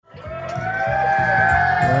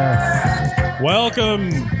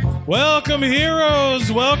Welcome,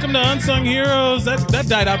 heroes. Welcome to Unsung Heroes. That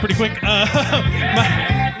died out pretty quick.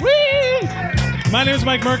 My name is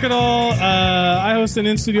Mike Mercadal. I host an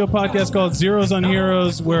in-studio podcast called Zeros on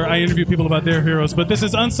Heroes, where I interview people about their heroes. But this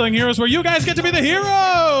is Unsung Heroes, where you guys get to be the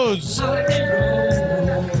heroes.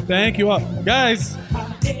 Thank you all. Guys,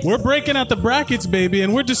 we're breaking out the brackets, baby,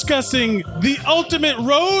 and we're discussing the ultimate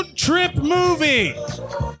road trip movie.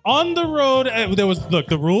 On the road,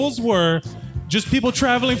 the rules were just people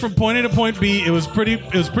traveling from point A to point B. It was pretty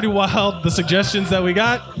wild, the suggestions that we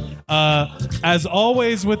got. As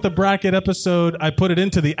always with the bracket episode, I put it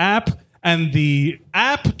into the app, and the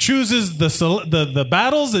app chooses the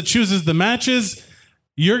battles, it chooses the matches.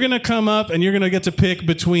 You're going to come up and you're going to get to pick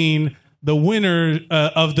between the winner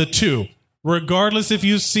of the two, regardless if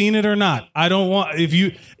you've seen it or not. I don't want if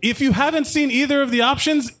you haven't seen either of the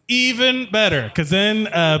options, even better, because then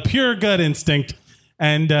pure gut instinct.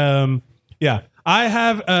 And yeah, I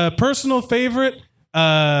have a personal favorite,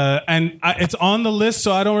 and it's on the list,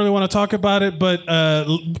 so I don't really want to talk about it. But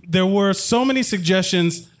there were so many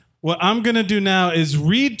suggestions. What I'm going to do now is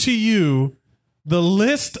read to you the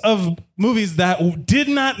list of movies that did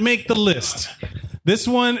not make the list. This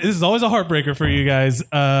is always a heartbreaker for you guys.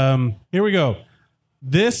 Here we go.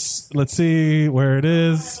 Let's see where it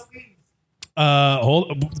is.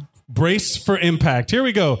 Brace for impact. Here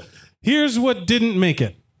we go. Here's what didn't make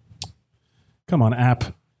it. Come on, app.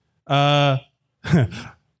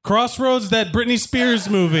 Crossroads, that Britney Spears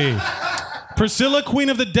movie. Priscilla, Queen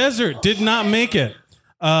of the Desert, did not make it.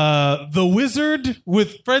 The Wizard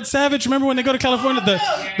with Fred Savage. Remember when they go to California?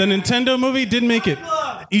 The Nintendo movie didn't make it.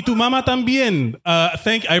 Y tu mama también.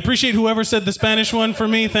 I appreciate whoever said the Spanish one for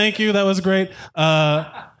me. Thank you. That was great.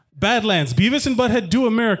 Badlands, Beavis and Butthead Do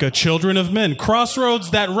America, Children of Men.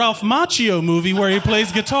 Crossroads, that Ralph Macchio movie where he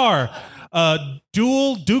plays guitar.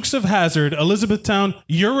 Duel, Dukes of Hazzard, Elizabethtown,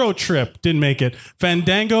 Euro Trip, didn't make it.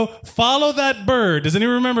 Fandango, Follow That Bird. Does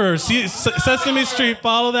anyone remember? Sesame Street,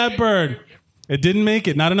 Follow That Bird. It didn't make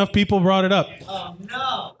it. Not enough people brought it up. Oh,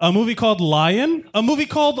 no. A movie called Lion. A movie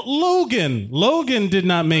called Logan. Logan did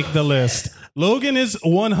not make the list. Logan is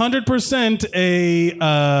 100%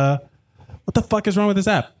 a... what the fuck is wrong with this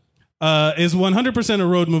app? Is 100% a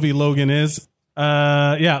road movie, Logan is.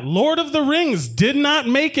 Yeah, Lord of the Rings did not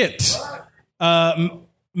make it.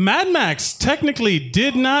 Mad Max technically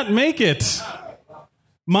did not make it.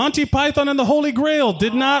 Monty Python and the Holy Grail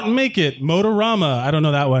did not make it. Motorama, I don't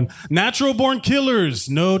know that one. Natural Born Killers,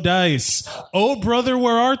 no dice. Oh Brother,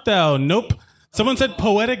 Where Art Thou? Nope. Someone said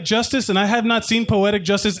Poetic Justice, and I have not seen Poetic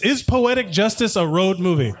Justice. Is Poetic Justice a road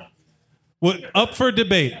movie? Well, up for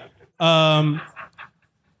debate.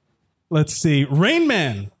 Let's see. Rain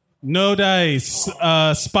Man, no dice.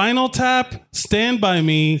 Spinal Tap, Stand By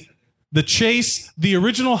Me, The Chase, the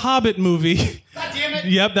original Hobbit movie. God damn it.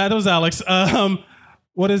 Yep, that was Alex.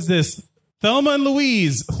 What is this? Thelma and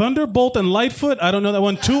Louise, Thunderbolt and Lightfoot. I don't know that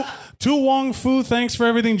one. Tu Wong Fu, Thanks for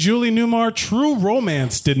Everything. Julie Newmar, True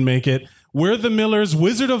Romance didn't make it. We're the Millers,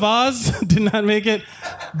 Wizard of Oz did not make it.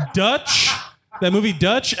 Dutch, that movie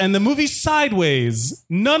Dutch, and the movie Sideways.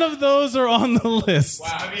 None of those are on the list.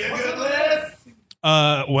 Wow, that'd be a good list.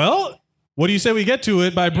 Well, what do you say we get to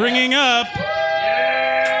it by bringing up...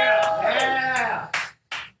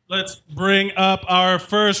 Let's bring up our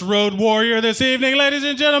first road warrior this evening. Ladies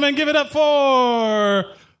and gentlemen, give it up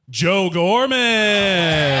for Joe Gorman.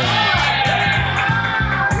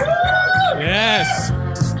 Yes.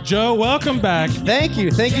 Joe, welcome back. Thank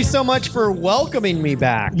you. Thank you so much for welcoming me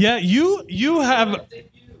back. Yeah, you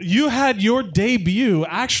had your debut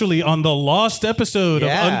actually on the lost episode of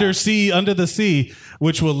Under the Sea,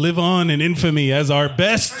 which will live on in infamy as our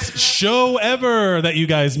best show ever that you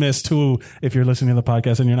guys missed. Who, if you're listening to the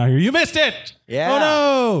podcast and you're not here, you missed it. Yeah. Oh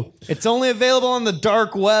no. It's only available on the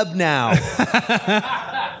dark web now.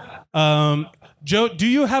 Joe, do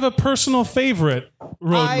you have a personal favorite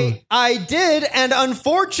road movie? I did, and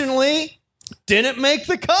unfortunately didn't make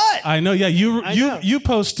the cut. I know, yeah. You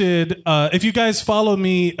posted, if you guys follow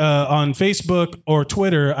me on Facebook or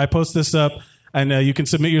Twitter, I post this up, and you can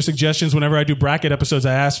submit your suggestions. Whenever I do bracket episodes,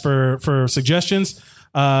 I ask for suggestions,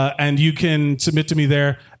 and you can submit to me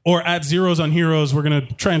there. Or at Zeros on Heroes. We're going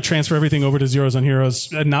to try and transfer everything over to Zeros on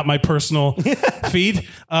Heroes, and not my personal feed.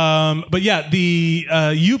 But yeah,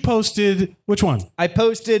 you posted, which one? I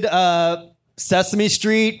posted Sesame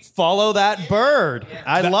Street, Follow That Bird.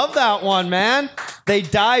 I love that one, man. They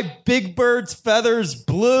dye Big Bird's feathers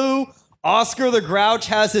blue. Oscar the Grouch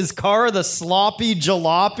has his car, the Sloppy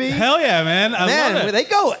Jalopy. Hell yeah, man. I love it. They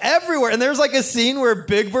go everywhere. And there's like a scene where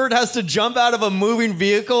Big Bird has to jump out of a moving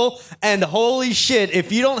vehicle. And holy shit,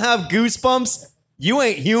 if you don't have goosebumps, you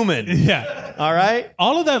ain't human. Yeah. All right?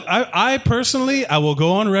 All of them. I personally, I will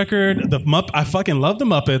go on record. I fucking love the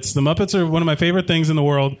Muppets. The Muppets are one of my favorite things in the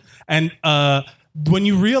world. And when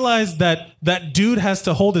you realize that dude has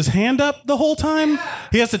to hold his hand up the whole time,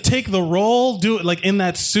 he has to take the role, do it like in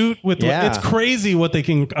that suit with. Yeah. It's crazy what they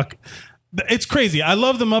can. It's crazy. I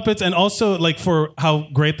love the Muppets, and also like for how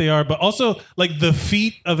great they are, but also like the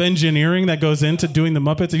feat of engineering that goes into doing the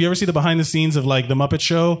Muppets. Have you ever seen the behind the scenes of like the Muppet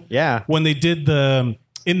Show? Yeah. When they did the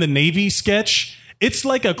in the Navy sketch, it's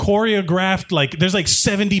like a choreographed. Like there's like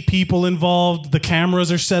 70 people involved. The cameras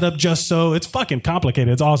are set up just so. It's fucking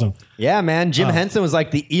complicated. It's awesome. Yeah, man. Jim Henson was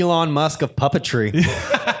like the Elon Musk of puppetry.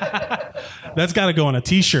 That's got to go on a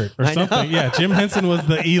T-shirt or something. Yeah, Jim Henson was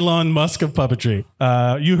the Elon Musk of puppetry.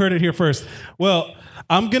 You heard it here first. Well,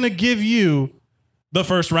 I'm going to give you the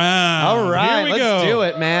first round. All right, here we let's go. do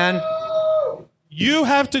it, man. You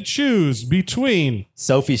have to choose between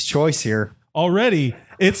Sophie's choice here. already.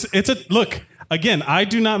 It's a look. Again, I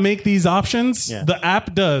do not make these options. Yeah. The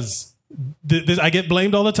app does. I get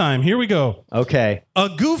blamed all the time. Here we go. Okay. A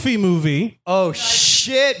Goofy movie Oh,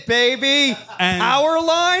 shit, baby. And-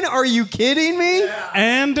 Powerline? Are you kidding me?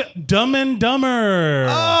 and Dumb and Dumber.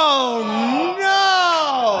 Oh,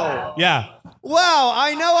 no. Yeah. Wow,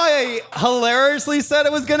 I know I hilariously said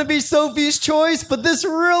it was going to be Sophie's choice, but this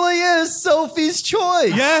really is Sophie's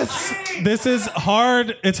choice. Yes, this is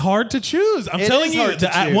hard. It's hard to choose. I'm It telling is you. hard to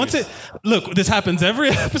choose. Once look, this happens every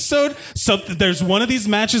episode. So there's one of these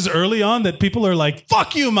matches early on that people are like,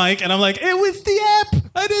 "Fuck you, Mike," and I'm like, "It was the app.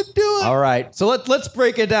 I didn't do it." All right, so let's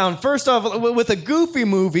break it down. First off, with a Goofy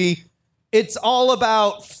movie, it's all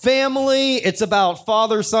about family. It's about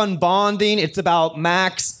father-son bonding. It's about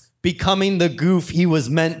Max becoming the goof he was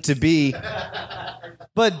meant to be.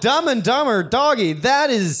 But Dumb and Dumber, doggy,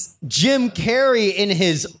 that is Jim Carrey in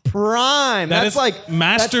his prime. That That's is like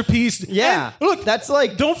masterpiece. Yeah, And look, that's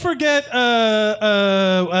like. don't forget,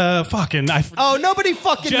 fucking. Oh, nobody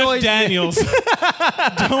fucking Jeff knows. Daniels.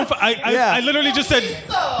 Yeah. I literally just said.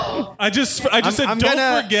 I just said I'm don't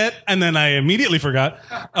gonna- forget, and then I immediately forgot.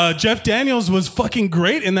 Jeff Daniels was fucking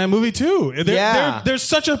great in that movie too. They're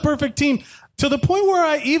such a perfect team. To the point where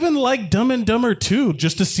I even like Dumb and Dumber 2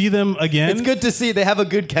 just to see them again. It's good to see they have a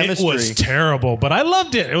good chemistry. It was terrible, but I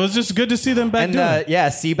loved it. It was just good to see them back And doing it. yeah,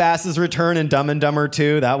 Seabass's return in Dumb and Dumber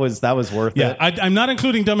 2, that was worth Yeah, it. I'm not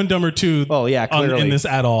including Dumb and Dumber 2 Oh, yeah, clearly. in this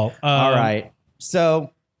at all. All right.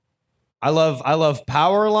 So I love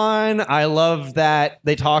Powerline. I love that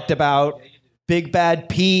they talked about Big Bad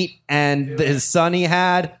Pete and his son he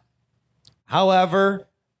had. However,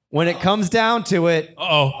 when it comes down to it,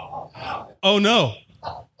 Oh no.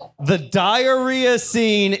 the diarrhea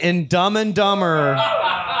scene in Dumb and Dumber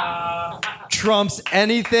trumps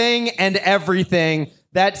anything and everything.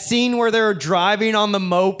 That scene where they're driving on the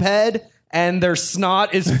moped and their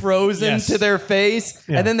snot is frozen Yes. to their face,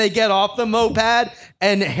 Yeah. and then they get off the moped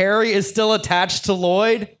and Harry is still attached to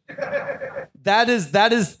Lloyd. That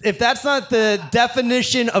is if that's not the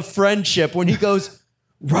definition of friendship, when he goes,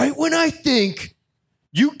 right when I think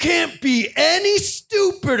you can't be any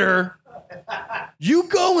stupider, you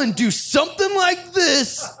go and do something like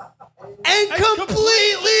this and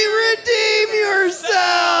completely redeem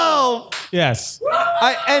yourself. Yes.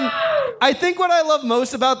 I think what I love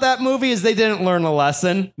most about that movie is they didn't learn a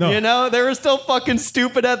lesson. No. You know, they were still fucking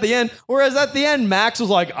stupid at the end. Whereas at the end, Max was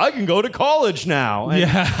like, I can go to college now. And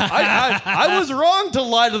Yeah. I was wrong to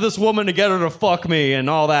lie to this woman to get her to fuck me and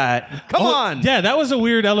all that. Come on. Yeah, that was a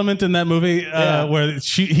weird element in that movie where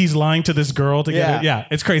he's lying to this girl to get Yeah. it. Yeah,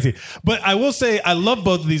 it's crazy. But I will say I love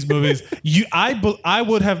both of these movies. I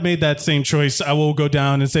would have made that same choice. I will go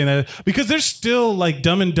down and say that because there's still like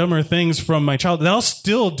Dumb and Dumber things from my childhood that I'll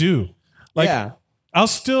still do. Like Yeah. I'll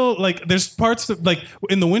still like there's parts that, like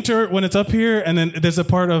in the winter when it's up here and then there's a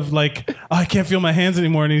part of like I can't feel my hands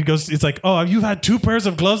anymore and he goes it's like oh you've had 2 pairs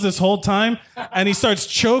of gloves this whole time and he starts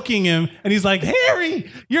choking him and he's like Harry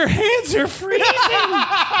your hands are freezing.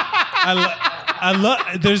 I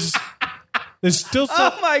love there's still so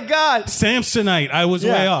Oh my God. Samsonite. I was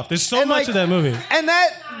Yeah. way off. There's so And, much like, of that movie. And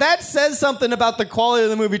that says something about the quality of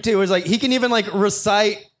the movie too. Is like he can even like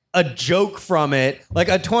recite a joke from it, like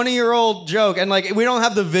a 20-year-old joke, and like we don't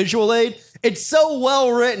have the visual aid. It's so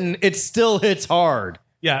well written, it still hits hard.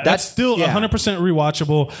 Yeah, that's still 100%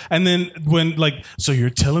 rewatchable. And then when like, so you're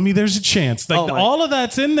telling me there's a chance, like Oh my- all of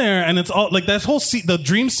that's in there, and it's all like that whole the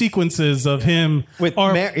dream sequences of him With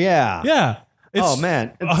are yeah. It's Oh,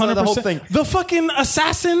 man. It's 100%. the whole thing. The fucking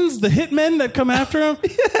assassins, the hitmen that come after him.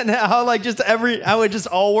 And how like how it just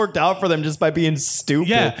all worked out for them just by being stupid.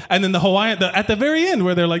 Yeah, and then the Hawaiian at the very end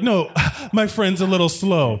where they're like, "No, my friend's a little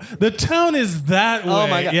slow." The town is that way. Oh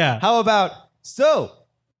my God. Yeah. How about So,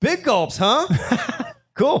 big gulps, huh?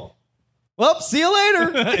 Cool. Well, see you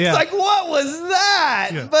later. It's Yeah. like, what was that?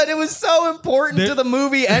 Yeah. But it was so important to the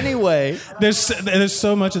movie anyway. There's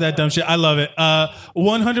so much of that dumb shit. I love it.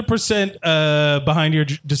 100% behind your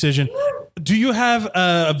decision. Do you have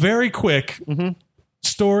a very quick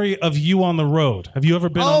story of you on the road? Have you ever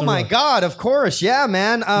been on the road? Oh my God, of course. Yeah,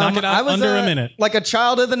 man. Knock it out I was under a minute. Like a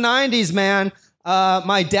child of the 90s, man.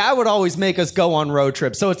 My dad would always make us go on road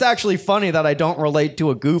trips. So it's actually funny that I don't relate to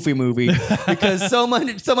a Goofy movie because so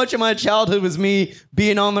much of my childhood was me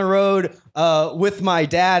being on the road with my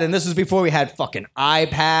dad. And this was before we had fucking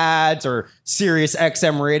iPads or Sirius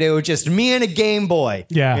XM radio. Just me and a Game Boy.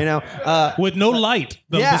 Yeah. You know? With no light.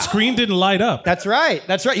 The screen didn't light up. That's right.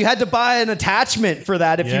 That's right. You had to buy an attachment for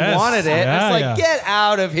that if Yes. you wanted it. Yeah, it's like, yeah. get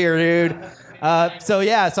out of here, dude. So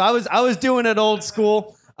I was doing it old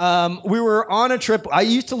school. We were on a trip. I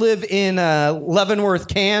used to live in Leavenworth,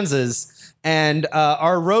 Kansas, and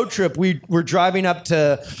our road trip, we were driving up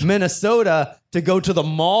to Minnesota to go to the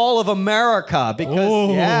Mall of America because,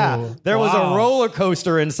 there was a roller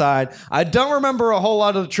coaster inside. I don't remember a whole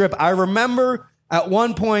lot of the trip. I remember at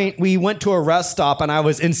one point we went to a rest stop, and I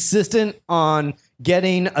was insistent on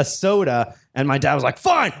getting a soda. And my dad was like,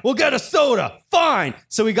 fine, we'll get a soda. Fine.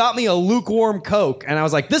 So he got me a lukewarm Coke. And I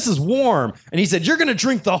was like, this is warm. And he said, you're going to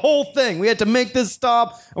drink the whole thing. We had to make this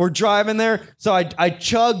stop. And we're driving there. So I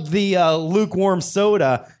chugged the lukewarm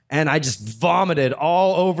soda. And I just vomited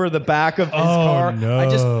all over the back of his car. No. I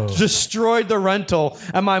just destroyed the rental.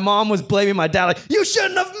 And my mom was blaming my dad, like, you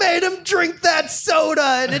shouldn't have made him drink that soda.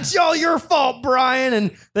 And it's all your fault, Brian.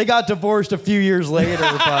 And they got divorced a few years later.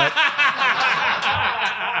 But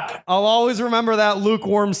I'll always remember that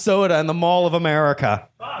lukewarm soda in the Mall of America.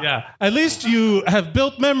 Yeah. At least you have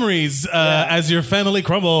built memories as your family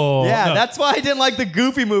crumble. Yeah, No. that's why I didn't like the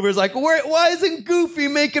Goofy movie. It's like, why isn't Goofy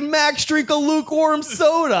making Max drink a lukewarm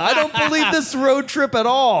soda? I don't believe this road trip at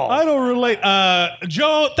all. I don't relate.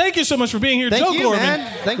 Joe, thank you so much for being here. Thank Joe you, Gorman.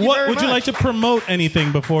 man. Thank you What very would you much. like to promote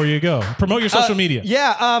anything before you go? Promote your social media.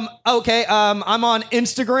 Yeah, okay. I'm on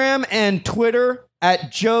Instagram and Twitter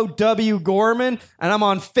at Joe W. Gorman, and I'm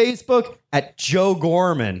on Facebook at Joe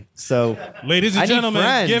Gorman. So, Ladies and I need gentlemen,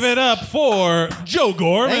 friends. give it up for Joe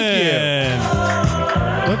Gorman.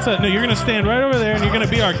 Thank What's that? No, you're going to stand right over there and you're going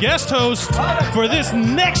to be our guest host for this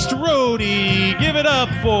next roadie. Give it up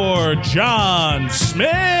for John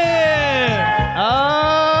Smith.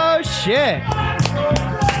 oh shit.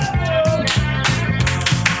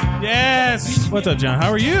 Yes. What's up, John?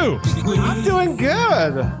 How are you? I'm doing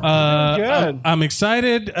good. Good. I'm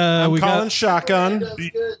excited. I'm we calling got shotgun.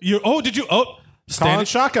 you. Oh, did you? Oh, Calling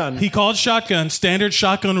shotgun. He called shotgun. Standard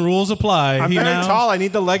shotgun rules apply. I'm very tall. I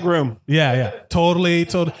need the leg room. Yeah. Totally.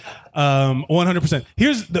 100%.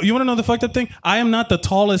 You want to know the fucked up thing? I am not the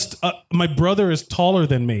tallest. My brother is taller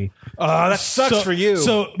than me. That sucks for you.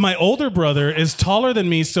 So my older brother is taller than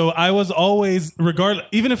me. So I was always, regardless,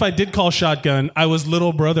 even if I did call shotgun, I was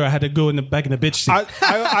little brother. I had to go in the back in the bitch seat.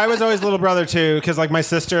 I was always little brother too, because like my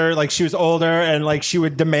sister, like she was older, and like she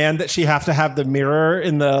would demand that she have to have the mirror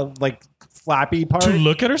in the like flappy part to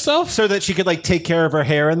look at herself? so that she could like take care of her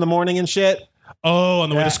hair in the morning and shit. Oh, on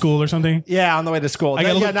the way Yeah. to school or something? Yeah, on the way to school. I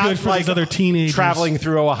gotta look not good for these other teenagers. traveling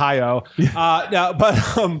through Ohio. No,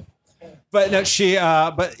 but no, she.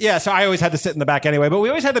 But yeah, so I always had to sit in the back anyway. But we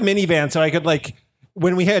always had the minivan, so I could like.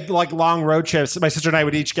 When we had like long road trips, my sister and I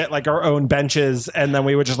would each get like our own benches, and then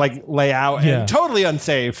we would just like lay out. Yeah. And totally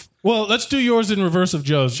unsafe. Well, let's do yours in reverse of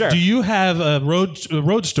Joe's. Sure. Do you have a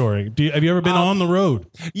road story? Have you ever been on the road?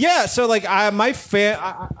 Yeah, so like my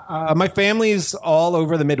family's all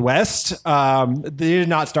over the Midwest. They did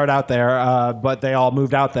not start out there, but they all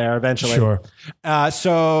moved out there eventually. Sure.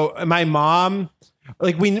 So my mom,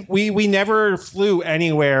 like we never flew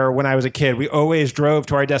anywhere when I was a kid. We always drove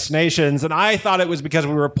to our destinations, and I thought it was because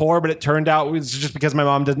we were poor, but it turned out it was just because my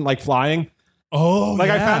mom didn't like flying. Oh, Like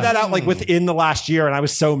yeah. I found that out like within the last year, and I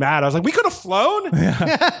was so mad. I was like, we could have flown.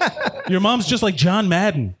 Your mom's just like John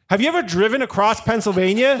Madden. Have you ever driven across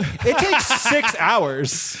Pennsylvania? It takes 6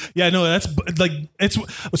 hours. Yeah, no, that's like it's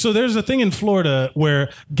so there's a thing in Florida where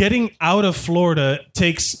getting out of Florida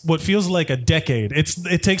takes what feels like a decade.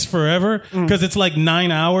 It takes forever because it's like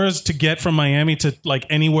 9 hours to get from Miami to like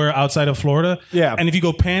anywhere outside of Florida. Yeah. And if you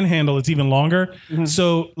go panhandle, it's even longer.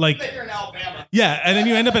 So like You're in Alabama. yeah, and then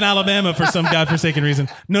you end up in Alabama for some godforsaken reason.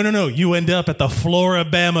 No. You end up at the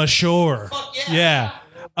Floribama shore. Fuck Yeah.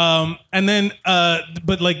 And then,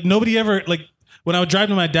 but like nobody ever like when I would drive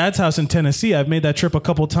to my dad's house in Tennessee, I've made that trip a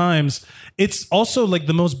couple times. It's also like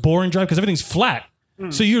the most boring drive because everything's flat.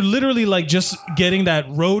 So you're literally like just getting that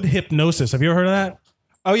road hypnosis. Have you ever heard of that?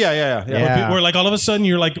 Oh yeah. Yeah. Where like all of a sudden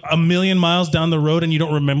you're like a million miles down the road and you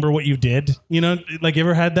don't remember what you did. You know, like you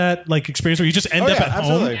ever had that like experience where you just end up at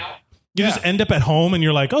absolutely. home? You just end up at home and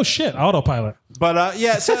you're like, oh shit, autopilot. But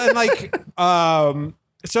so and like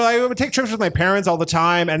so I would take trips with my parents all the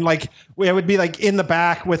time, and like I would be like in the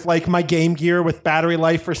back with like my Game Gear with battery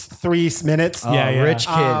life for 3 minutes. Oh, rich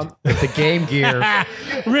kid with the Game Gear.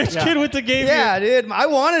 Rich kid with the Game Yeah, Gear. dude. I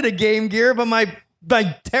wanted a Game Gear, but my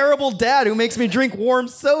terrible dad, who makes me drink warm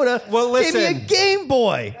soda, gave me a Game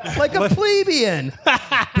Boy like a plebeian.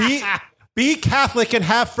 Be Catholic and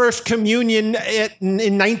have First Communion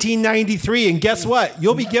in 1993, and guess what?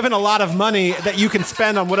 You'll be given a lot of money that you can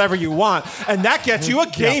spend on whatever you want, and that gets you a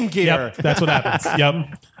Game Gear. Yep, that's what happens.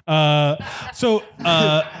 Yep.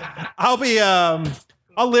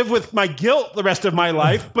 I'll live with my guilt the rest of my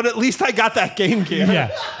life, but at least I got that Game Gear.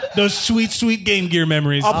 Yeah, those sweet Game Gear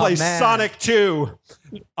memories. I'll play Sonic 2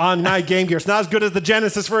 on my Game Gear. It's not as good as the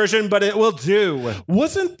Genesis version, but it will do.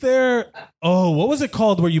 Wasn't there? Oh, what was it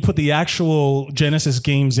called? Where you put the actual Genesis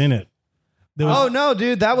games in it? Oh no,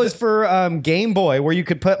 dude, that was for Game Boy, where you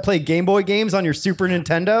could play Game Boy games on your Super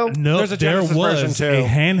Nintendo. No, There's a there Genesis was version, too. a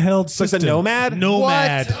handheld system. the Nomad?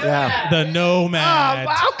 Nomad. What? Yeah. The Nomad.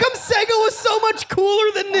 How come Sega was so much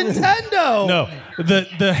cooler than Nintendo? No,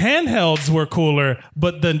 the handhelds were cooler,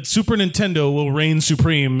 but the Super Nintendo will reign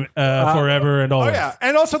supreme forever and always. Oh yeah,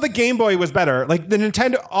 and also the Game Boy was better. Like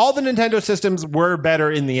all the Nintendo systems were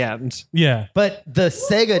better in the end. Yeah. But the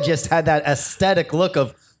Sega just had that aesthetic look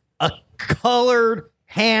of a colored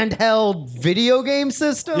handheld video game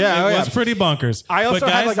system. Yeah, It was pretty bonkers. I also But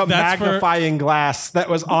had guys, like a that's for- magnifying glass that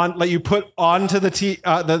was on, like you put onto the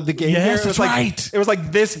the Game Gear. Yes, It was that's like, right. It was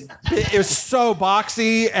like this. It was so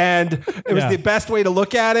boxy, and it was Yeah. the best way to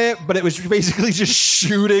look at it. But it was basically just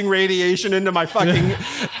shooting radiation into my fucking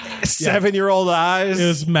 7-year-old eyes. It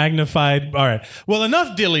was magnified. All right. Well,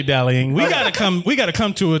 enough dilly dallying. We gotta come. We gotta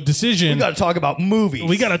come to a decision. We got to talk about movies.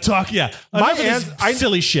 We gotta talk. Yeah. Enough of this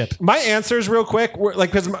silly shit. My answers, real quick, were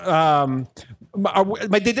like because they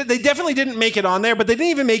definitely didn't make it on there, but they didn't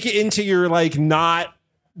even make it into your like not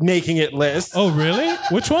making it list. Oh, really?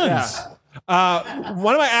 Which ones?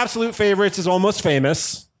 One of my absolute favorites is Almost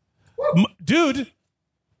Famous. Dude,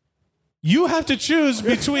 you have to choose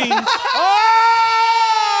between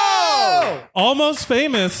Almost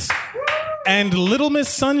Famous and Little Miss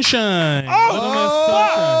Sunshine. Little Miss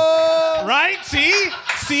Sunshine. Right? See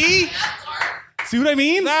what I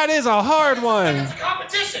mean? That is a hard one.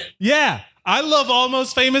 Yeah. I love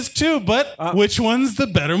Almost Famous too, but which one's the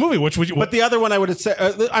better movie? Which would you? But the other one I would have said,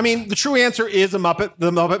 I mean, the true answer is the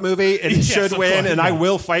Muppet movie, and it Yes, should of win, course, and yeah. I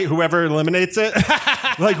will fight whoever eliminates it.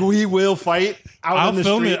 Like we will fight out I'll on the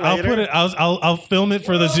film street it. I'll later. put it. I'll film it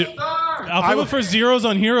for the. I'll film it for Zeros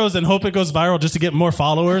on Heroes and hope it goes viral just to get more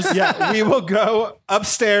followers. Yeah, we will go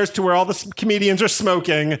upstairs to where all the comedians are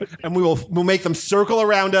smoking, and we'll make them circle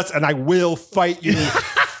around us, and I will fight you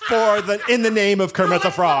in the name of Kermit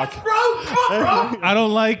the Frog. I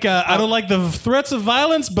don't like the threats of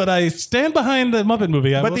violence, but I stand behind the Muppet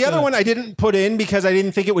movie. But the other one I didn't put in because I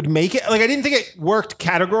didn't think it would make it. Like I didn't think it worked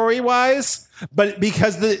category wise, but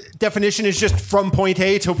because the definition is just from point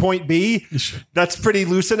A to point B, that's pretty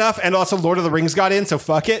loose enough. And also Lord of the Rings got in, so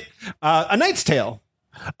fuck it. A Knight's Tale.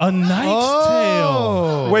 A Knight's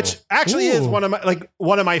Tale, which actually is one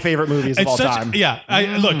of my favorite movies of all time.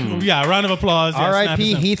 Round of applause. Yeah, R.I.P.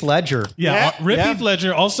 snap it. Heath Ledger. Yeah, Rip Heath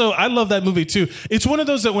Ledger. Also, I love that movie too. It's one of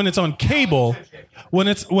those that when it's on cable, when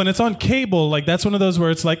it's on cable, like that's one of those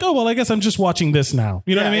where it's like, oh well, I guess I'm just watching this now.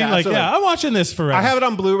 You know what I mean? Like, absolutely. I'm watching this forever. I have it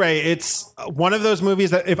on Blu-ray. It's one of those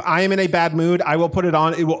movies that if I am in a bad mood, I will put it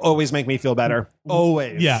on. It will always make me feel better.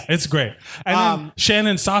 Always. Yeah, it's great. And then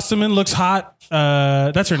Shannon Sossaman looks hot.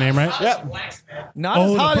 That's her name, right? Yep. Not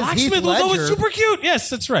as hot the as Heath blacksmith was always Ledger. super cute. Yes,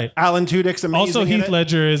 that's right. Alan Tudyk's amazing. Also, in Heath it.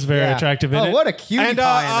 Ledger is very attractive in Oh, it. what a cutie And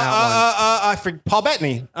pie in that one. I forget Paul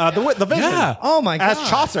Bettany, the Vision. Yeah. Oh my god. As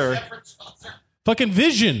Chaucer, Fucking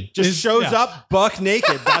Vision just shows up buck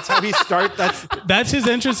naked. That's how he starts. That's his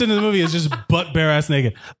entrance into the movie is just butt bare ass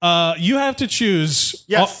naked. You have to choose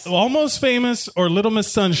Yes. Almost Famous or Little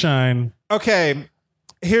Miss Sunshine. Okay.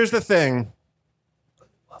 Here's the thing.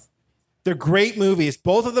 They're great movies.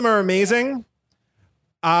 Both of them are amazing.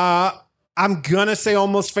 I'm gonna say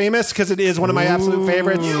Almost Famous because it is one of my absolute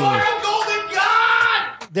favorites. You are a golden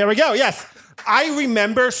god! There we go. Yes. I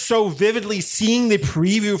remember so vividly seeing the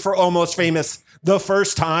preview for Almost Famous the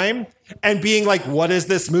first time and being like, what is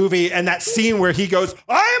this movie? And that scene where he goes,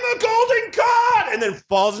 I am a golden god, and then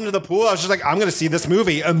falls into the pool. I was just like, I'm going to see this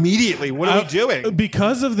movie immediately. What are we doing?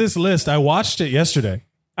 Because of this list, I watched it yesterday.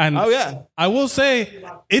 And Oh, yeah. I will say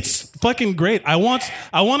it's fucking great. I want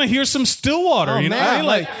to hear some Stillwater. Oh, you know, man,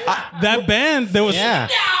 what I mean? That band. There was Yeah.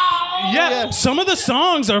 Some of the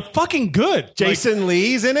songs are fucking good. Jason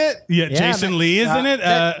Lee's in it. Jason man. Lee is in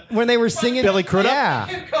it. When they were singing Billy Crudup?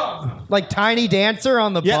 Yeah. Like Tiny Dancer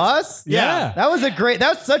on the bus. Yeah. That was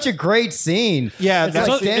such a great scene. Yeah, It's that's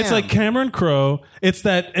like, It's damn. like Cameron Crowe. It's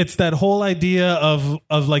that whole idea of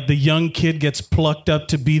like the young kid gets plucked up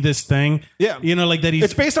to be this thing. Yeah. You know, like that he's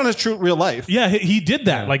It's based on his true real life. yeah, he did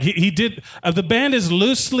that. Like he did. The band is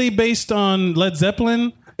loosely based on Led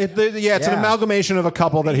Zeppelin. It's an amalgamation of a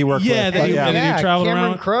couple that he worked Yeah, with. that but he- and Yeah, he traveled Cameron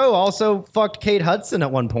around. Crowe also fucked Kate Hudson at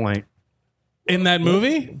one point. In that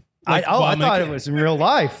movie. I thought it was in real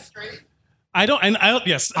life. I don't. And I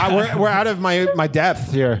yes. we're out of my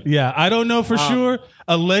depth here. Yeah, I don't know for sure.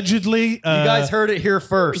 Allegedly, You guys heard it here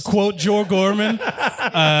first. quote Joe Gorman.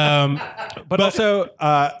 But also,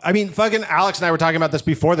 I mean, fucking Alex and I were talking about this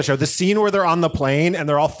before the show. The scene where they're on the plane and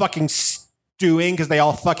they're all fucking stewing because they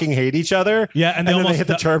all fucking hate each other. Yeah, and they then almost they hit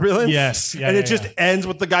the turbulence. Yes, yeah, and yeah, it just yeah. ends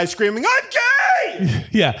with the guy screaming, "I'm gay!"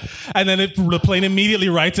 Yeah, and then the plane immediately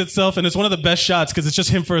rights itself, and it's one of the best shots because it's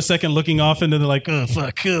just him for a second looking off into the like, oh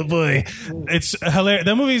fuck, oh boy, it's hilarious.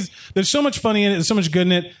 That movie's there's so much funny in it, there's so much good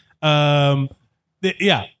in it.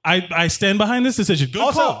 Yeah, I stand behind this decision. Good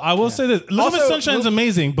Also- call. I will say this. Little Miss Also, Sunshine's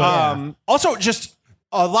amazing, but Also, just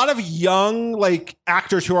a lot of young like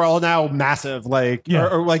actors who are all now massive, like Yeah.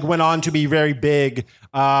 or like went on to be very big.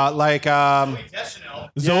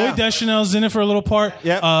 Zoe Deschanel's in it for a little part.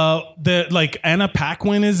 Yep. The like Anna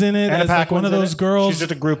Paquin is in it. Anna as like one of Paquin's in those it. girls. She's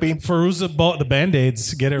just a groupie. Feruza Balk, the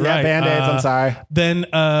Band-Aids. Get it Yeah, right. Band-Aids, I'm sorry. Then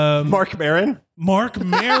Mark Maron, Mark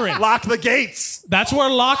Maron. lock the gates. That's where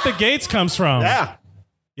Lock the Gates comes from. Yeah.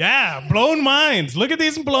 Yeah, blown minds. Look at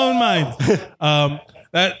these blown minds.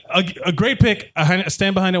 That a great pick. I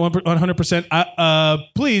stand behind it 100%.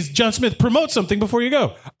 Please, John Smith, promote something before you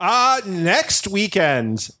go. Next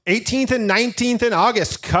weekend, 18th and 19th in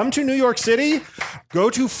August, come to New York City. Go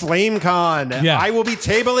to FlameCon. Yeah. I will be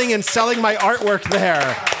tabling and selling my artwork there.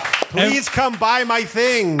 Please come buy my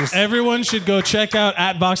things. Everyone should go check out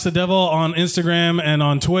 @Vox the Devil on Instagram and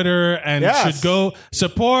on Twitter, and Yes. should go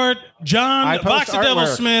support John I post Vox the Devil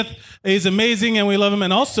artwork. Smith. He's amazing, and we love him.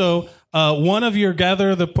 And also, one of your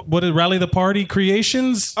Rally the Party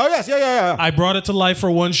creations. Oh, yes. Yeah. I brought it to life for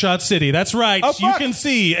One Shot City. That's right. Oh, You fuck. can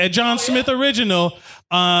see a John Smith original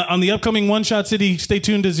on the upcoming One Shot City. Stay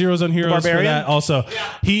tuned to Zeros on Heroes for Barbarian? that. Also,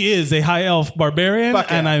 he is a high elf barbarian, Fuck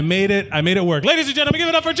yeah. and I made it work. Ladies and gentlemen, give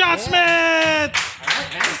it up for John Smith.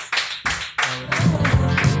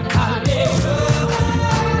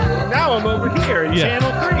 Now I'm over here in Yeah.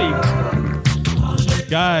 Channel 3.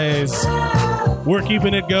 Guys, we're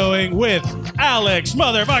keeping it going with Alex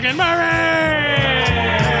motherfucking Murray.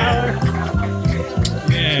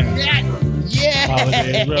 Yeah.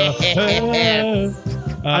 Holiday Row.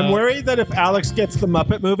 I'm worried that if Alex gets the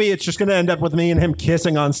Muppet movie, it's just going to end up with me and him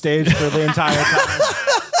kissing on stage for the entire time.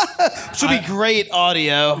 Should be great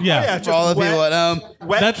audio. Yeah. For all the wet- people at home.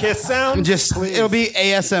 Wet That's- kiss sound? Just Please. it'll be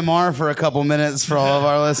ASMR for a couple minutes for all of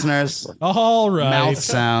our listeners. All right. Mouth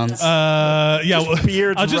sounds. Yeah. well,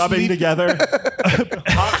 beards I'll just rubbing leave- together.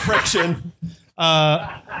 Hot friction.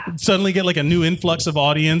 Suddenly get like a new influx of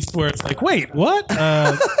audience where it's like, wait, what?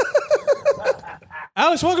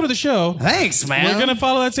 Alex, welcome to the show. Thanks, man. We're gonna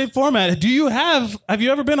follow that same format. Have you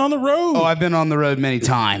ever been on the road? Oh, I've been on the road many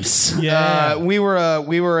times. Yeah. We were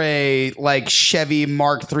a like Chevy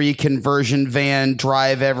Mark III conversion van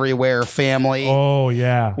drive everywhere family. Oh,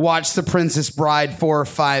 yeah. Watched The Princess Bride 4 or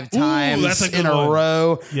 5 times that's a good in a one.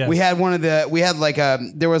 row. Yes. We had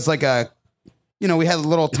we had a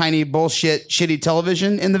little tiny bullshit shitty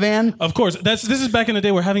television in the van. Of course. This is back in the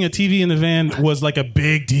day where having a TV in the van was like a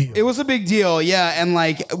big deal. It was a big deal, yeah. And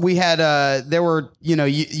like we had,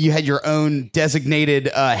 you had your own designated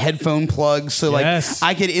headphone plugs, so like Yes.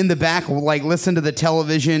 I could in the back like listen to the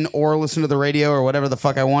television or listen to the radio or whatever the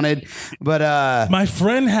fuck I wanted. But My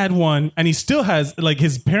friend had one, and he still has, like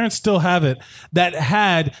his parents still have it, that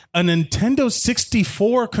had a Nintendo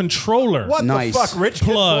 64 controller. What Nice. the fuck? Rich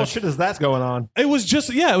kid Plug. bullshit is that going on? It was just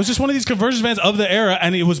one of these conversion vans of the era,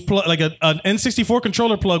 and it was like an N64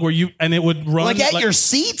 controller plug where it would run like at your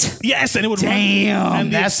seat. yes, and it would Damn, run,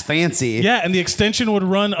 and that's fancy. yeah, and the extension would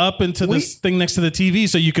run up into this thing next to the TV,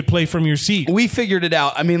 so you could play from your seat. We figured it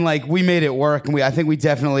out. I mean, like we made it work, and I think we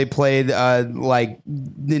definitely played like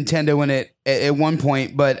Nintendo in it at one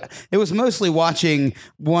point. But it was mostly watching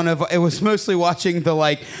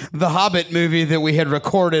the Hobbit movie that we had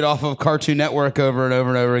recorded off of Cartoon Network over and over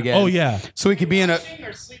and over again. Oh yeah, so we could be in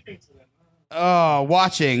a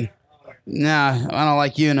watching. nah, I don't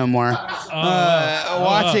like you no more.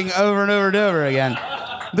 Watching over and over and over again.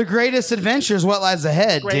 The Greatest Adventure is What Lies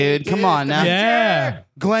Ahead, dude. Come on now. Yeah.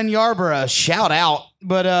 Glenn Yarborough, shout out.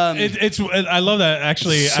 But I love that.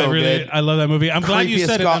 Actually, So good. I love that movie. I'm glad you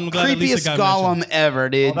said it. I'm glad at least creepiest it got Gollum mentioned. ever,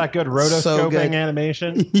 dude. All that good So rotoscoping good.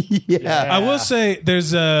 animation. Yeah. I will say there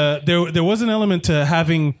was an element to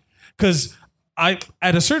having, because I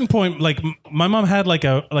at a certain point, like my mom had like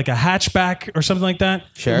a hatchback or something like that.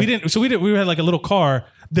 Sure. We had like a little car.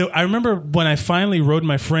 I remember when I finally rode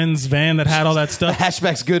my friend's van that had all that stuff.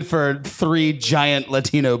 Hatchback's good for 3 giant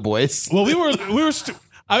Latino boys. Well,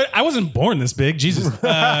 I wasn't born this big. Jesus,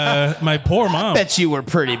 my poor mom. Bet you were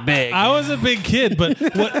pretty big. I was a big kid, but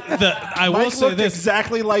I will Mike say looked this.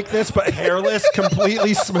 exactly like this, but hairless,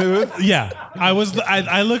 completely smooth. Yeah, I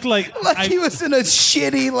looked like he was in a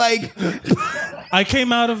shitty, like, I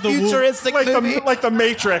came out of the womb. futuristic movie. Like the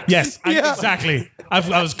Matrix. Yes, Yeah. exactly. I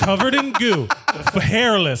was covered in goo,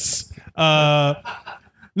 hairless.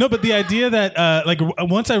 No, but the idea that like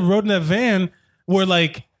once I rode in that van, where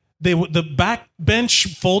like the back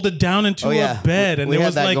bench folded down into yeah. a bed, and We there had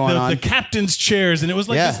was that like going on. the captain's chairs, and it was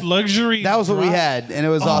like Yeah. this luxury. That was what we drop. had, and it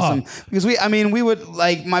was awesome because we would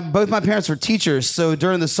like both my parents were teachers, so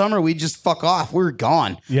during the summer we'd just fuck off. We were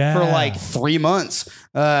gone Yeah. for like 3 months.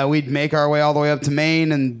 We'd make our way all the way up to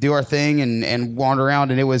Maine and do our thing and wander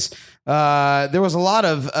around, and it was. There was a lot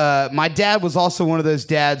of my dad was also one of those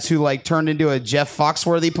dads who like turned into a Jeff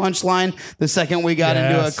Foxworthy punchline the second we got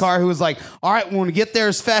into a Yes. car, who was like, all right, we want to get there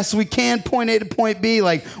as fast as we can, point A to point B.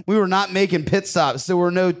 Like we were not making pit stops. There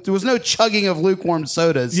was no chugging of lukewarm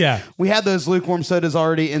sodas. Yeah. We had those lukewarm sodas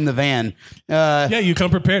already in the van. Yeah, you come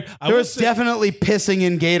prepared. There was definitely pissing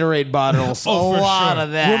in Gatorade bottles. Oh, a for lot sure.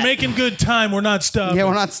 of that. We're making good time. We're not stopping. yeah,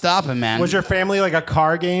 we're not stopping, man. Was your family like a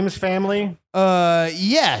car games family?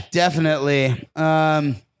 Yeah, definitely.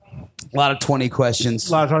 A lot of 20 questions.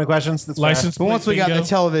 A lot of 20 questions. That's fair. License But once we got bingo. the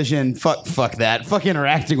television, fuck that. Fuck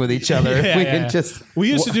interacting with each other. Yeah, we yeah. can just.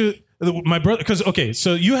 We used to do my brother because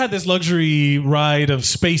so you had this luxury ride of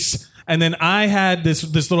space, and then I had this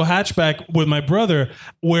little hatchback with my brother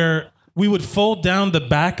where we would fold down the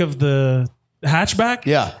back of the hatchback,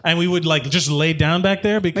 Yeah. and we would like just lay down back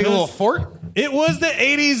there because Make a little fort? it was the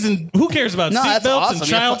 80s, and who cares about No, that's seatbelts awesome. and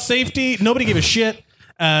Yeah, child fuck- safety? Nobody gave a shit.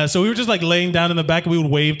 So we were just like laying down in the back, and we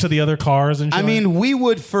would wave to the other cars and shit. I mean, we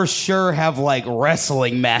would for sure have like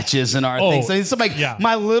wrestling matches in our Oh, thing. So it's like yeah.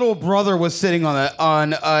 my little brother was sitting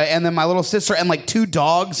and then my little sister and like 2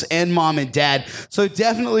 dogs and mom and dad. So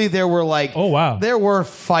definitely there were like, Oh, wow. there were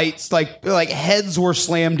fights, like heads were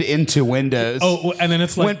slammed into windows. oh, and then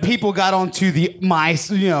it's like when people got onto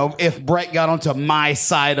if Brett got onto my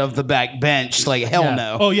side of the back bench, like hell yeah.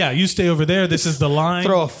 no. Oh yeah, you stay over there. This is the line.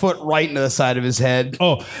 Throw a foot right into the side of his head.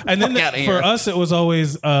 Oh, and then Fuck outta for here. us, it was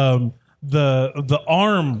always the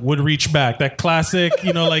arm would reach back. That classic,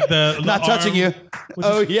 like the Not touching arm. you.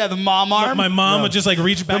 Oh yeah, the mom arm. My mom would just like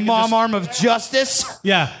reach back. the and mom just, arm of justice.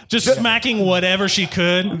 Yeah, just smacking whatever she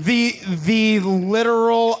could. The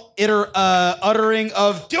literal uttering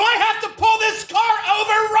of Do I have to pull this car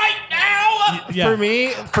over right now?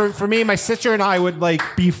 Yeah. For me, my sister and I would like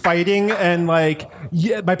be fighting, and like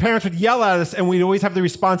my parents would yell at us, and we'd always have the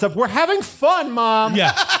response of "We're having fun, mom."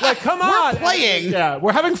 Yeah. like come on, playing. Yeah,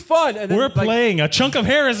 we're having fun. And then, We're like, playing. A chunk of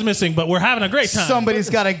hair is missing, but we're having a great time. somebody's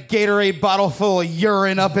got a Gatorade bottle full of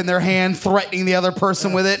urine up in their hand, threatening the other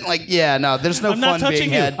person with it. Like, yeah, no, there's no I'm not fun being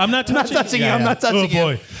touching you. had. I'm not touching you. I'm not touching you.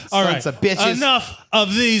 Oh boy! All right, Sons of bitches. enough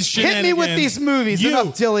of these shenanigans. Hit me with these movies. You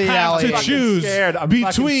Enough dilly have dally. to I'm choose scared. I'm fucking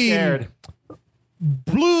between scared.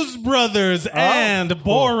 Blues Brothers and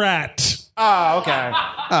Borat. Oh, okay.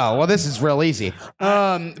 Oh well, this is real easy.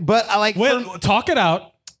 But I like. Well, talk it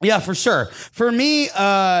out. Yeah, for sure. For me,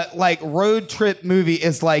 like road trip movie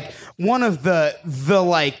is like one of the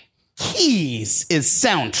like keys is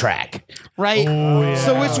soundtrack, right?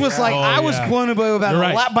 So which was like I was blown away about You're it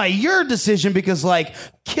right. a lot by your decision because like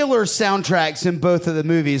killer soundtracks in both of the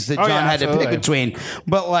movies that John yeah, had to pick absolutely. between.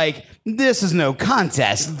 But like this is no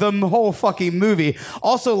contest. The whole fucking movie.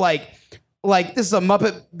 Also like this is a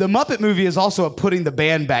Muppet. The Muppet movie is also a putting the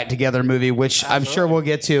band back together movie, which I'm sure we'll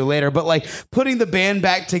get to later. But like putting the band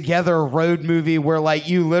back together road movie where like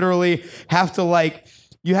you literally have to like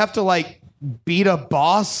beat a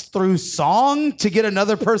boss through song to get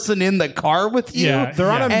another person in the car with you. Yeah, They're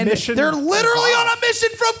on a And mission. They're literally on a mission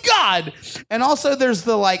from God. And also there's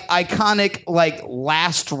the like iconic like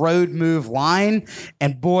last road move line.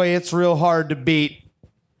 And boy, it's real hard to beat.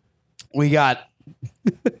 We got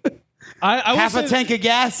I half would a say- tank of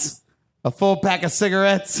gas, a full pack of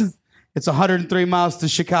cigarettes. It's 103 miles to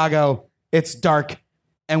Chicago. It's dark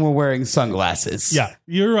and we're wearing sunglasses. Yeah,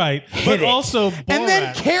 you're right. But it. also, And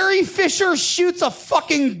then Borat. Carrie Fisher shoots a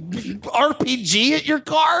fucking RPG at your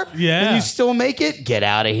car. Yeah. And you still make it? Get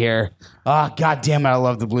out of here. Oh, God damn it. I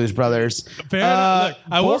love the Blues Brothers. Fair enough. Look,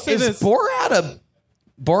 I will say is this.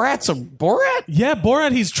 Borat's a Borat? Yeah,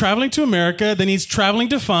 Borat, he's traveling to America, then he's traveling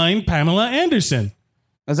to find Pamela Anderson.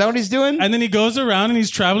 Is that what he's doing? And then he goes around and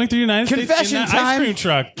he's traveling through the United States in Confession that time. ice cream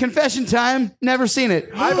truck. Confession time. Never seen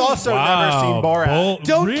it. I've also never seen Borat.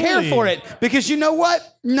 Don't care Really? for it because you know what?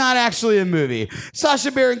 Not actually a movie.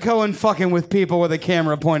 Sacha Baron Cohen fucking with people with a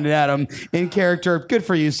camera pointed at him in character. Good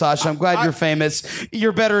for you, Sasha. I'm glad you're famous.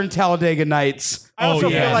 You're better in Talladega Nights. I also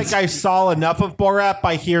yeah. feel like I saw enough of Borat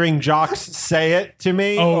by hearing Jocks say it to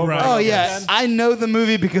me. Oh, over right. and Oh over yeah, again. I know the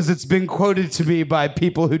movie because it's been quoted to me by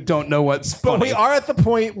people who don't know what's funny. But we are at the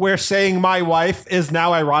point where saying my wife is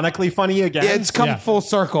now ironically funny again. It's come Yeah. full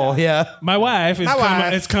circle. Yeah. My wife is My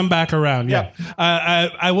wife. it's come back around. Yeah,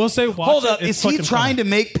 I will say. Watch Hold it. up, It's is he fucking trying funny. to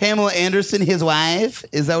make Pamela Anderson his wife?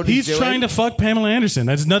 Is that what he's He's doing? trying to fuck Pamela Anderson.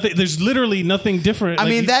 There's nothing. There's literally nothing different. I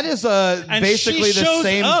Like, mean, he's- that is And basically she the shows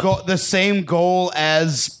same up. goal. The same goal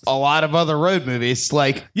as a lot of other road movies.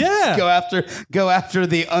 Like, Yeah. go after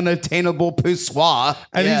the unattainable poussoir.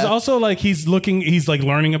 And Yeah. he's also like he's like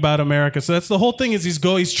learning about America. So that's the whole thing. Is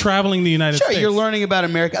he's traveling the United sure States. you're learning about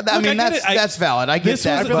America. I Look, mean, I get that's it. valid. I get This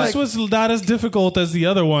that. was this was not as difficult as the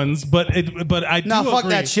other ones, but I do no, fuck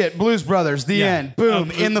agree. that shit. Blues Brothers. The Yeah. end.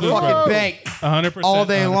 Boom. In the Blues fucking Brothers. bank. 100%. All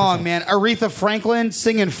day 100%. long, man. Aretha Franklin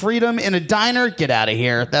singing "Freedom" in a diner. Get out of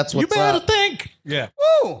here. That's You what's better up. think. Yeah.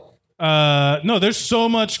 Woo! No, there's so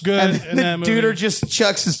much good And in the that movie. duder just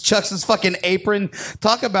chucks his fucking apron.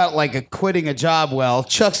 Talk about like quitting a job well.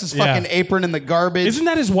 Chucks his fucking apron in the garbage. Isn't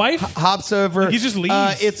that his wife? Hops over. He just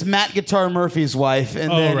leaves. It's Matt Guitar Murphy's wife,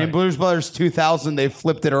 and Oh, then right. in Blues Brothers 2000, they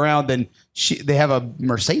flipped it around. And they have a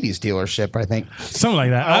Mercedes dealership, I think. Something like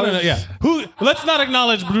that. I don't know. Yeah. Let's not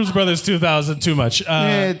acknowledge Blues Brothers 2000 too much.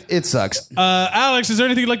 It sucks. Alex, is there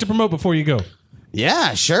anything you'd like to promote before you go?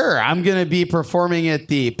 Yeah, sure. I'm going to be performing at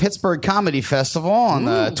the Pittsburgh Comedy Festival on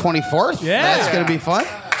the 24th. Yeah. That's going to be fun.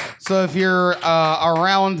 So if you're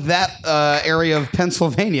around that area of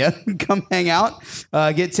Pennsylvania, come hang out.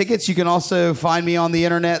 Get tickets. You can also find me on the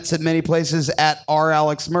internets at many places at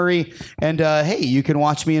 @RAlexMurray. And hey, you can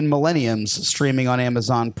watch me in Millenniums streaming on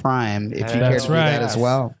Amazon Prime if you care That's to do right. that as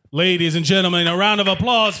well. Ladies and gentlemen, a round of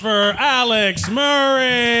applause for Alex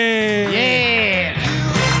Murray. Yeah.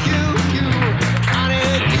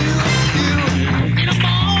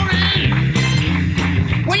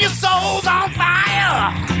 When your soul's on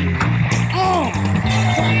fire.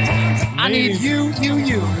 I need you.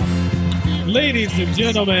 Ladies and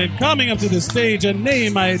gentlemen, coming up to the stage, a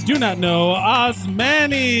name I do not know,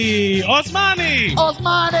 Osmani. Osmani,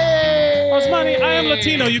 I am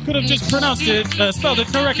Latino. You could have just pronounced it, spelled it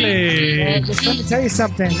correctly. Just let me tell you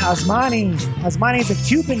something. Osmani is a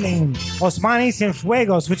Cuban name. Osmani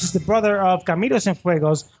Cienfuegos, which is the brother of Camilo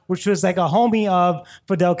Cienfuegos, which was like a homie of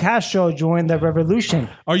Fidel Castro during the revolution.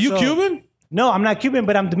 Are you So- Cuban? No, I'm not Cuban,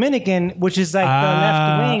 but I'm Dominican, which is like the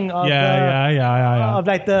left wing of Yeah. of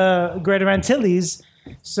like the Greater Antilles.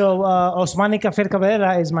 So Osmani Cafer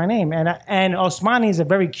Cabrera is my name, and Osmani is a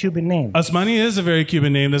very Cuban name. Osmani is a very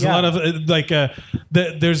Cuban name. There's Yeah. a lot of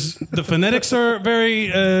there's the phonetics are very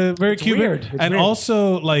Cuban, weird. It's and weird.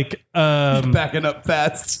 also like Backing up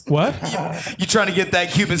fast. what? You trying to get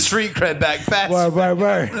that Cuban street cred back fast. Word.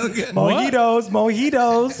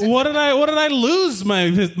 Mojitos. What did I lose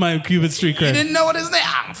my Cuban street You cred? didn't know what his name.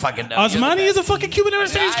 I don't fucking know. Osmani is a fucking Cuban. Never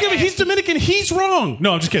said he's Cuban. He's Dominican. He's wrong.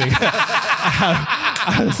 No, I'm just kidding.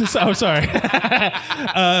 I'm sorry.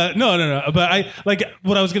 No. But I like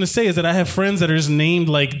what I was gonna say is that I have friends that are just named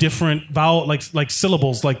like different vowel, like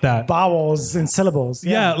syllables like that. Vowels and syllables.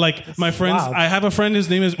 Yeah, like my friends. wild. I have a friend whose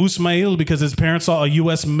name is Usmail because his parents saw a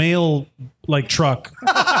U.S. mail like truck.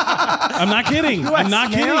 I'm not kidding. I'm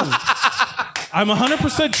not mail? kidding. I'm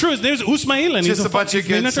 100% true. His name is Usmail, and Just he's a bunch of he's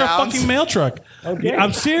named good after a sounds. fucking mail truck. Okay.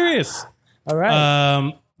 I'm serious. All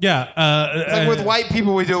right. Yeah. Like with white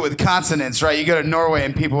people, we do it with consonants, right? You go to Norway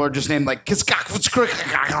and people are just named like Yeah.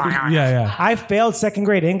 I failed second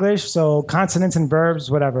grade English, so consonants and verbs,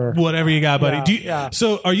 whatever. Whatever you got, buddy. Yeah.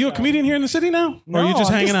 So, are you a comedian here in the city now, or are you just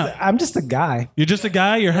I'm hanging out? I'm just a guy. You're just a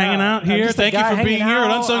guy. You're hanging out I'm here. just a Thank you guy for being hanging here at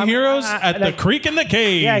out. Unsung I'm- Heroes I- at the like- Creek in the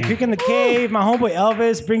Cave. Yeah, Creek in the Cave. My homeboy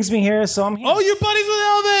Elvis brings me here, so I'm here. Oh, you're buddies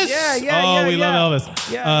with Elvis. Oh, we love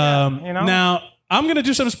Elvis. Yeah, you know? Now I'm gonna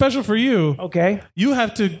do something special for you. Okay. You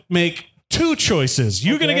have to make two choices.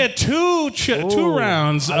 You're gonna Okay. get two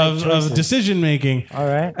rounds of choices. decision making. All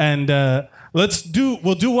right. And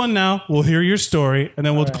we'll do one now. We'll hear your story, and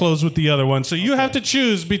then we'll close with the other one. So you have to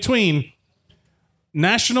choose between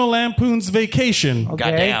National Lampoon's Vacation,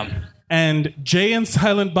 Okay. Goddamn. and Jay and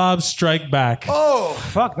Silent Bob Strike Back. Oh,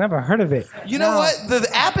 Fuck, never heard of it. you know what? The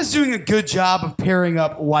app is doing a good job of pairing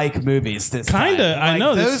up like movies this Kinda, time. I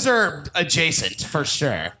know this- Those are adjacent for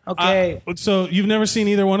sure. Okay. So you've never seen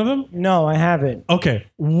either one of them? No, I haven't. Okay.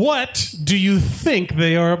 What do you think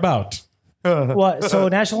they are about? What? So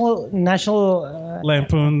National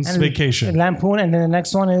Lampoon's Vacation. Lampoon, and then the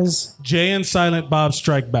next one is Jay and Silent Bob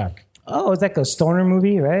Strike Back. it's like a stoner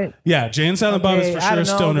movie, right? Yeah, Jay and Silent Bob is Okay, for I sure a don't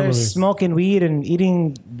know, stoner they're movie. smoking weed and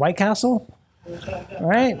eating White Castle,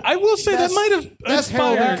 right? I will say that might have That's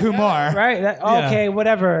Harold inspired. Kumar. Right. Okay.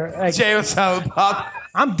 Whatever. Like, Jay with Silent Bob.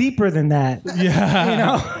 I'm deeper than that. Yeah. You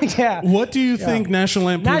know. Yeah. What do you think National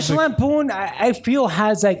Lampoon's National Lampoon, I feel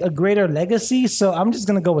has like a greater legacy, so I'm just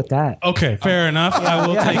gonna go with that. Okay, fair enough. I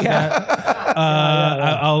will take that.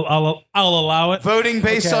 I'll allow it. Voting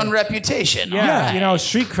based Okay. on reputation. Yeah, you know,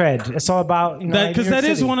 street cred. It's all about Because that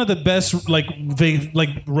is one of the best like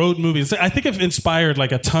road movies. I think I've inspired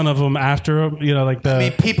like a ton of them after like the I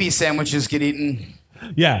mean, pee-pee sandwiches get eaten.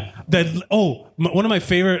 yeah that one of my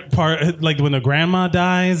favorite part like when the grandma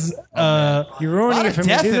dies. You're ruining lot it of for me.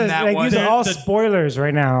 death These in are, that like, one. these are all The- spoilers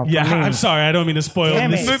right now. for Yeah, me. I'm sorry. I don't mean to spoil Damn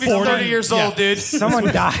this. it. This movie's 40 30 years old, dude. Someone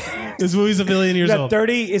died. This movie's a billion years That old.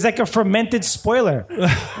 30 is like a fermented spoiler.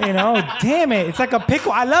 Damn it. It's like a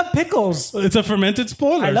pickle. I love pickles. It's a fermented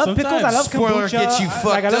spoiler. I love pickles. I love Spoiler kombucha. gets you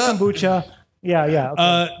Like, I fucked love up. kombucha. Yeah.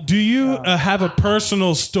 Okay. Do you have a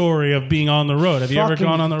personal story of being on the road? Have you ever Fucking-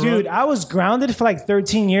 gone on the road? Dude, I was grounded for like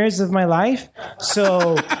 13 years of my life.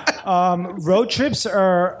 So road trips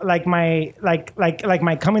are like my like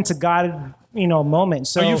my coming to God, moment.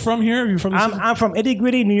 So Are you from here? Are you from? I'm from itty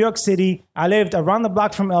gritty New York City. I lived around the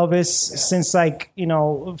block from Elvis since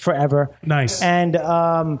forever. Nice. And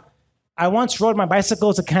I once rode my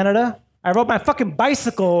bicycle to Canada. I rode my fucking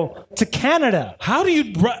bicycle to Canada. How do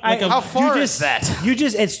you? How far you is that?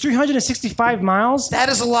 It's 365 miles. That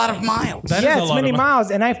is a lot of miles. That is Yeah, a it's lot many of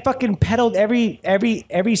miles, and I fucking pedaled every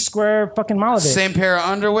square fucking mile of it. Same pair of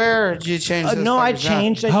underwear, or did you change those No, I fuckers out?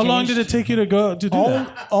 changed. How long did it take you to go to do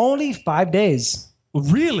that? Only 5 days.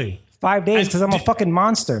 Really? 5 days And because I'm a did- fucking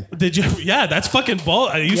monster. Did you? Yeah, that's fucking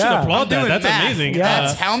ball. You should Yeah. applaud I'm that. doing That's math. amazing.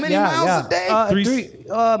 That's how many miles a day?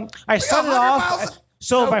 I started 100 off. miles?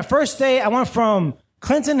 So my first day, I went from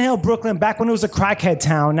Clinton Hill, Brooklyn, back when it was a crackhead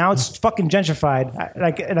town. Now it's fucking gentrified.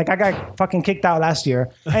 I got fucking kicked out last year.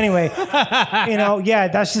 Anyway,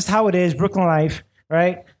 that's just how it is, Brooklyn life,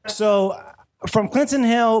 right? So from Clinton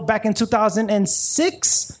Hill back in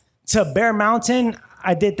 2006 to Bear Mountain,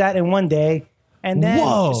 I did that in one day. And then,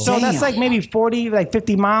 Whoa. so that's like maybe 40, like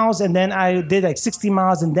 50 miles. And then I did like 60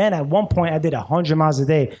 miles. And then at one point I did 100 miles a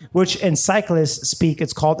day, which in cyclists speak,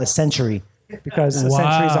 it's called a century. Because a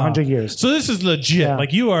century is 100 years. So this is legit. Yeah.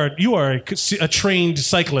 Like you are a trained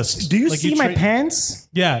cyclist. Do you Like see my train- pants?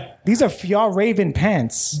 Yeah. These are Fjall Raven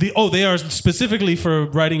pants. They are specifically for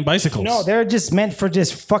riding bicycles. No, they're just meant for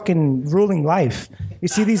just fucking ruling life. You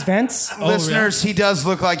see these vents? Listeners, he does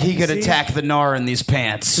look like he could See? attack the Gnar in these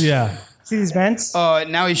pants. Yeah. See these vents? Oh,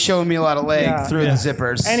 now he's showing me a lot of leg Yeah. through the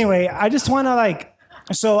zippers. Anyway, I just want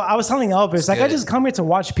to so I was telling Elvis, I good. just come here to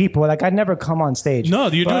watch people. I never come on stage. No,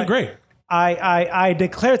 you're doing But great. I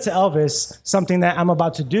declared to Elvis something that I'm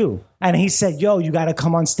about to do. And he said, yo, you got to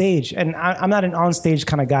come on stage. And I'm not an on stage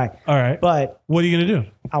kind of guy. All right. But What are you gonna do?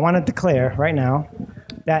 I want to declare right now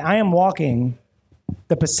that I am walking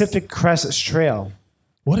the Pacific Crest Trail.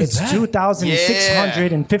 What is It's that?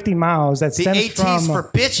 2,650 miles that the stems ATs from for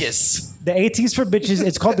bitches. the ATs for bitches.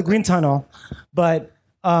 It's called the Green Tunnel, but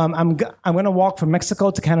I'm going to walk from Mexico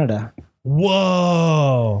to Canada.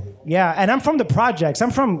 Whoa. Yeah, and I'm from the projects.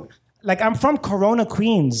 I'm from Corona,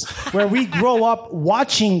 Queens, where we grow up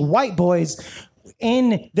watching white boys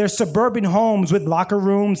in their suburban homes with locker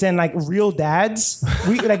rooms and like real dads.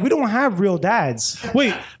 We don't have real dads.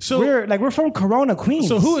 Wait. So We're from Corona, Queens.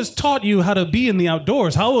 So who has taught you how to be in the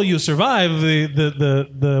outdoors? How will you survive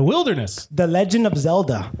the wilderness? The Legend of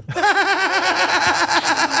Zelda.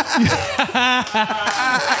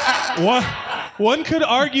 One could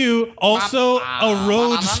argue also a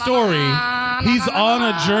road story. He's on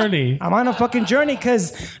a journey. I'm on a fucking journey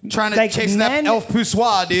because Trying to chase that elf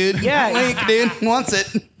poussoir, dude. Yeah. Link, dude, wants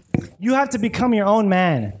it. you have to become your own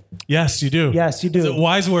man. Yes, you do. Yes, you do. So,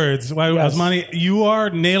 wise words. Yes. Osmani, you are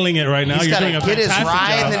nailing it right now. He's You're got doing to a get his fantastic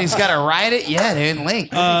ride, job. and then he's got to ride it. Yeah, dude,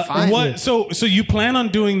 Link. You'll be fine. What? So you plan on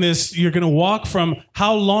doing this? You're going to walk from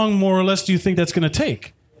how long, more or less, do you think that's going to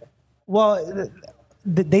take? Well,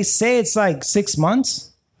 they say it's like 6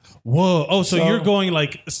 months. Whoa! Oh, so So- you're going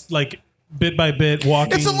like bit by bit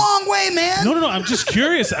walking. It's a long way, man. No. I'm just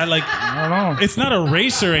curious. I don't know. It's not a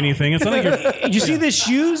race or anything. It's not like you're. Did you see the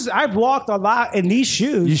shoes? I've walked a lot in these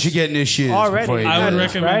shoes. You should get new shoes already. before you I do would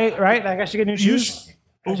this. recommend. Right. Like I should get new shoes.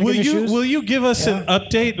 Will you give us an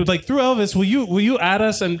update like through Elvis? Will you add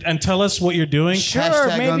us and tell us what you're doing? Sure,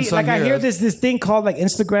 Hashtag maybe. unsung Like I hear heroes. this thing called like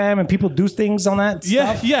Instagram, and people do things on that.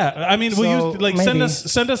 Yeah, stuff. yeah. I mean, will So, you like send maybe. us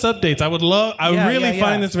updates? I would love. I Yeah, really yeah.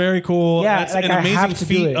 find this very cool. Yeah, That's like, an I amazing have to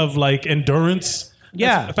do feat it. of like endurance.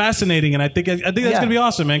 Yeah. That's fascinating, and I think that's gonna be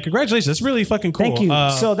awesome, man. Congratulations, that's really fucking cool. Thank you.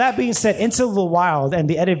 Uh, So that being said, Into the Wild and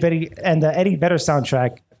the Eddie Vedder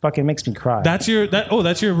soundtrack fucking makes me cry. that's your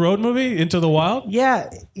road movie, Into the Wild.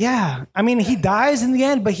 Yeah. I mean, he dies in the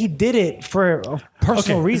end, but he did it for a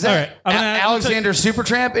personal Okay, reason. all right. I'm gonna- Alexander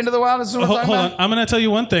Supertramp Into the Wild is what we're Hold talking on, about? I'm gonna tell you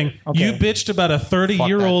one thing. Okay. You bitched about a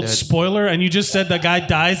 30-year-old dude. spoiler, and you just said the guy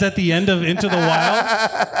dies at the end of Into the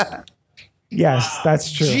Wild. Yes,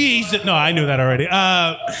 that's true. Jesus, no, I knew that already.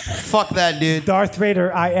 Fuck that, dude. Darth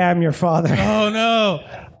Vader, I am your father. Oh no.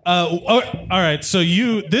 All right. So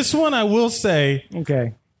this one, I will say,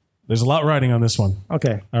 Okay. there's a lot riding on this one.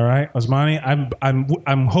 Okay. All right, Osmani,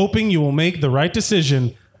 I'm hoping you will make the right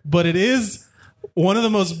decision, but it is one of the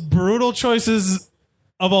most brutal choices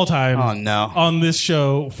of all time. Oh, no. On this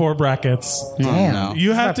show for brackets, Damn. no.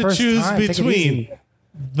 you have my to first choose time. Take it between easy.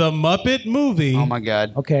 the Muppet movie Oh my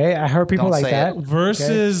god. Okay. I heard people Don't like say that. it.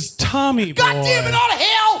 versus Tommy Boy. God damn it, all to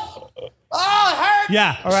hell! Oh, it hurts!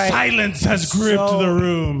 Yeah, All right. silence has gripped So- the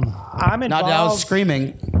room. I'm Not that I was involved.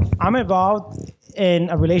 screaming. I'm involved in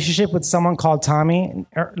a relationship with someone called Tommy.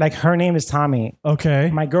 Like her name is Tommy.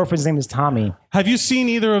 Okay. My girlfriend's name is Tommy. Have you seen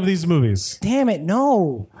either of these movies? Damn it,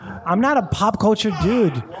 no. I'm not a pop culture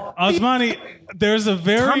dude. Osmani, there's a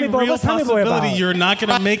very Tommy Boy, real what's Tommy Boy possibility about? you're not going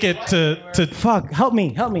to make it to. Fuck, help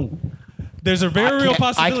me. There's a very real I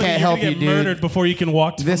possibility can't you're help going to get you, dude. murdered before you can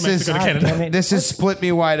walk from This is- Mexico to God damn Canada. it. This has split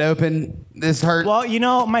me wide open. This hurt. Well, you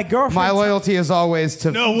know, my girlfriend. My loyalty is always to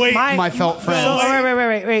No, wait. my felt friends.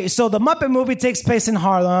 So, wait. So the Muppet movie takes place in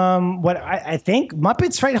Harlem. What I think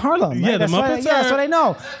Muppets, right? Harlem. Yeah, right? the That's Muppets that's are- what I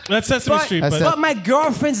know. That's Sesame But, Street. That's But it. but my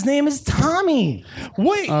girlfriend's name is Tommy.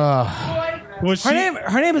 wait. Was Her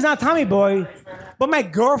she- name is not Tommy Boy, but my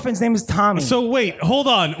girlfriend's name is Tommy. So wait, hold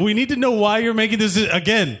on. We need to know why you're making this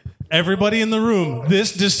again. Everybody in the room,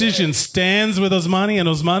 this decision stands with Osmani and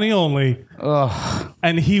Osmani only.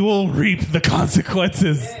 And he will reap the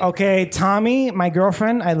consequences. okay, Tommy, my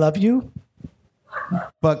girlfriend, I love you.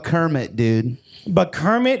 But Kermit, dude. But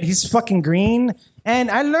Kermit, he's fucking green. And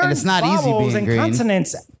I learned And it's not easy vowels being and green.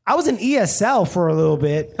 consonants. I was in ESL for a little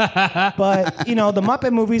bit. But, you know, the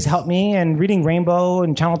Muppet movies helped me and reading Rainbow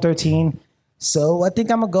and Channel 13. So I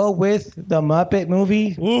think I'm going to go with the Muppet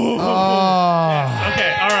movie. Okay,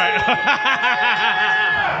 all right.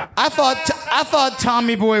 I thought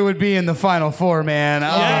Tommy Boy would be in the final four, man. Oh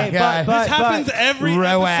Yeah, my god. but- this happens every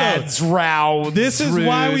Roads, episode. Rows. This is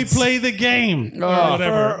why we Rudes. play the game. Or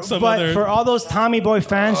whatever. But for all those Tommy Boy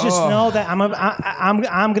fans, just know that I'm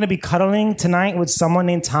going to be cuddling tonight with someone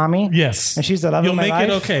named Tommy. Yes. And she's the love You'll of my make life.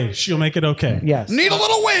 it okay. She'll make it okay. Yes. Need a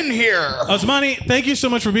little win here. Osmani, thank you so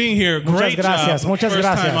much for being here. Great gracias. job. Muchas First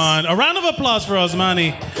gracias. time on. A round of applause for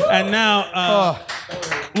Osmani. And now,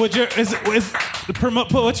 what's your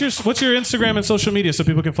Instagram and social media so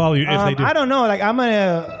people can follow you if they do? I don't know. Like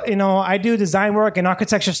I do design work and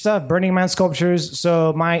architecture stuff, Burning Man sculptures.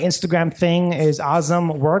 So my Instagram thing is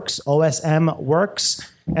Osm Works, OSM Works.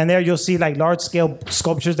 And there you'll see like large scale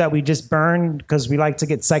sculptures that we just burn because we like to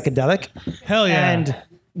get psychedelic. Hell yeah. And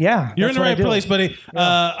yeah, You're in that's the what I right do. place, buddy.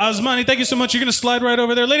 Osmani, thank you so much. You're going to slide right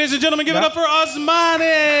over there. Ladies and gentlemen, give it up for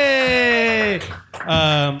Osmani.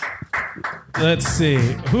 Let's see.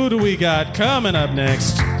 Who do we got coming up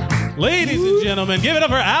next? Ladies and gentlemen, give it up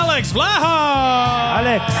for Alex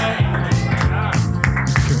Vlahov. Alex.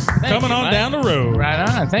 Coming on down the road. Right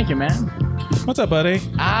on. Thank you, man. What's up, buddy?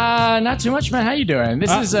 Not too much, man. How you doing?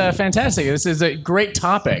 This is fantastic. This is a great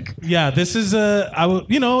topic. Yeah, this is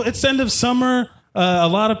it's end of summer. A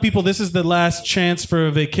lot of people, this is the last chance for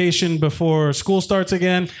a vacation before school starts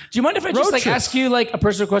again. Do you mind if I just Road trip. ask you a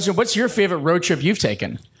personal question? What's your favorite road trip you've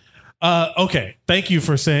taken? Okay, thank you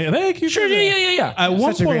for saying. Thank you. Sure, for that. yeah. At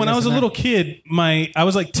one Such a point, great when I was a listener. little kid, I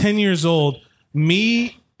was like 10 years old.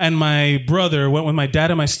 Me and my brother went with my dad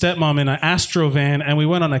and my stepmom in an Astrovan, and we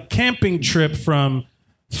went on a camping trip from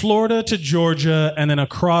Florida to Georgia and then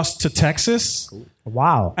across to Texas.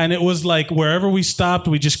 Wow. And it was like wherever we stopped,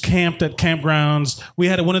 we just camped at campgrounds. We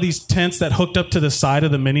had one of these tents that hooked up to the side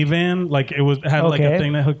of the minivan, like it had like a Okay.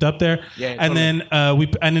 thing that hooked up there. Yeah, and then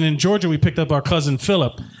and then in Georgia, we picked up our cousin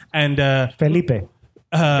Philip, and Felipe.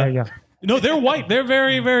 Yeah. No, they're white. They're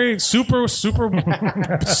very, very super duper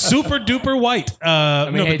white. I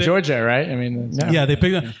mean, no, hey, but they- Georgia, right? I mean, Yeah, they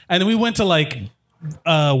picked up, and then we went to like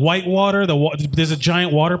Whitewater. There's a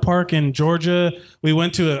giant water park in Georgia. We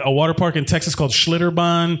went to a water park in Texas called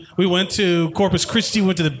Schlitterbahn. We went to Corpus Christi.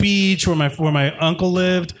 Went to the beach where my uncle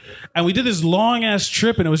lived, and we did this long ass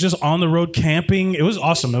trip. And it was just on the road camping. It was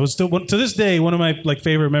awesome. It was still to this day one of my like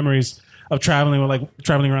favorite memories of traveling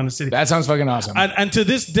around the city. that sounds fucking awesome. And to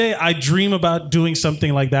this day, I dream about doing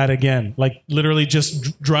something like that again. Like literally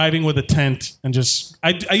just driving with a tent and just.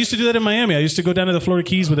 I used to do that in Miami. I used to go down to the Florida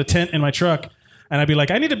Keys with a tent in my truck, and I'd be like,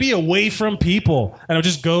 I need to be away from people, and I'd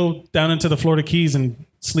just go down into the Florida Keys and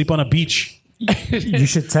sleep on a beach. You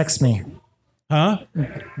should text me. Huh?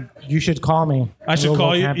 You should call me. I should We'll go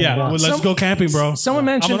call you. camping Yeah, together. well, let's go camping, bro. Someone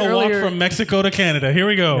mentioned I'm gonna earlier- walk from Mexico to Canada. Here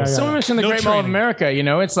we go. Someone mentioned the No Great Mall of training. America. You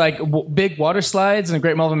know, it's like big water slides in the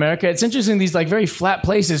Great Mall of America. It's interesting, these like very flat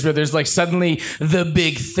places where there's like suddenly the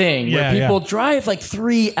big thing where Yeah, people yeah. drive like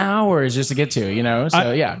 3 hours just to get to, you know?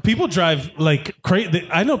 So, yeah. People drive like crazy.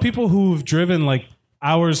 I know people who've driven like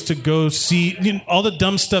hours to go see all the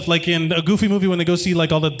dumb stuff, like in a Goofy movie when they go see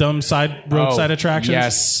like all the dumb roadside attractions.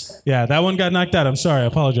 Yes. Yeah, that one got knocked out. I'm sorry. I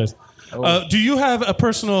apologize. Do you have a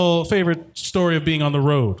personal favorite story of being on the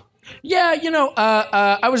road? Yeah, you know,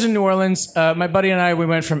 I was in New Orleans. My buddy and I, we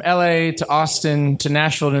went from LA to Austin to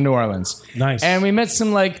Nashville to New Orleans. Nice. And we met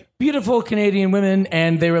some like beautiful Canadian women,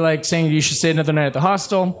 and they were like saying you should stay another night at the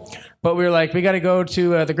hostel. But we were like, we got to go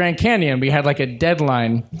to the Grand Canyon. We had like a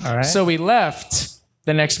deadline. All right. So we left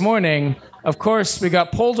the next morning. Of course, we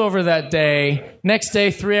got pulled over that day. Next day,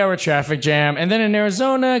 3-hour traffic jam. And then in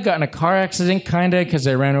Arizona, got in a car accident, kind of, because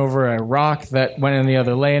I ran over a rock that went in the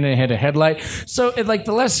other lane and hit a headlight. So, like,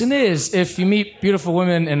 the lesson is, if you meet beautiful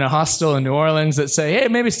women in a hostel in New Orleans that say, hey,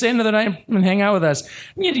 maybe stay another night and hang out with us,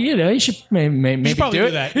 you know, you should maybe probably do do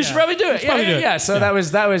it. that, You yeah. should probably do it. probably do it. Yeah. So that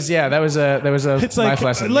was a It's like life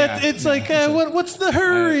lesson. It's like what's the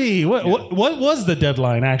hurry? What was the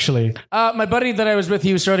deadline actually? My buddy that I was with,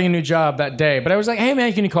 he was starting a new job that day. But I was like, hey,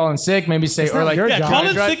 man, can you call in sick? Maybe say, or not like, your Yeah, job. call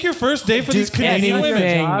in drive- sick your first day for these Canadian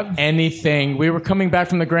anything, women. anything. We were coming back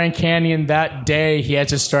from the Grand Canyon that day. He had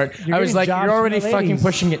to start. You're I was getting like, jobs you're already from the fucking ladies.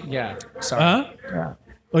 pushing it. Yeah. Sorry. Huh? Yeah.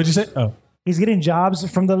 What'd you say? Oh, He's getting jobs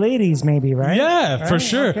from the ladies, maybe, right? yeah, for Right?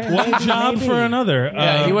 sure. Okay. One Maybe, job maybe. for another.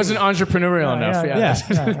 Yeah, he wasn't entrepreneurial enough.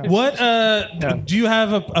 Yeah. What? Do you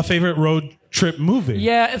have a favorite road trip movie?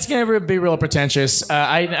 Yeah, it's gonna be real pretentious.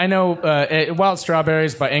 I know Wild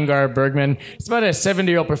Strawberries by Ingmar Bergman. It's about a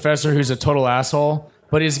 70-year-old professor who's a total asshole,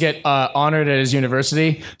 but he's get honored at his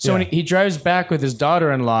university. So when he drives back with his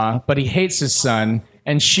daughter-in-law, but he hates his son,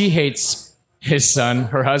 and she hates his son,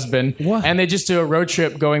 her husband, and they just do a road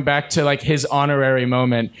trip going back to like his honorary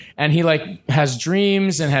moment. And he like has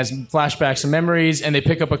dreams and has flashbacks and memories, and they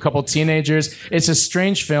pick up a couple teenagers. It's a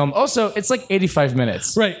strange film. Also, it's like 85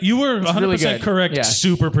 minutes. Right, you were 100% really good. correct. Yeah.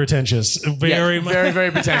 Super pretentious. Very Yeah, much. very,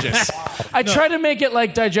 very pretentious. I try to make it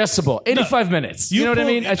like digestible. 85 minutes. You know what I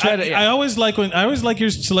pull- mean? I try to. I always like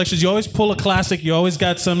your selections. You always pull a classic. You always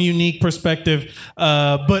got some unique perspective.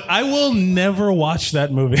 But I will never watch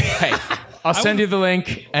that movie. Hey, I'll send you the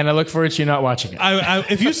link, and I look forward to you not watching it.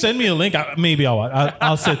 If you send me a link, maybe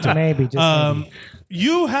I'll sit through. Maybe, just maybe.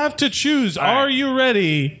 You have to choose. right. Are you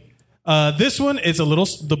ready? This one is a little.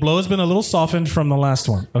 The blow has been a little softened from the last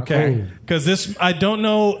one. Okay, because this I don't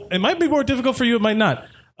know. It might be more difficult for you. It might not.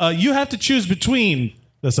 You have to choose between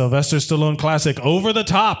the Sylvester Stallone classic "Over the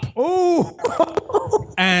Top"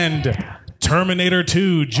 and Terminator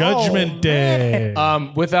 2: Judgment Day.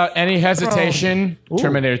 Without any hesitation,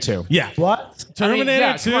 Terminator 2. Yeah. What? Terminator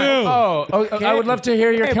Yeah, 2. come on. Oh, I would love to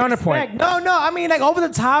hear your Hey, counterpoint. No, I mean, like, Over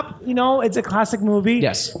the Top, you know, it's a classic movie.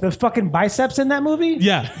 Yes. The fucking biceps in that movie.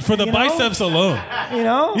 Yeah, for the You know? biceps alone. You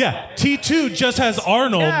know? Yeah, T2 just has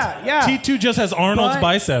Arnold. Yeah. T2 just has Arnold's But-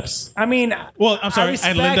 biceps. I mean, Well, I'm sorry, I and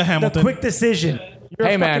respect Linda Hamilton. The quick decision. You're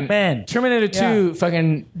Hey a fucking man, Terminator 2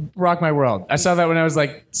 fucking rocked my world. I saw that when I was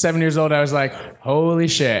like 7 years old. I was like, holy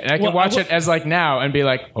shit. And I can Well, watch it as like now and be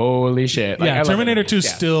like, holy shit. Like, I Yeah, love Terminator it. 2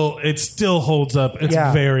 Yeah. still holds up. It's Yeah.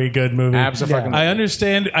 a very good movie.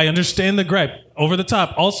 Abso-fucking-lutely. I understand the gripe. Over the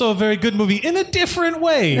Top, also a very good movie in a different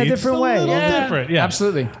way. In a different way. It's a little Yeah, different. Yeah,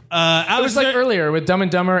 absolutely. Alex, It was like there- earlier with Dumb and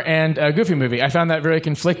Dumber and Goofy Movie. I found that very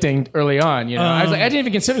conflicting early on. You know, I was like, I didn't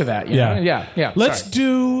even consider that. You know? Yeah. Let's sorry.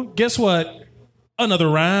 do. Guess what? Another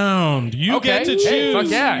round. You Okay. get to Hey, choose.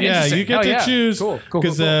 fuck yeah. Interesting. You get Hell to yeah. choose. Cool.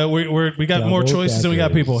 Because we got more choices than we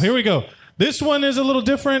got people. Here we go. This one is a little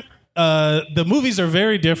different. The movies are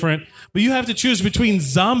very different, but you have to choose between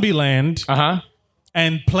Zombieland Uh huh.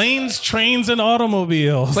 and Planes, Trains, and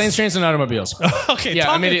Automobiles. Planes, Trains, and Automobiles. Okay, Yeah,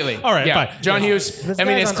 talk- immediately. All right, yeah. fine. John Hughes. I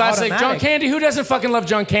mean, guy's it's on classic. John automatic. Candy. Who doesn't fucking love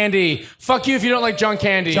John Candy? Fuck you if you don't like John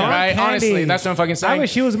Candy, John right? Candy. Honestly, that's what I'm fucking I saying.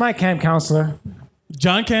 wish he was my camp counselor.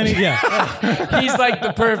 John Candy, yeah. He's like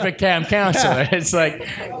the perfect camp counselor. It's like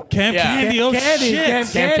Camp Yeah. Candy, oh shit. Camp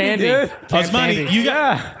Candy. Osmani,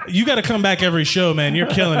 you got to come back every show, man. You're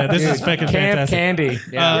killing it. This is fucking Camp fantastic. Candy.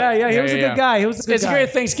 Yeah, he was a good guy. He was a good It's a guy. great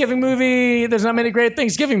Thanksgiving movie. There's not many great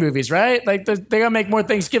Thanksgiving movies, right? Like they gotta make more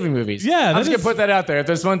Thanksgiving movies. Yeah, I'm that just gonna is- put that out there. If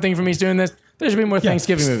there's one thing for me doing this, there should be more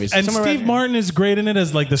Thanksgiving movies. And Somewhere Steve around- Martin is great in it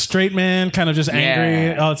as like the straight man, kind of just angry,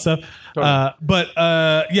 Yeah. all that stuff.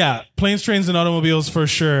 Yeah, Planes, Trains, and Automobiles for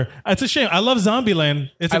sure. It's a shame. I love Zombieland.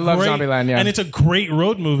 I love Zombieland, yeah. and it's a great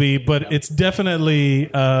road movie, but it's definitely,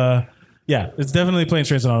 it's definitely Planes,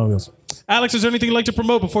 Trains, and Automobiles. Alex, is there anything you'd like to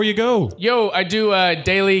promote before you go? Yo, I do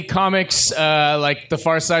daily comics like the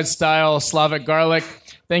Far Side style Slavic Garlic.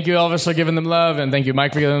 Thank you, Elvis, for giving them love, and thank you,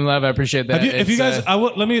 Mike, for giving them love. I appreciate that. If you guys,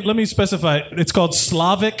 let me specify. It's called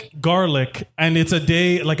Slavic Garlic, and it's a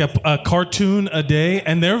day, like a cartoon a day,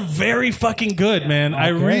 and they're very fucking good, man. I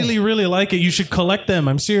really, really like it. You should collect them.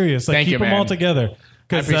 I'm serious. Like, Thank keep you, them man. all together.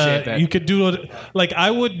 I appreciate that. You could do it. Like,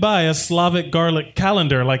 I would buy a Slavic Garlic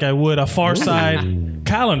calendar, like I would a Far Side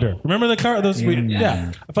calendar. Remember the those?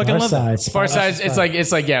 Yeah, I fucking love that. Far Side, it's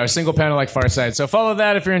like a single panel like Far Side. So follow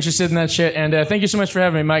that if you're interested in that shit. And thank you so much for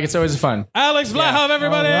having me, Mike. It's always fun. Alex Vlahov,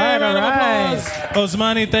 everybody. All right, Round of all right. applause.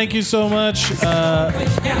 Osmani, thank you so much.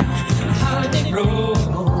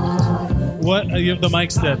 What? The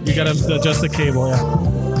mic's dead. You got to adjust the cable.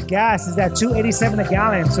 Yeah. Gas is at $2.87 a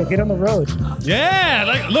gallon, so get on the road. Yeah.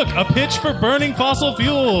 Like, look, a pitch for burning fossil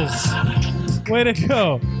fuels. Way to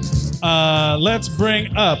go. Let's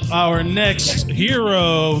bring up our next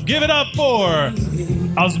hero. Give it up for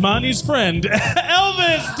Osmani's friend,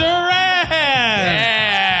 Elvis Duran.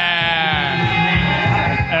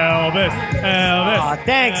 Elvis. Aw,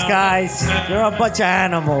 thanks, guys. You're a bunch of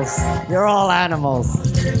animals. You're all animals.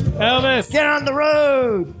 Elvis. Get on the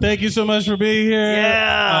road. Thank you so much for being here.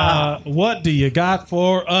 Yeah. What do you got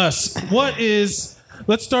for us?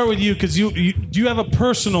 Let's start with you, because you have a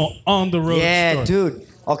personal on the road Yeah, story. dude.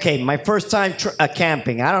 Okay, my first time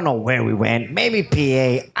camping. I don't know where we went. Maybe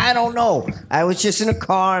PA. I don't know. I was just in a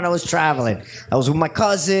car and I was traveling. I was with my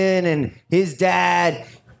cousin and his dad.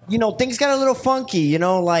 You know, things got a little funky. You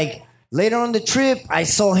know, like later on the trip, I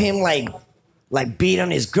saw him like beat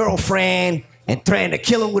on his girlfriend and threatened to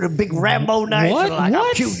kill her with a big Rambo knife. What? And like, I'll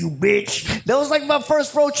What? kill you, bitch. That was like my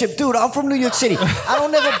first road trip. Dude, I'm from New York City. I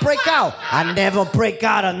don't never break out. I never break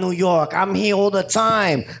out of New York. I'm here all the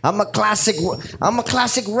time. I'm a classic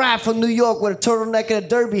rap from New York with a turtleneck and a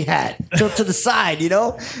derby hat. Tilt to the side, you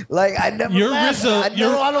know? Like, I never You're left. Rizzo. I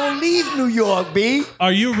don't leave New York, B.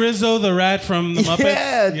 Are you Rizzo the rat from the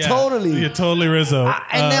Muppets? Yeah, totally. You're totally Rizzo.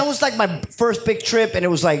 And that was like my first big trip, and it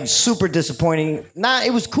was like super disappointing.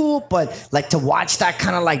 It was cool, but like to watch that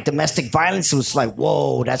kind of like domestic violence, it was like,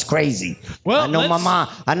 whoa, that's crazy. Well,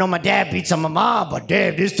 I know my dad beats on my mom, but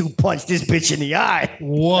damn, this dude punched this bitch in the eye.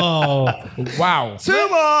 Whoa. Wow. Too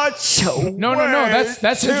much. No.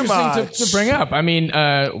 That's Too interesting much. to bring up. I mean,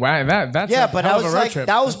 wow, that's Yeah, a but hell that of a was road like trip.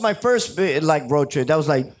 that was my first like road trip. That was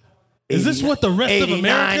like. Is this what the rest of 89,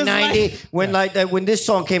 America's 90, like? when when this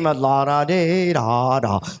song came out, la da dee da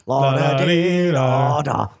da, la da dee da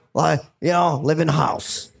da, like, you know, live in a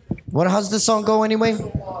house. How's this song go anyway?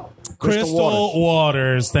 Crystal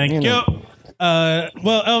Waters. Thank you. know.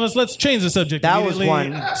 Well, Elvis, let's change the subject. That was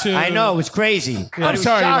immediately one. to- I know, it was crazy. But it I'm was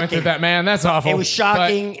sorry you went shocking. through that, man. That's awful. It was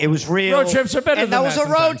shocking. It was real. Road trips are better and than that was a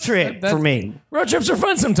road sometimes. trip That- for me. Road trips are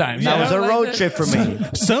fun sometimes. That you was know? a Like road that- trip for me.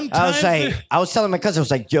 Sometimes, I was telling my cousin, I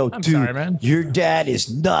was like, yo, dude, sorry, man. your dad is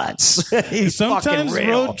nuts. He's fucking sometimes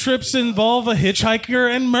real. road trips involve a hitchhiker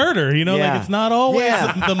and murder. You know, Yeah. like it's not always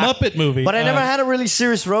Yeah. the Muppet movie. But I never had a really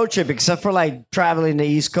serious road trip except for like traveling the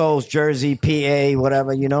East Coast, Jersey, PA,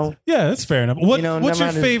 whatever, you know? Yeah, that's fair enough. What's never your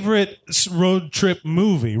had a- favorite road trip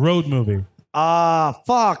movie? Road movie.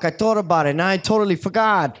 Fuck, I thought about it. Now I totally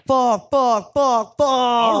forgot. Fuck.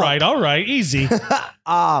 All right, easy.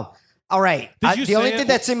 All right. Did you The only say thing it-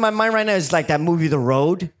 that's in my mind right now is like that movie, The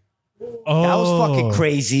Road. Oh, That was fucking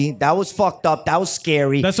crazy. That was fucked up. That was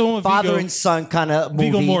scary. That's the one with father Viggo- and son kind of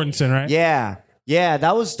movie. Viggo Mortensen, right? Yeah.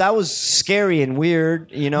 That was scary and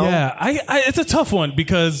weird, you know? Yeah, I it's a tough one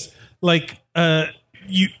because like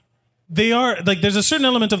they are like there's a certain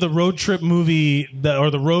element of the road trip movie or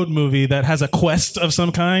the road movie that has a quest of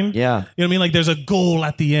some kind. Yeah. You know what I mean? Like there's a goal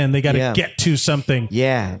at the end. They got to Yeah. get to something.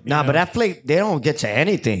 Yeah. Nah, but that flick, they don't get to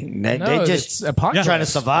anything. They No, just it's apocalypse. trying to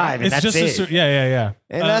survive, and It's that's just it. yeah.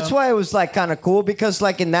 And that's why it was like kind of cool because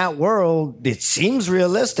like in that world, it seems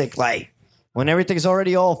realistic. Like when everything's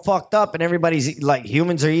already all fucked up and everybody's like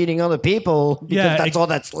humans are eating other people because Yeah, that's all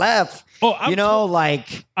that's left. Oh, I'm you know,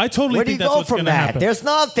 like I totally where do think you that's go what's from gonna that? happen. There's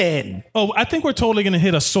nothing. Oh, I think we're totally going to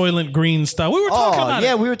hit a Soylent Green style. We were talking Oh about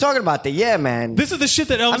yeah, it. we were talking about that. Yeah, man. This is the shit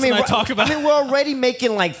that Elvis and I we're- talk about. I mean, we're already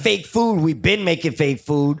making like fake food. We've been making fake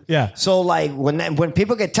food. Yeah. So like when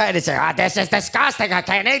people get tired, they say, "This is disgusting. I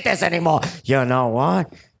can't eat this anymore." You know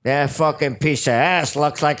what? That fucking piece of ass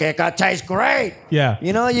looks like it gonna taste great. Yeah.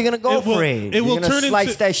 You know, you're gonna go It will- for it. it will You're gonna turn slice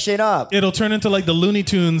into- that shit up. It'll turn into like the Looney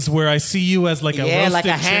Tunes where I see you as like a Yeah, roasted like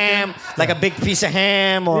a chicken. ham, like a big piece of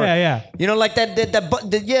ham, or Yeah. You know, like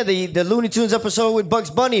the Looney Tunes episode with Bugs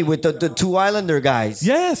Bunny with the two Islander guys.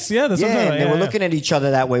 Yes, yeah, that's what I'm Yeah, talking and they about. were looking at each other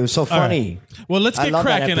that way. It was so All right. funny. Well, let's I get love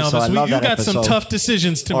that cracking, episode. I Elvis. love You that got some episode. tough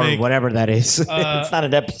decisions to Or make. whatever that is. It's not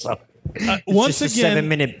an episode. Once Just a again,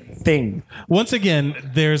 7-minute thing. Once again,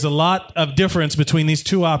 there's a lot of difference between these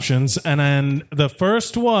two options, and then the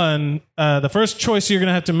first one, the first choice you're going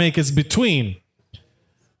to have to make is between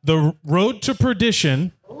The Road to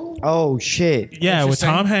Perdition, Oh shit! yeah, with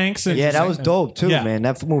Tom Hanks, and Yeah, that was dope too, Yeah. man.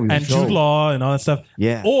 That movie was and dope. Jude Law and all that stuff.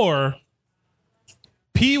 Yeah. Or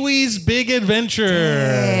Pee-wee's Big Adventure.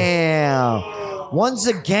 Damn. One's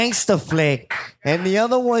a gangster flick, and the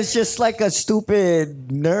other one's just like a stupid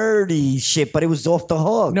nerdy shit, but it was off the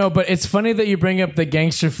hook. No, but it's funny that you bring up the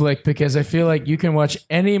gangster flick because I feel like you can watch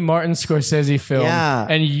any Martin Scorsese film Yeah.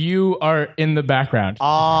 and you are in the background.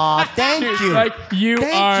 Aw, thank you. Like you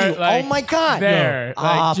Thank are you. like Oh my God. there. No.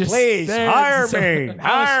 Like, just please, there. hire So- me.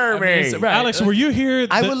 Hire me. Right. Alex, were you here?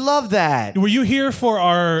 I would love that. Were you here for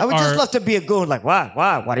our? I would our, just love to be a goon. Like,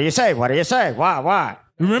 what do you say? What do you say? What?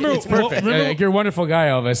 Remember, It's perfect. remember You're a wonderful guy,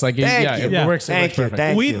 Elvis. Like, Thank yeah, you. it Yeah. works. It Thank works you. perfect.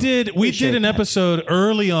 Thank we you. did Appreciate an that. episode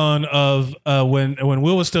early on of when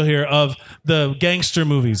Will was still here of the gangster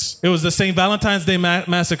movies. It was the St. Valentine's Day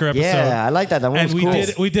Massacre episode. Yeah, I like that. That one And was we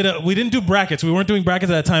cool. we didn't do brackets. We weren't doing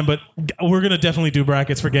brackets at that time, but we're gonna definitely do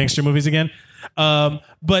brackets for gangster movies again.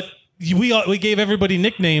 But we gave everybody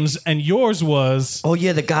nicknames, and yours was Oh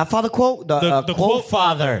yeah, the Godfather quote, the the quote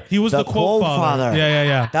father. He was the quote father.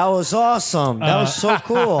 Yeah. That was awesome. That was so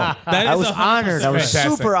cool. That I is was 100% honored. I was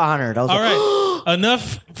fantastic. super honored. I was All like, right,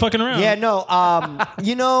 enough fucking around. yeah, no.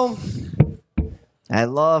 You know, I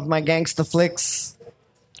love my gangster flicks,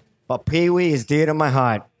 but Pee Wee is dear to my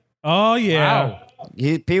heart. Oh yeah. Wow.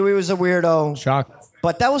 Pee Wee was a weirdo. Shock.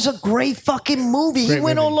 But that was a great fucking movie. He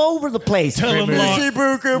went all over the place. Tell him, Large-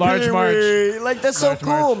 Large March. Like that's so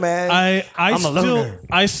cool, man. I'm a loner.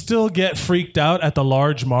 I still get freaked out at the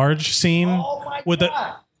Large Marge scene with the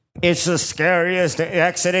It's the scariest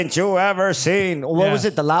accident you ever seen. What Yeah. was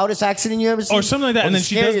it? The loudest accident you ever seen? or something like that, and then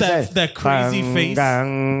she does that crazy face.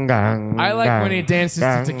 I like when he dances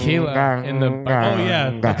to tequila in the. Oh yeah.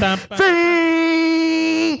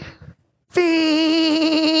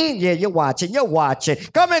 Yeah, you're watching.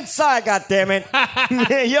 Come inside,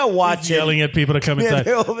 goddammit. You're watching. Yelling at people to come Yeah, inside.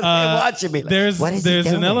 they're over there watching me. Like, There's what is he an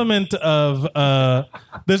doing? element of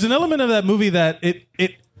that movie that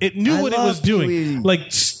it knew I what it love was doing. Pee-wee.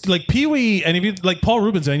 Like Pee-wee, and if you like Paul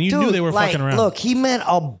Rubens, and you knew Dude, they were like, fucking around. Look, he met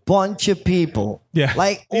a bunch of people. Yeah.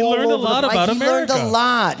 Like He all learned a over the- lot like, about he learned America. a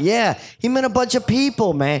lot. Yeah. He met a bunch of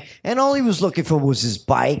people, man. And all he was looking for was his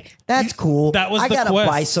bike. That's cool. that was I the got quest.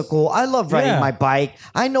 a bicycle. I love riding Yeah. my bike.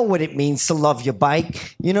 I know what it means to love your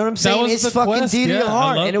bike. You know what I'm saying? was It's the fucking quest, dear to yeah. your I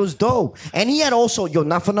heart. love- And it was dope. And he had also,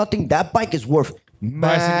 not for nothing, that bike is worth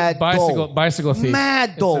mad dope. Bicycle thief.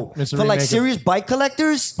 Mad dope. It's a For like remake of- serious bike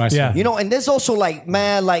collectors. Bicycle. Yeah. You know, and there's also like,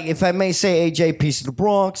 man, like if I may say, AJ, piece of the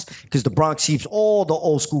Bronx, because the Bronx keeps all the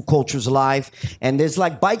old school cultures alive. And there's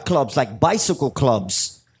like bike clubs, like bicycle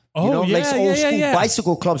clubs. Oh, you know, yeah, like old yeah, school yeah.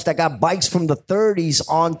 bicycle clubs that got bikes from the 30s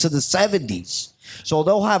on to the 70s. So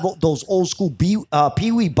they'll have those old school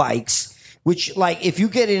Pee-wee bikes, which like if you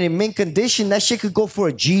get it in mint condition, that shit could go for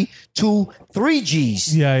a G, 2, 3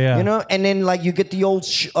 Gs. Yeah. You know, and then like you get the old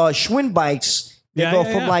Schwinn bikes. They Yeah, go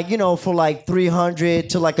yeah, from yeah. like, for like 300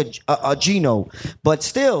 to like a Gino. But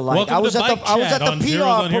still, like Welcome I was to at the Bike I was Chat at the on Zeros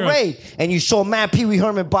on PR Heroes. parade and you saw Matt Pee Wee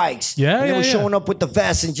Herman bikes. Yeah, and they yeah, were yeah. showing up with the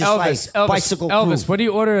vest and just like bicycle Elvis, crew. what do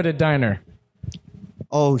you order at a diner?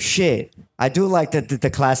 Oh shit. I do like the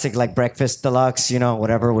classic like breakfast deluxe,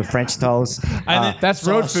 whatever with French toast. That's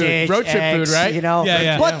road food, sausage, road trip eggs, food, right?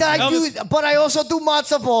 Yeah. But Elvis- but I also do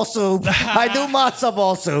matzo ball soup. I do matzo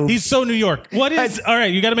ball soup. He's so New York. What is all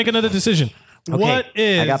right? You got to make another decision. What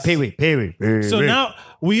is? I got Pee Wee. So now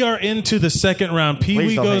we are into the second round. Pee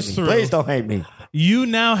Wee goes through. Please don't hate me. You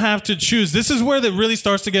now have to choose. This is where it really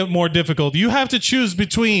starts to get more difficult. You have to choose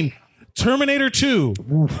between Terminator 2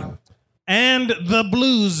 and the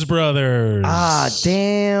Blues Brothers. Ah,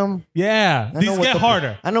 damn. Yeah, these get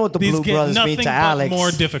harder. I know what the These Blues get Brothers mean nothing to but Alex.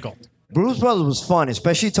 more difficult. Blues Brothers was fun,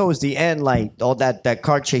 especially towards the end. Like all that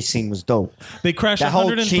car chase scene was dope. They crashed That whole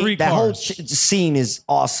 103 that whole cars. scene is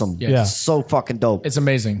awesome. Yeah. It's so fucking dope. It's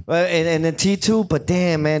amazing. And then T2, but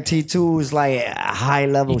damn man, T2 is like a high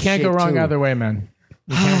level. You can't shit go wrong too. either way, man.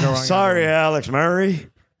 You can't go wrong. Sorry, Alex Murray,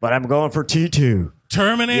 but I'm going for T2.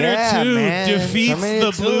 Terminator Yeah, 2 man. defeats Terminator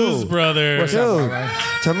the 2. Blues Brothers. Dude,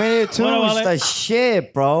 Terminator 2 What is about the it?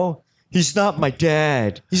 shit, bro. He's not my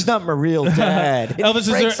dad. He's not my real dad. Elvis,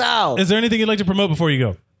 It breaks out. is there anything you'd like to promote before you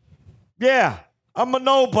go? Yeah, I'm a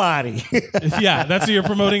nobody. Yeah, that's what you're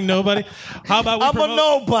promoting. Nobody. How about we I'm a promote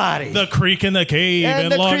nobody. the Creek in the Cave And in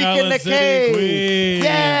the Long Creek in Island the City, Cave. Queens.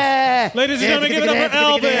 Yeah. Ladies and gentlemen, give it up for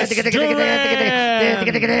Elvis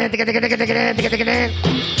Duran.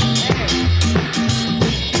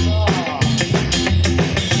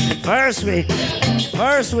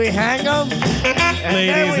 First we hang them.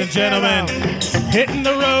 Ladies and gentlemen, hitting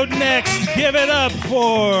the road next. Give it up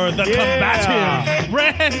for the combative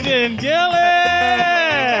Brandon Gillen.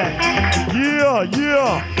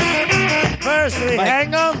 Yeah. First we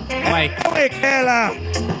hang them. Mike, We kill 'em.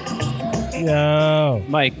 Yo.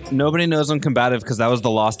 Mike, nobody knows I'm combative because that was the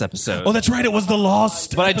Lost episode. Oh, that's right. It was the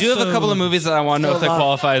Lost. But I do have a episode. couple of movies that I want to know if they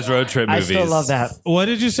qualify as road trip I movies. still love that. What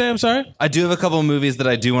did you say? I'm sorry. I do have a couple of movies that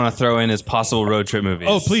I do want to throw in as possible road trip movies.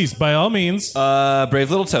 Oh, please, by all means. Brave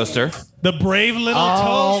Little Toaster. The Brave Little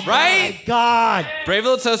Toast. Right? God. Brave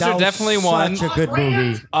Little Toaster That was definitely one. Such a good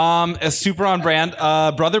movie. A super on brand.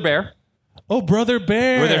 Brother Bear, Oh, Brother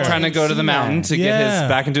Bear. where they're trying to go to the mountain to get Yeah. his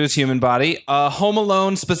back into his human body. Home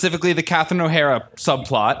Alone, specifically the Catherine O'Hara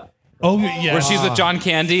subplot, Oh, yeah. where she's with John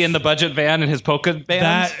Candy in the budget van and his polka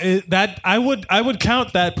band. That I would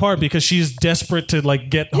count that part because she's desperate to like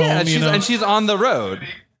get home. Yeah, you know? and she's on the road.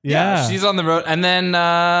 Yeah. She's on the road. And then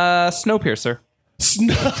Snowpiercer.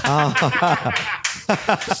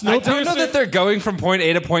 I don't know that they're going from point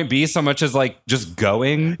A to point B so much as like just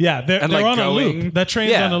going. Yeah, they're and, like, on going. a loop. That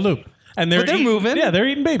train's Yeah. on a loop, and they're But they're moving. Yeah, they're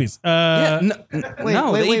eating babies. No,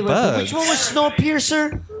 they eat bugs. Which one was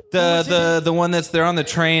Snowpiercer? The one that's they're on the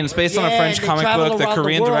train. It's based on a Yeah, French they comic travel book. The around the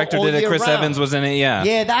Korean world director all did it. year Chris round. Evans was in it. Yeah.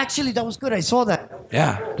 Yeah, that was good. I saw that.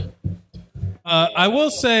 Yeah. I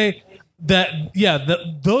will say that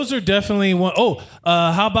those are definitely one. Oh,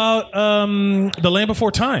 how about The Land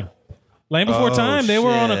Before Time? Land Before Time. They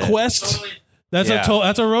were on a shit. quest. That's Yeah.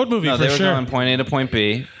 that's a road movie No, for they were sure. going point A to point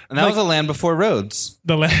B, and that Like- was a Land Before Roads.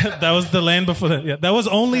 The land that was the land before that. Yeah, that was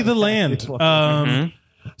only the land.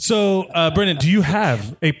 So, Brennan, do you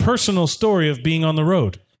have a personal story of being on the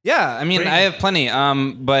road? Yeah, I mean, I have plenty.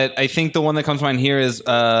 But I think the one that comes to mind here is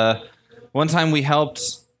one time we helped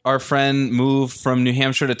our friend move from New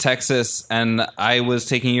Hampshire to Texas, and I was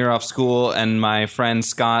taking a year off school, and my friend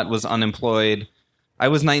Scott was unemployed. I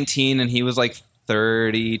was 19, and he was like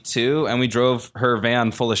 32, and we drove her van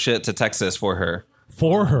full of shit to Texas for her.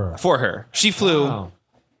 For her. She flew.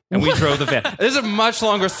 And we drove the van. There's a much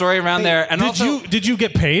longer story around there. And Did you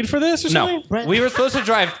get paid for this or something? no, we were supposed to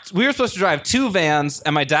drive two vans,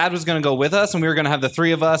 and my dad was going to go with us, and we were going to have the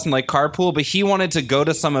three of us and like carpool. But he wanted to go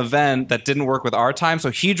to some event that didn't work with our time, so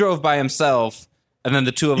he drove by himself, and then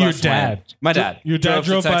the two of Your us. dad. went. My dad. Your dad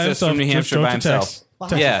drove to by Texas himself, from New just Hampshire drove by to himself. Texas.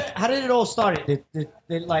 Yeah. How did it all start? They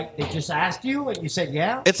just asked you and you said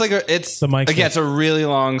yeah? It's like it's The mic again. check. It's a really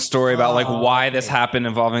long story about like why this happened,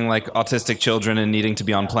 involving like autistic children and needing to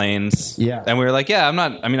be on planes. Yeah. and we were like, yeah, I'm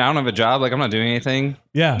not. I mean, I don't have a job. Like, I'm not doing anything.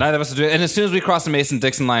 Yeah. neither of us are doing it. And as soon as we crossed the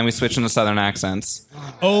Mason-Dixon line, we switched into Southern accents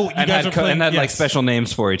Oh, you and guys had are playing. like yes. special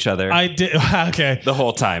names for each other. I did. Okay. the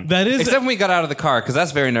whole time. That is- except when we got out of the car, because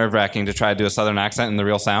that's very nerve-wracking to try to do a Southern accent in the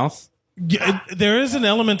real South. Yeah, there is an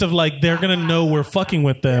element of like they're gonna know we're fucking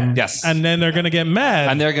with them. Yes. And then they're gonna get mad.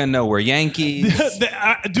 And they're gonna know we're Yankees.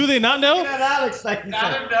 Do they not know? Alex, like you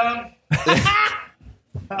said.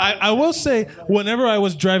 I will say, whenever I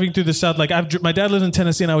was driving through the South, like my dad lives in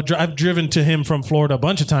Tennessee, and I've driven to him from Florida a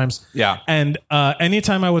bunch of times. Yeah. And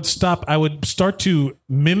anytime I would stop, I would start to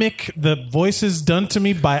mimic the voices done to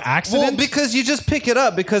me by accident. Well, because you just pick it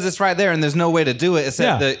up because it's right there and there's no way to do it.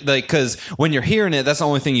 It's because when you're hearing it, that's the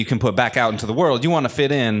only thing you can put back out into the world. You want to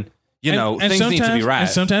fit in, things need to be right. And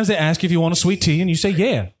sometimes they ask if you want a sweet tea, and you say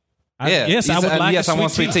yeah. Yes, I would like yes, a I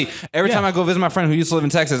want sweet sweet tea. Every time I go visit my friend who used to live in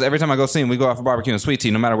Texas, every time I go see him, we go out for barbecue and sweet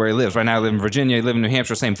tea, no matter where he lives. Right now, I live in Virginia. He live in New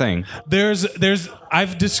Hampshire. Same thing.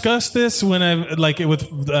 I've discussed this when I've like with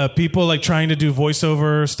people like trying to do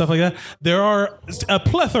voiceover stuff like that. There are a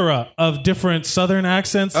plethora of different Southern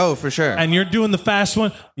accents. Oh, for sure. And you're doing the fast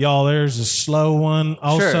one, y'all. There's a slow one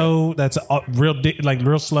also. That's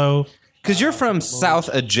real slow. Because you're from South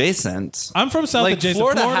adjacent. I'm from South adjacent.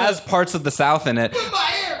 Florida has parts of the South in it.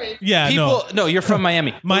 Yeah, No, you're from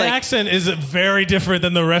Miami. My accent is very different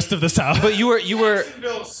than the rest of the South. But you were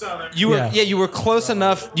close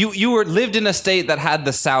enough. You lived in a state that had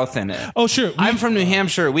the South in it. Oh, sure. I'm from New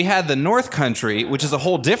Hampshire. We had the North Country, which is a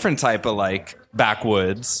whole different type of like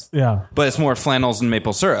backwoods. Yeah. But it's more flannels and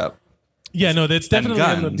maple syrup. Yeah, no, it's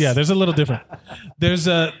definitely there's a little different. There's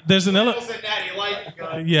an element.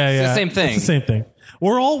 Yeah, It's the same thing. It's the same thing.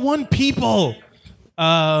 We're all one people.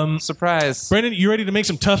 Surprise. Brendan, you ready to make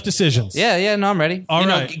some tough decisions? Yeah, no, I'm ready. All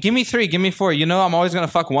right. Give me 3, give me 4. You know I'm always going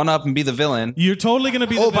to fuck one up and be the villain. You're totally going to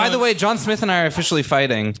be the villain. Oh, by the way, John Smith and I are officially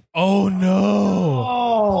fighting. Oh,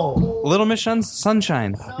 no. Little Miss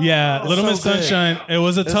Sunshine. Yeah, Little Miss Sunshine. It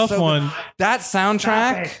was a tough one. That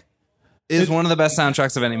soundtrack is one of the best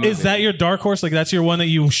soundtracks of any movie. Is that your dark horse? Like that's your one that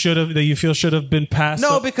you feel should have been passed?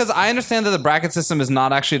 No, up? because I understand that the bracket system is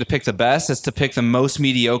not actually to pick the best; it's to pick the most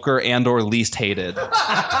mediocre and or least hated.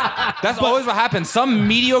 That's always what happens. Some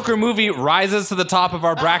mediocre movie rises to the top of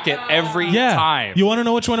our bracket every time. You want to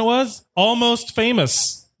know which one it was? Almost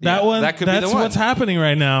Famous. That one. that could be the that's one. what's happening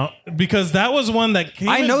right now because that was one that came.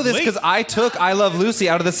 I know in this late. because I took I Love Lucy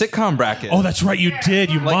out of the sitcom bracket. Oh, that's right. You did.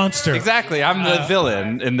 You monster. Exactly. I'm the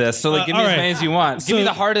villain in this. So give me all as right. many as you want. Give me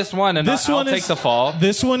the hardest one, and I'll take the fall.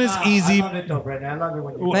 This one is easy. Thanks,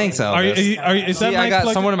 Elvis. Is that See, I mic got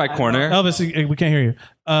plugged someone in? in my corner. Elvis, we can't hear you.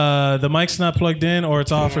 The mic's not plugged in, or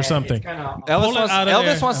it's off, or something.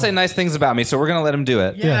 Elvis wants to say nice things about me, so we're gonna let him do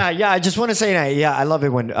it. Yeah. I just want to say that. Yeah, I love it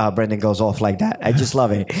when Brendan goes off like that. I just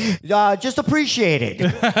love it. Just appreciate it.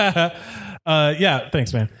 Yeah,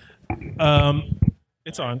 thanks, man.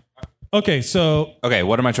 It's on. Okay, so Okay,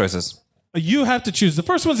 what are my choices? you have to choose. The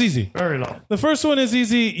first one's easy. Very long. The first one is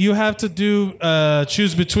easy. You have to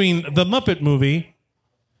choose between the Muppet movie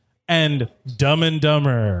and Dumb and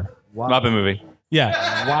Dumber. Muppet movie.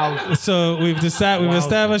 Yeah. Wow. So we've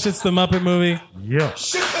established it's the Muppet movie. Yeah.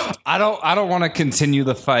 I don't want to continue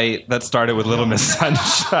the fight that started with Little Miss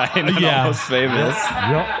Sunshine and Yeah. Almost Famous.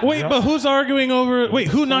 Wait, but who's arguing over? Wait,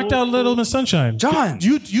 who knocked out Little Miss Sunshine? John.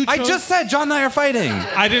 You. I chose- just said John and I are fighting.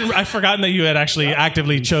 I've forgotten that you had actually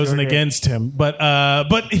actively chosen against him, but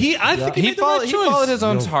he. I think he made the right choice. He followed his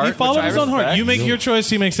own heart. He followed which I his own heart. respect. You make your choice.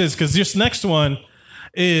 He makes his. Because this next one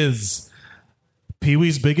is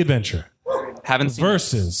Pee-wee's Big Adventure Haven't seen it.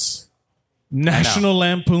 versus National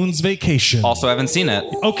Lampoon's Vacation. Also haven't seen it.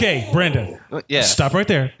 Okay, Brandon. Yeah. Stop right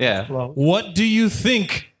there. Yeah. What do you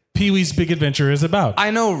think Pee-wee's Big Adventure is about?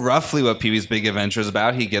 I know roughly what Pee-wee's Big Adventure is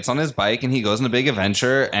about. He gets on his bike and he goes on a big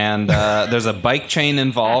adventure, and there's a bike chain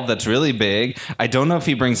involved that's really big. I don't know if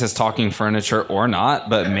he brings his talking furniture or not,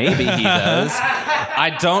 but maybe he does.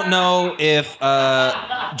 I don't know if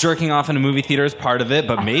jerking off in a movie theater is part of it,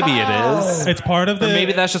 but maybe it is. It's part of Or the.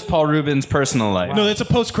 maybe that's just Paul Rubin's personal life. No, it's a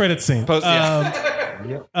post-credit scene. That's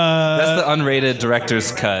the unrated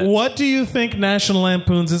director's cut. What do you think National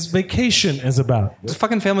Lampoon's Vacation is about? This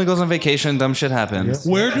fucking family goes on vacation, dumb shit happens.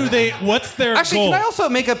 Where do they? What's their Actually, goal? can I also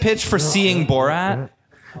make a pitch for seeing Borat?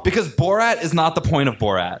 Because Borat is not the point of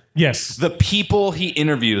Borat. Yes. The people he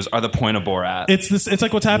interviews are the point of Borat. It's this. It's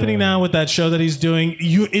like what's happening now with that show that he's doing.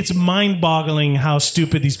 It's mind-boggling how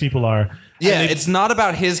stupid these people are. Yeah, it's not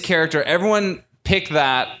about his character. Everyone pick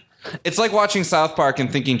that. It's like watching South Park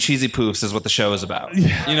and thinking Cheesy Poofs is what the show is about.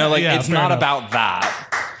 You know, like Yeah, it's fair not enough. about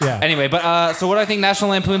that. Yeah. Anyway, but so what do I think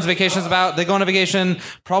National Lampoon's Vacation is about? They go on a vacation,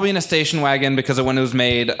 probably in a station wagon because of when it was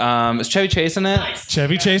made. Is Chevy Chase in it?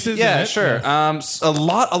 Chevy Chases. Yeah, in it? sure. Yes. A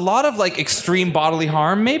lot of like extreme bodily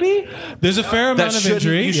harm, maybe There's a fair amount of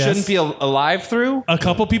injury. you yes. shouldn't be alive through. A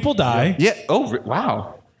couple people die. Yeah. Oh,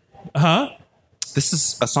 wow. Huh? This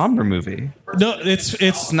is a somber movie. No, it's in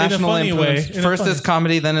a National funny way. Lampoon's. In a First funny- is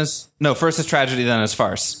comedy, then is first is tragedy, then is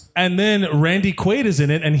farce. And then Randy Quaid is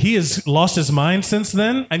in it, and he has lost his mind since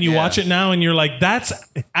then. And you Yeah. watch it now, and you're like, "That's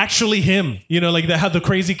actually him." You know, like how the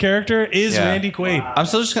crazy character is Yeah. Randy Quaid.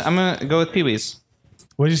 I'm gonna go with Pee-wee's.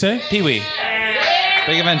 What did you say? Pee-wee.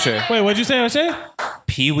 Big Adventure. Wait, what did you say? What did you say?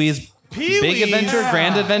 Pee-wee's Pee-wee's. Big Adventure,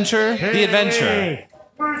 Grand Adventure, The Adventure.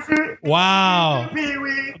 Wow.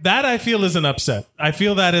 That I feel is an upset. I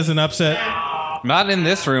feel that is an upset. Not in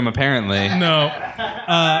this room, apparently. No.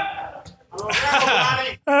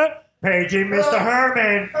 Paging Mr.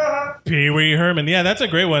 Herman. Pee Wee Herman. Yeah, that's a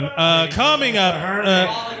great one. Coming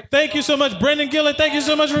up, thank you so much, Brendan Gillett. Thank you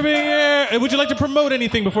so much for being here. Would you like to promote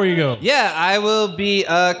anything before you go? Yeah, I will be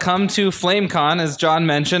come to FlameCon, as John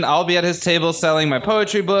mentioned. I'll be at his table selling my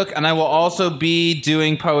poetry book, and I will also be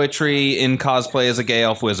doing poetry in cosplay as a gay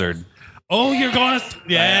elf wizard. Oh, you're going to...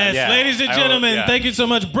 Yes, Yeah. ladies and gentlemen, thank you so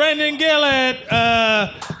much, Brendan Gillett.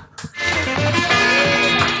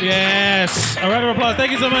 Yes. A round of applause.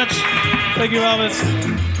 Thank you so much. Thank you, Elvis.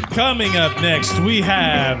 Coming up next, we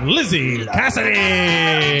have Lizzie Cassidy.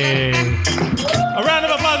 A round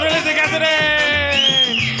of applause for Lizzie Cassidy.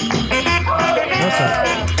 What's up?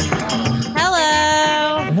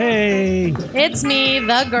 Hello. Hey. It's me,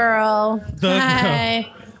 the girl.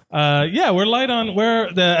 Hi. Yeah, we're light on.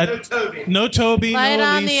 We're the no Toby, Light no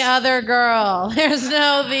on Elise. the other girl. There's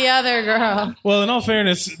no the other girl. Well, in all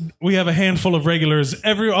fairness, we have a handful of regulars.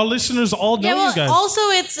 Our listeners all know Yeah, well, you guys. also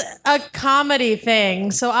it's a comedy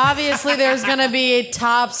thing, so obviously there's going to be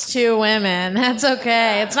tops 2 women. That's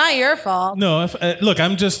okay. It's not your fault. No, look,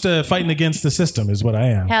 I'm just fighting against the system, is what I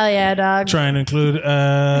am. Hell yeah, dog. Trying to include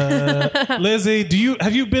Lizzie.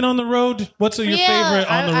 Have you been on the road? What's your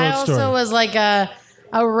favorite on the road I also story? was like a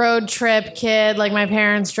road trip kid. Like my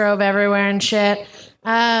parents drove everywhere and shit.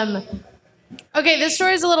 Okay, this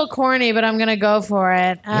story's a little corny, but I'm gonna go for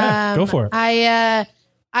it. Yeah, go for it.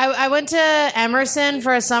 I went to Emerson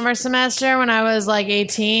for a summer semester when I was like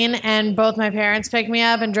 18, and both my parents picked me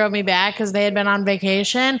up and drove me back because they had been on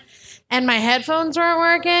vacation, and my headphones weren't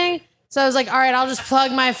working. So I was like, all right, I'll just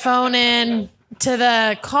plug my phone in to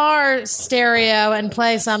the car stereo and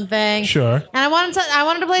play something. Sure. And I wanted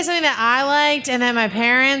to play something that I liked and that my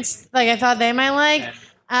parents, like, I thought they might like.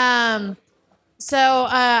 So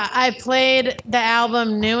I played the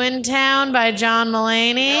album New in Town by John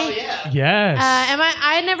Mulaney. Yes. And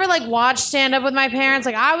I had never like watched stand up with my parents.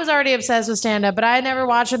 Like I was already obsessed with stand up, but I had never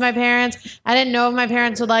watched with my parents. I didn't know if my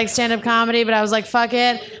parents would like stand up comedy, but I was like, fuck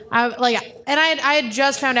it. I had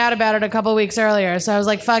just found out about it a couple weeks earlier, so I was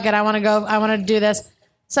like, fuck it. I want to do this.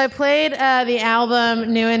 So I played the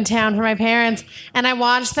album New in Town for my parents, and I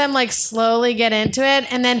watched them like slowly get into it.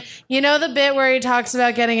 And then you know the bit where he talks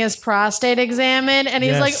about getting his prostate examined, and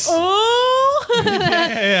he's like, "Oh,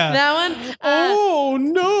 yeah. that one." Oh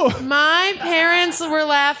no! My parents were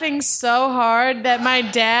laughing so hard that my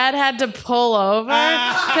dad had to pull over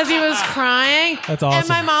because he was crying. That's awesome. And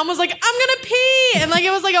my mom was like, "I'm gonna pee," and like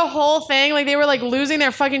it was like a whole thing. Like they were like losing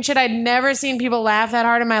their fucking shit. I'd never seen people laugh that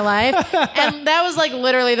hard in my life, and that was like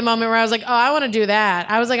literally the moment where I was like, oh, I want to do that.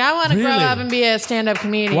 I was like, I want to grow Really? up and be a stand-up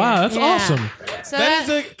comedian. Wow, that's awesome. So That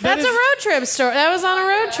that's is- a road trip story. That was on a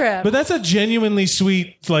road trip. But that's a genuinely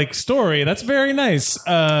sweet like story. That's very nice.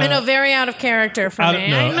 I know, very out of character for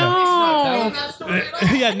me. I know.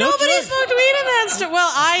 Yeah, no. Nobody smoked weed in that store.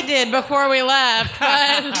 Well, I did before we left,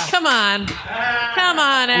 but come on. Come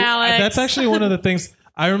on, Alex. That's actually one of the things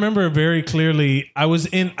I remember very clearly. I was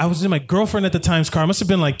in my girlfriend at the time's car. I must have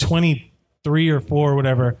been like 23 or 4 or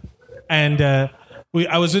whatever, and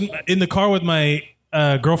I was in the car with my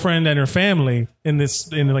girlfriend and her family in this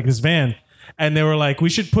van, and they were like, we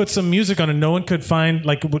should put some music on, and no one could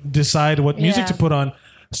decide what music to put on.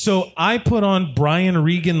 So I put on Brian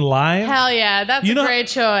Regan Live. Hell yeah, that's a great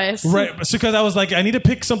choice. Right, so because I was like, I need to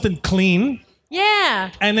pick something clean.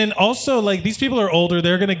 Yeah. And then also, like, these people are older.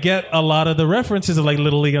 They're gonna get a lot of the references of like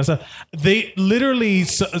Little League and stuff. They literally,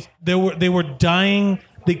 they were dying.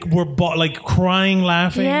 They were crying,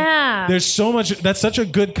 laughing. Yeah. There's so much. That's such a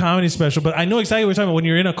good comedy special. But I know exactly what you're talking about when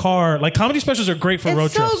you're in a car. Like comedy specials are great for road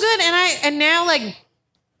It's so trips. good, and now like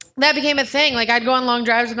that became a thing. Like I'd go on long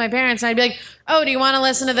drives with my parents, and I'd be like, "Oh, do you want to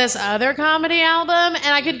listen to this other comedy album?"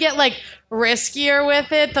 And I could get like riskier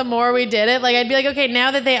with it the more we did it. Like I'd be like, "Okay,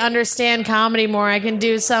 now that they understand comedy more, I can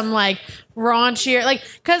do some like raunchier, like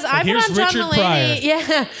because I put here's on John Richard Mulaney." Pryor.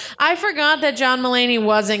 Yeah, I forgot that John Mulaney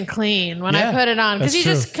wasn't clean when I Yeah, put it on because that's he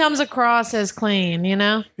true. just comes across as clean, you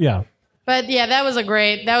know. Yeah. But yeah, that was a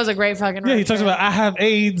great fucking. Yeah, he road talks trip. about I have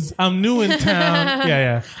AIDS. I'm new in town.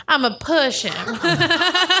 Yeah. I'm a push him.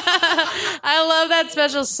 I love that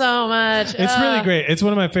special so much. It's really great. It's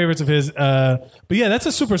one of my favorites of his. But yeah, that's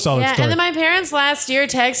a super solid Yeah, story. and then my parents last year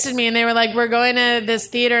texted me and they were like, "We're going to this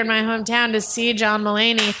theater in my hometown to see John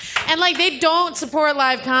Mulaney," and like they don't support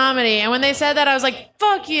live comedy. And when they said that, I was like,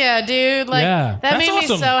 "Fuck yeah, dude!" Like Yeah, that that's made me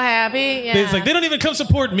awesome. so happy. Yeah. It's like they don't even come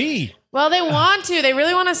support me. Well, they want to. They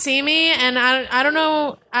really want to see me, and I don't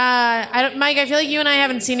know. Mike, I feel like you and I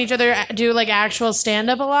haven't seen each other do like actual stand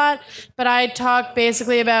up a lot, but I talk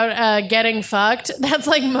basically about getting fucked. That's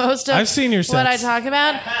like most of I've seen your what I sets. talk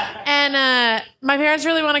about. And my parents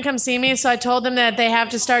really want to come see me, so I told them that they have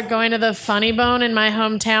to start going to the Funny Bone in my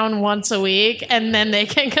hometown once a week, and then they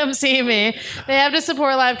can come see me. They have to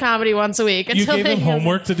support live comedy once a week. You until gave they them can-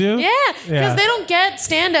 homework to do? Yeah, because they don't get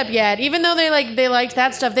stand up yet. Even though they liked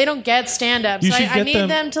that stuff, they don't get stand up. You So should I get need them-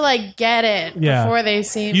 them to like get it Yeah. before they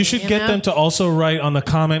see me. You should get know? them to also write on the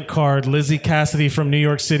comment card Lizzie Cassidy from New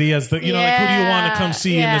York City as the like who do you want to come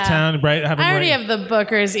see in the Yeah. town, right? Have them I already write- have the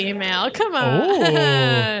Booker's email. Come on. Oh.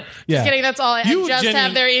 Just Yeah. kidding. That's all. I You just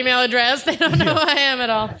have their email address. They don't know who I am at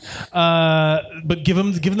all. But give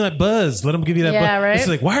them that buzz. Let them give you that Yeah, buzz. right? It's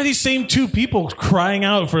like, why are these same two people crying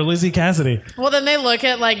out for Lizzie Cassidy? Well, then they look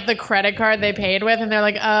at like the credit card they paid with, and they're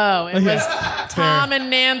like, "Oh, it was Tom and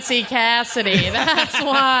Nancy Cassidy. That's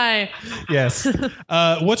why." Yes.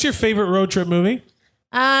 What's your favorite road trip movie?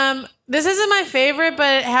 This isn't my favorite,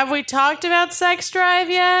 but have we talked about Sex Drive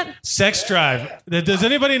yet? Sex Drive. Does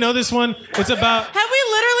anybody know this one? It's about. Have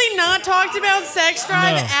we literally not talked about Sex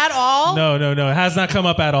Drive No. at all? No. It has not come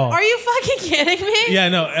up at all. Are you fucking kidding me? Yeah,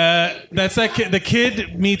 no. That's that kid. The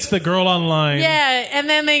kid meets the girl online. Yeah, and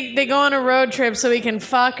then they go on a road trip so he can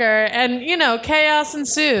fuck her, and chaos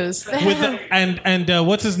ensues. With the, and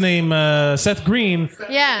what's his name? Seth Green.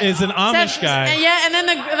 Yeah, Is an Amish guy. Yeah, and then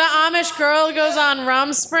the Amish girl goes on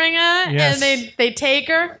Rumspringa, Yes. and they take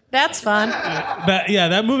her. That's fun.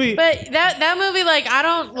 That movie. But that movie, like, I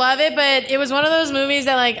don't love it, but it was one of those movies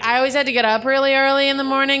that, like, I always had to get up really early in the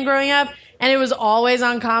morning growing up, and it was always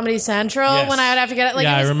on Comedy Central Yes. when I would have to get up. Like,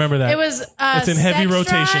 Yeah, it was, I remember that. It was It's in heavy Sex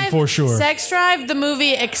rotation Drive, for sure. Sex Drive, the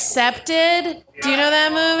movie Accepted. Do you know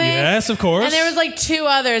that movie? Yes, of course. And there was like two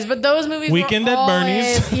others, but those movies Weekend were at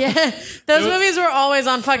Bernie's. always, Yeah, those movies were always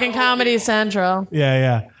on fucking Comedy Central.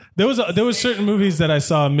 Yeah. There was certain movies that I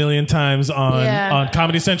saw a million times on Yeah.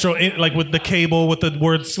 Comedy Central, like with the cable, with the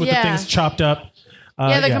words, with the Yeah. things chopped up.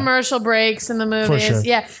 The commercial breaks in the movies. sure.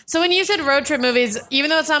 Yeah. So when you said road trip movies, even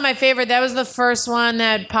though it's not my favorite, that was the first one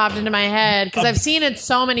that popped into my head because I've seen it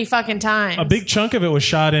so many fucking times. A big chunk of it was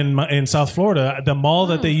shot in South Florida. The mall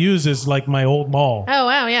that they use is like my old mall. Oh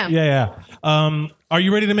wow, yeah. Yeah. Are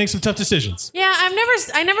you ready to make some tough decisions? Yeah,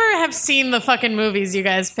 I never have seen the fucking movies you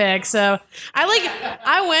guys pick. So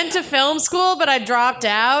I went to film school, but I dropped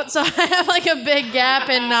out, so I have like a big gap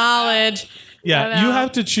in knowledge. Yeah, you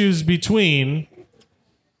have to choose between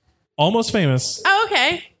Almost Famous Oh,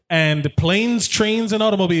 okay. and Planes, Trains, and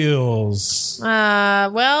Automobiles.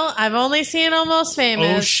 Well, I've only seen Almost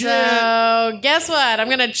Famous. Oh, shit. So guess what? I'm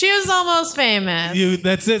gonna choose Almost Famous.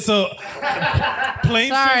 That's it. So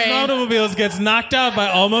Planes, Sorry. Trains, and Automobiles gets knocked out by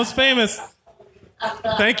Almost Famous.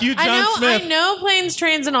 Thank you, John Smith. I know Planes,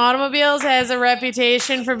 Trains, and Automobiles has a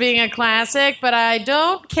reputation for being a classic, but I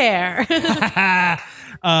don't care.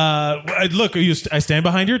 Look, I stand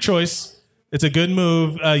behind your choice. It's a good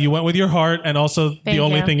move. You went with your heart, and also the Thank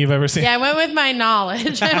only you. thing you've ever seen. Yeah, I went with my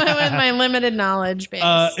knowledge. I went with my limited knowledge base.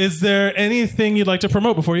 Is there anything you'd like to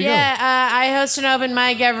promote before you Yeah, go? I host an open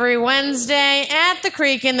mic every Wednesday at the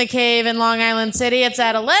Creek in the Cave in Long Island City. It's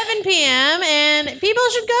at 11 p.m. and people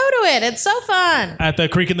should go to it. It's so fun. At the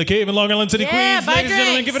Creek in the Cave in Long Island City, Yeah, Queens. buy Ladies and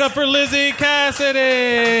gentlemen, drinks. give it up for Lizzie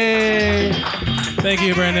Cassidy. Thank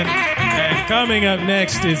you, Brendan. And coming up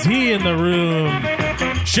next is he in the room,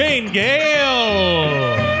 Shane Gale.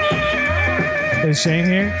 Is Shane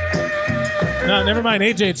here? No, never mind.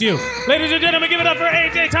 AJ, it's you. Ladies and gentlemen, give it up for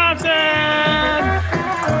AJ Thompson.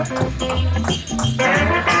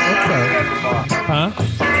 Huh?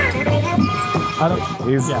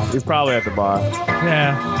 He's probably at the bar.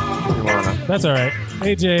 Yeah. That's all right.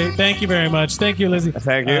 AJ, thank you very much. Thank you, Lizzie.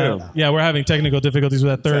 Thank you. Yeah, we're having technical difficulties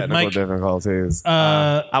with that third Technical mic. difficulties.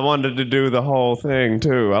 I wanted to do the whole thing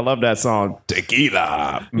too. I love that song,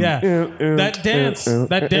 Tequila. Yeah, that dance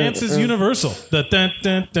is universal. The dun,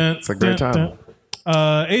 dun, dun, It's a great dun, time.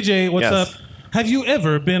 dun. AJ, what's Yes. up? Have you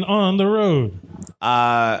ever been on the road?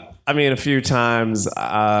 I mean, a few times.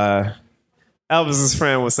 Elvis's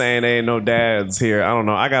friend was saying there ain't no dads here. I don't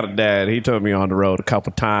know. I got a dad. He took me on the road a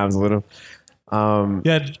couple times with him.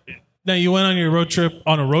 Yeah. Now you went on your road trip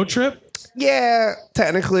on a road trip. Yeah,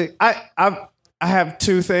 technically, I have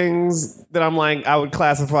two things that I'm like I would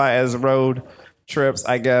classify as road trips,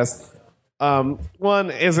 I guess. One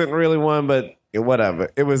isn't really one, but whatever.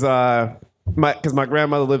 It was because my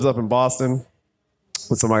grandmother lives up in Boston,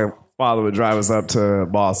 so my father would drive us up to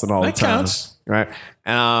Boston all That the time. counts. Right?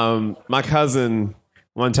 And my cousin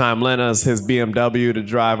one time lent us his BMW to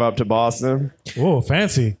drive up to Boston. Whoa,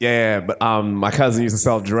 fancy. Yeah, but my cousin used to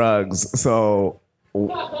sell drugs, so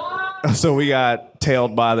So we got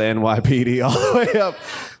tailed by the NYPD all the way up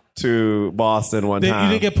to Boston one You time.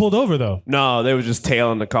 didn't get pulled over though. No, they were just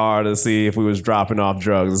tailing the car to see if we was dropping off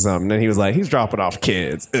drugs or something. And he was like, he's dropping off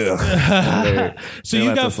kids. Ugh. So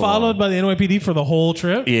you got followed by the NYPD for the whole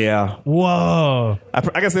trip? Yeah. Whoa.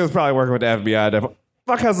 I guess they was probably working with the FBI.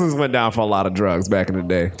 My cousins went down for a lot of drugs back in the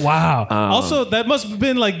day. Wow. Also, that must have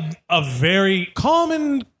been like a very calm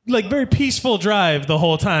and like very peaceful drive the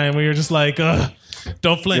whole time where you're just like, ugh,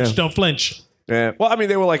 don't flinch, Yeah. don't flinch. Yeah. Well, I mean,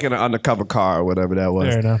 they were like in an undercover car or whatever that was.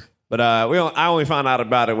 Fair enough. But I only found out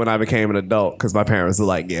about it when I became an adult because my parents were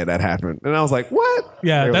like, yeah, that happened. And I was like, what?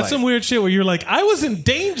 Yeah, They were that's like- some weird shit where you're like, I was in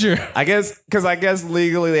danger. I guess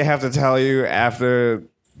legally they have to tell you after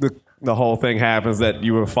the whole thing happens that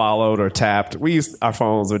you were followed or tapped. Our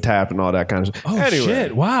phones were tapped and all that kind of shit. Oh, Anyway,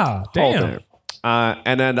 shit. Wow. whole Damn. thing.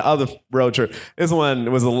 And then the other road trip. This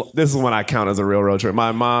is when I count as a real road trip.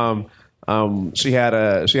 My mom, she had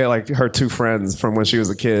like her two friends from when she was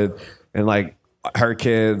a kid, and like her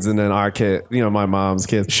kids, and then our kid. You know, my mom's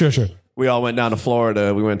kids. Sure. We all went down to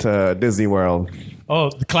Florida. We went to Disney World. Oh,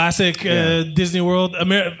 the classic Disney World.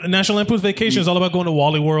 National Lampoon's Vacation is all about going to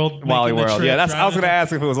Wally World. Wally making the World. trip, Yeah, I was going to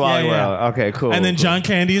ask if it was Wally Yeah, yeah. World. Okay, cool. And then cool. John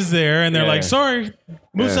Candy is there, and they're Yeah. like, sorry,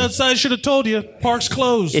 Moose Yeah. outside should have told you. Park's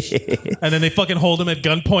closed. And then they fucking hold him at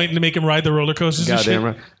gunpoint and make him ride the roller coasters and shit. Goddamn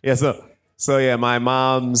right. Yeah, so yeah, my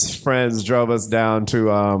mom's friends drove us down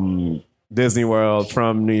to Disney World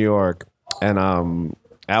from New York, and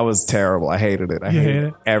that was terrible. I hated it. I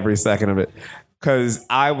hated every second of it. Because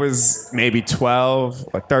I was maybe 12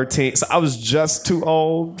 or 13. So I was just too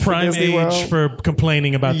old for Prime Disney age World. for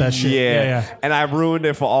complaining about that shit. Yeah. And I ruined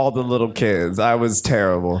it for all the little kids. I was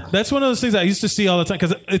terrible. That's one of those things I used to see all the time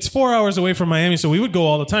because it's 4 hours away from Miami, so we would go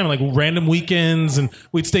all the time, like random weekends, and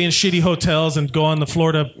we'd stay in shitty hotels and go on the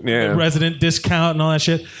Florida resident discount and all that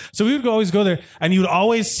shit. So we would always go there, and you would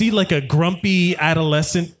always see like a grumpy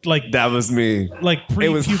adolescent, like that was me, like It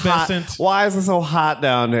was hot. prepubescent. Why is it so hot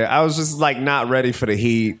down there? I was just like not ready for the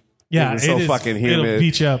heat. Yeah, it was so is- fucking It'll humid.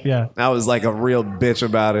 beat you up. Yeah. I was like a real bitch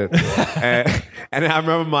about it. and I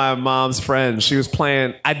remember my mom's friend, she was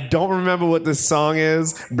playing, I don't remember what this song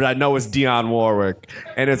is, but I know it's Dionne Warwick.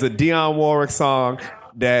 And it's a Dionne Warwick song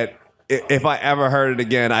that if I ever heard it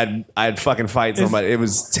again, I'd fucking fight somebody. It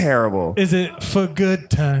was terrible. Is it for good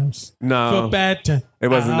times? No. For bad times? It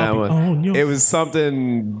wasn't that I'll be one. on your- It was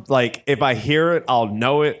something like if I hear it, I'll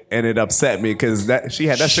know it, and it upset me because she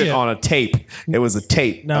had that shit Shit. on a tape. It was a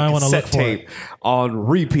tape, Now a I wanna cassette look for tape on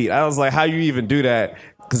repeat. I was like, how you even do that?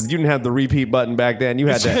 Because you didn't have the repeat button back then. You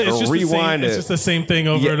had to It's just the same- rewind It's it. just the same thing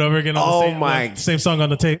over Yeah. and over again. On Oh the same, my like, same song on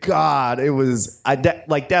the tape. God, it was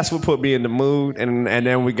like that's what put me in the mood. And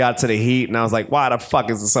then we got to the heat, and I was like, why the fuck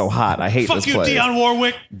is it so hot? I hate Fuck this you, place. Dionne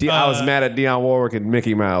Warwick. I was mad at Dionne Warwick and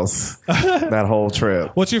Mickey Mouse that whole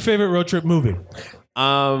trip. What's your favorite road trip movie?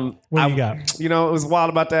 What do you got? You know, it was wild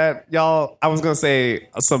about that, y'all. I was gonna say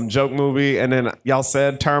some joke movie, and then y'all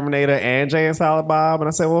said Terminator and Jay and Silent Bob, and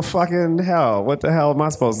I said, well, fucking hell, what the hell am I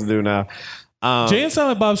supposed to do now? Jay and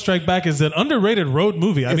Silent Bob Strike Back is an underrated road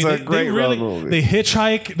movie. I It's mean, a great they really, road movie. They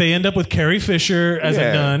hitchhike. They end up with Carrie Fisher as a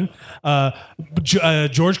Yeah. nun.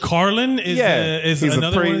 George Carlin is he's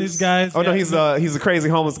another one of priest. these guys. Oh no, Yeah. he's a crazy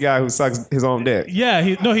homeless guy who sucks his own dick. Yeah,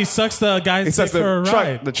 he sucks the guy's He sucks dick for a the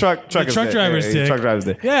ride. truck The truck driver's dick. Truck driver's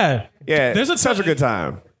dick. Yeah, Yeah, There's such a good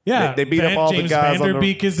time. Yeah, they beat up all James the guys. Van Der on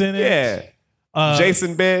Beek is in it. Yeah,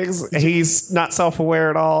 Jason Biggs. He's not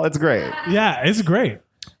self-aware at all. It's great. Yeah, it's great.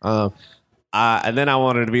 And then I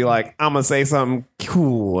wanted to be like, I'm gonna say something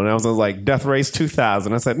cool, and I was like, Death Race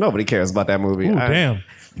 2000. I said nobody cares about that movie. Ooh, damn.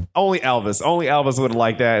 Only Elvis would have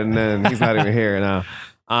liked that, and then he's not even here now.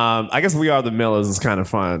 I guess We Are the Millers is kind of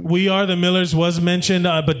fun. We Are the Millers was mentioned,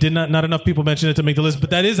 but not enough people mentioned it to make the list. But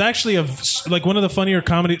that is actually like one of the funnier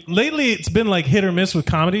comedy. Lately, it's been like hit or miss with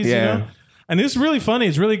comedies. Yeah. You know? And it's really funny.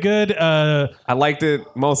 It's really good. I liked it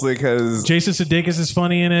mostly because Jason Sudeikis is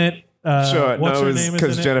funny in it. sure, What's no, her it was name? because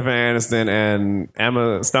is in it? Jennifer Aniston and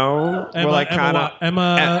Emma Stone were like kind of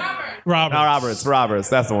Emma Roberts. Roberts.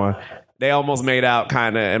 That's the one. They almost made out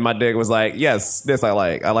kind of, and my dick was like, yes, this I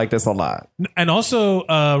like. I like this a lot. And also,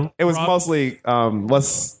 it was mostly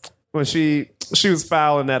when she was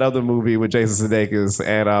foul in that other movie with Jason Sudeikis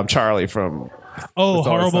and Charlie from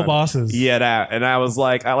Horrible Bosses. Yeah, that. And I was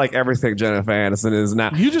like, I like everything Jennifer Aniston is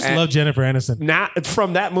now. You just love Jennifer Aniston. Not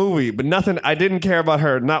from that movie, but nothing. I didn't care about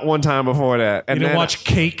her not one time before that. And You didn't then- watch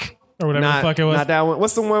Cake or whatever not, the fuck it was. Not that one.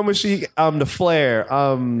 What's the one with she the flare?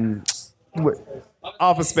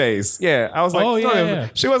 Office Space. Yeah, I was like, Oh, yeah.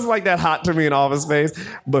 She wasn't like that hot to me in Office Space,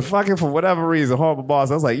 but fucking for whatever reason, Horrible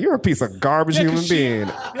Boss, I was like, you're a piece of garbage human being,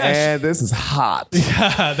 and this is hot.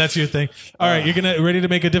 That's your thing. All right, you're ready to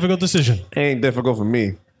make a difficult decision. Ain't difficult for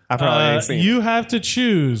me. I probably ain't seen it. You have to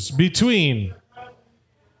choose between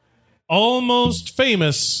Almost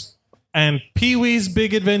Famous and Pee-wee's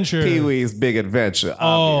Big Adventure. Pee-wee's Big Adventure,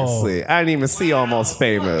 obviously. I didn't even see Almost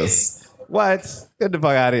Famous. What? Get the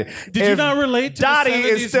fuck out of here. Did you not relate to Dottie the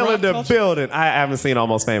 70s is still rock in the culture? building. I haven't seen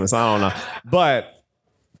Almost Famous. I don't know. But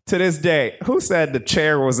to this day, who said the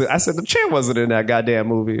chair wasn't? I said the chair wasn't in that goddamn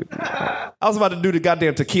movie. I was about to do the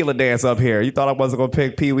goddamn tequila dance up here. You thought I wasn't going to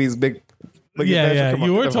pick Pee-wee's Big Adventure? Yeah. Come on,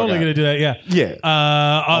 You get were the fuck totally out. going to do that. Yeah.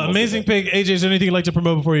 Yeah. Amazing pick. AJ, is there anything you'd like to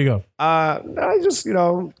promote before you go? I just,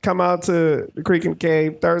 come out to the Creek and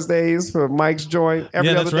Cave Thursdays for Mike's joint. Yeah,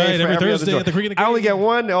 Other that's day right. for Every other Thursday at joint. the Creek and I only get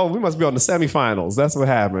one. Oh, we must be on the semifinals. That's what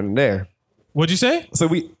happened there. What'd you say? So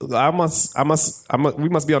we must be on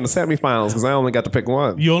the semifinals because I only got to pick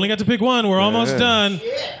one. You only got to pick one. We're almost done.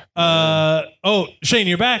 Shane,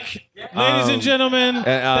 you're back. Ladies and gentlemen.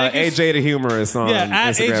 thank you. AJ the Humorist on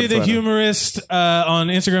At Instagram, AJ the Twitter. Humorist on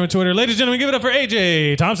Instagram and Twitter. Ladies and gentlemen, give it up for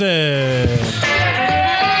AJ Thompson.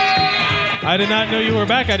 I did not know you were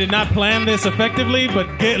back. I did not plan this effectively, but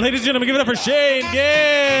ladies and gentlemen, give it up for Shane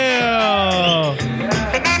Gale.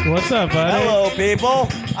 What's up, buddy? Hello, people.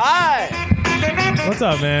 Hi. What's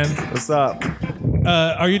up, man? What's up?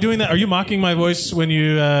 Are you doing that? Are you mocking my voice when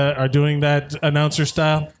you are doing that announcer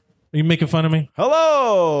style? Are you making fun of me?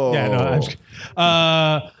 Hello. Yeah,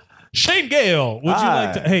 no. Shane Gale, would you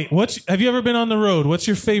like to? Hey, have you ever been on the road? What's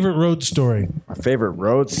your favorite road story? My favorite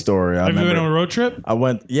road story. Have you been on a road trip? I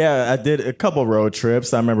went. Yeah, I did a couple road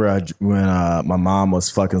trips. I remember when my mom was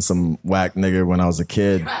fucking some whack nigga when I was a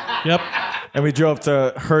kid. Yep. And we drove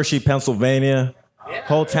to Hershey, Pennsylvania.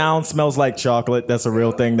 Whole town smells like chocolate. That's a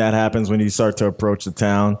real thing that happens when you start to approach the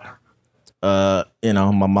town. My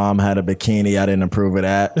mom had a bikini. I didn't approve of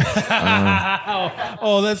that.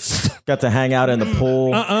 That's got to hang out in the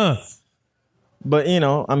pool. But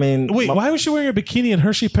wait, why was she wearing a bikini in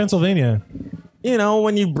Hershey, Pennsylvania?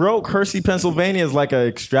 When you broke, Hershey, Pennsylvania is like an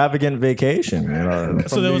extravagant vacation.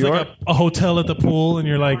 So there was like a hotel at the pool, and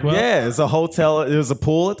you're like, well, yeah, it's a hotel. There's a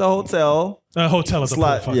pool at the hotel. A hotel at the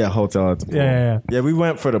pool. Fuck. Yeah, hotel at the pool. Yeah. We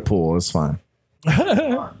went for the pool. It's fine.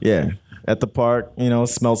 Yeah, at the park.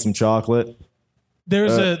 Smelled some chocolate.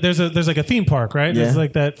 There's like a theme park, right? Yeah. There's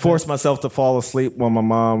like that. Forced myself to fall asleep when my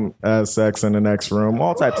mom has sex in the next room.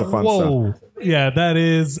 All types of fun Whoa. stuff. Yeah, that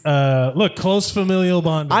is look, close familial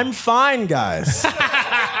bonding. I'm fine, guys.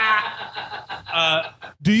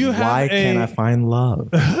 Do you have Why can't I find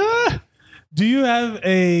love? Do you have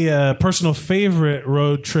a personal favorite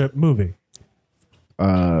road trip movie?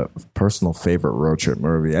 Personal favorite road trip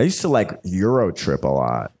movie. I used to like Euro Trip a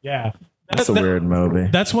lot. Yeah. That's a weird movie.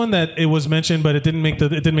 That's one that it was mentioned, but it didn't make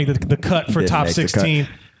the cut for Didn't top make the cut. 16.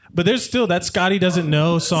 But there's still that Scotty Doesn't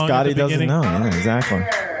Know song. Scotty at the doesn't beginning. know. Yeah, exactly.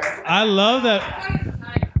 I love that.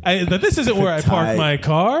 That this isn't where I park Tight. my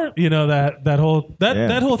car. That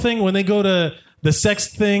whole thing when they go to the sex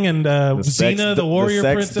thing and Xena, the warrior the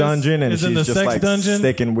sex princess, dungeon, and is she's in the just sex like dungeon.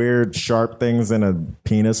 sticking weird sharp things in a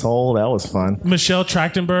penis hole. That was fun. Michelle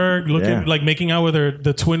Trachtenberg making out with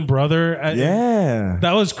the twin brother. Yeah,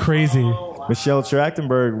 that was crazy. Michelle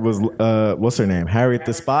Trachtenberg was what's her name? Harriet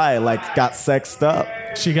the Spy. Got sexed up.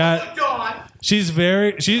 She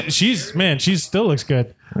still looks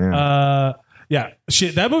good. Yeah.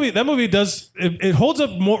 That movie does it holds up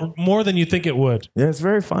more than you think it would. Yeah, it's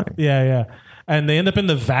very funny. Yeah. And they end up in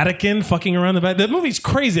the Vatican fucking around the Vatican. That movie's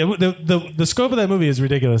crazy. The scope of that movie is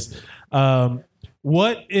ridiculous.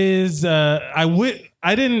 What is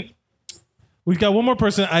we've got one more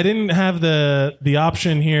person. I didn't have the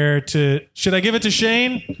option here should I give it to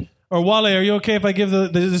Shane or Wale? Are you okay if I give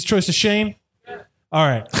this choice to Shane? All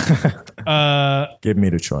right. Give me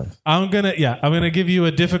the choice. I'm gonna give you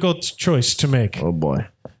a difficult choice to make. Oh boy.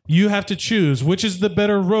 You have to choose which is the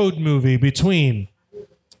better road movie between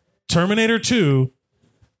Terminator 2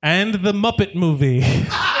 and the Muppet movie.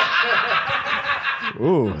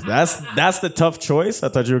 Ooh, that's the tough choice. I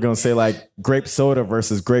thought you were gonna say grape soda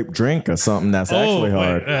versus grape drink or something. That's actually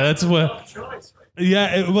hard. That's what.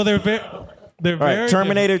 Yeah. Well, they're very. They're All right, very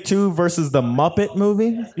Terminator 2 versus the Muppet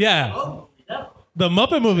movie. Yeah. The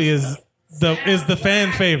Muppet movie is the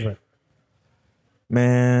fan favorite.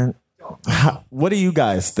 Man, what do you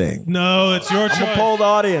guys think? No, it's your choice. I'm gonna poll the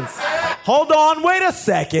audience. Hold on, wait a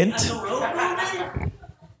second.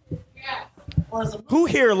 Who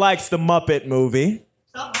here likes the Muppet movie?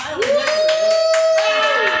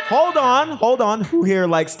 Hold on. Who here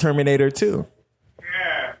likes Terminator 2?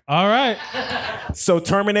 All right. So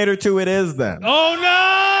Terminator 2 it is then. Oh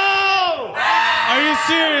no! Are you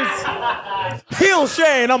serious? Heel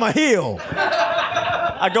Shane, I'm a heel.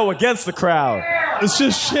 I go against the crowd. It's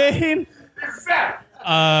just Shane.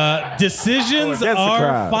 Decisions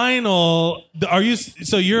are final. Are you?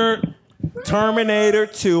 So you're Terminator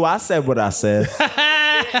 2. I said what I said.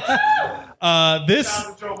 This.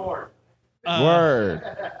 Word.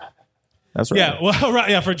 That's right. Yeah, well, right.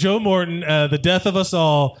 Yeah, for Joe Morton, the death of us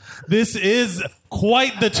all. This is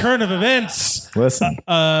quite the turn of events. Listen.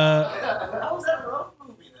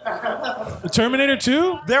 Terminator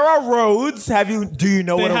 2? There are roads. Do you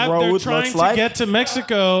know what a road They're looks trying like? to get to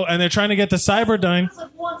Mexico, and they're trying to get to Cyberdyne.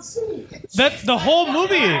 That the whole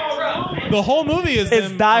movie is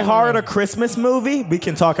them- Die Hard a Christmas movie? We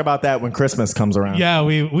can talk about that when Christmas comes around. Yeah, I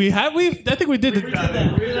think we did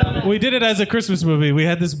it. We did it as a Christmas movie. We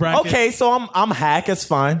had this bracket. Okay, so I'm hack. It's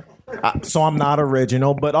fine. So I'm not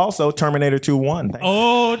original, but also Terminator 2 won.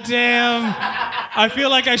 Oh damn! I feel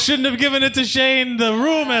like I shouldn't have given it to Shane. The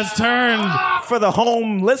room has turned. For the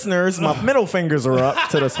home listeners, my middle fingers are up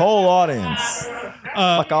to this whole audience.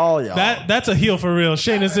 Fuck all y'all. That's a heel for real.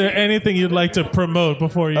 Shane, is there anything you'd like to promote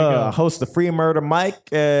before you go? I host the Free Murder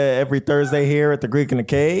Mic every Thursday here at the Greek in the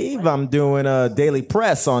Cave. I'm doing a Daily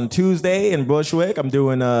Press on Tuesday in Bushwick. I'm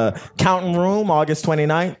doing a Counting Room August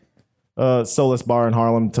 29th. Solace Bar in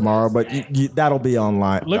Harlem tomorrow, but that'll be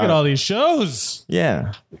online. Look at all these shows.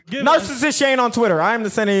 Yeah. Narcissist Shane on Twitter. I'm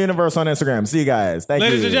the Center Universe on Instagram. See you guys. Thank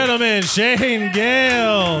Ladies you. and gentlemen, Shane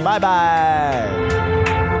Gale. Bye-bye.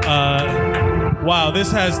 Wow,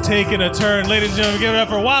 this has taken a turn. Ladies and gentlemen, give it up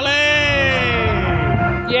for Wale.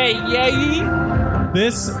 Yeah.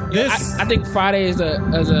 This. I think Friday is an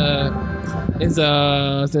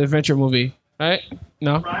adventure movie, right?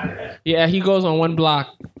 No. Yeah, he goes on one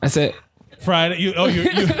block. That's it. Friday.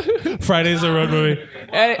 Friday's a road movie.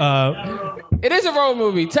 It is a road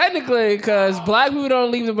movie, technically, because black people don't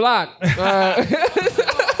leave the block.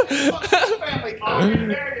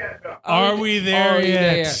 Are we there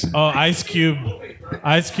yet? Oh, Ice Cube.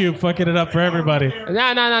 Ice Cube fucking it up for everybody. Nah.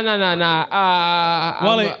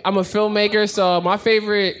 I'm a filmmaker, so my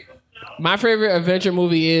favorite adventure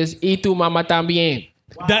movie is Y Tu Mamá También.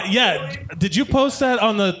 Did you post that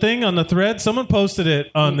on the thing on the thread? Someone posted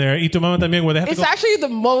it on there. Y Tu Mamá También, where they have to It's go. actually the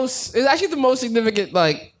most significant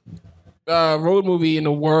road movie in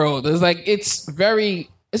the world. It's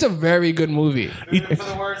a very good movie. For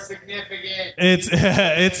the word significant.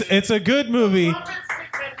 It's a good movie.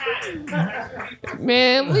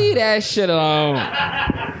 Man, leave that shit alone.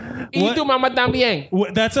 Y Tu Mamá También.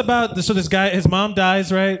 That's about this guy. His mom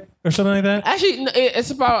dies, right, or something like that. Actually,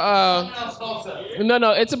 it's about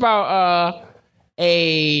it's about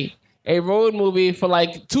a road movie for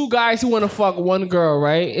like two guys who want to fuck one girl,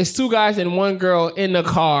 right? It's two guys and one girl in the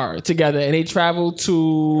car together, and they travel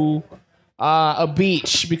to a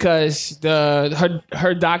beach because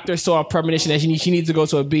her doctor saw a premonition that she needs to go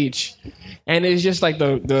to a beach. And it's just like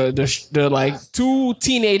the like two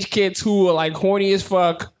teenage kids who are like horny as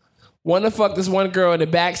fuck, want to fuck this one girl in the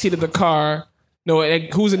backseat of the car. No,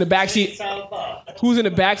 who's in the backseat? Who's in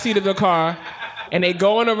the backseat of the car? And they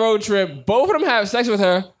go on a road trip. Both of them have sex with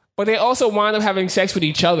her, but they also wind up having sex with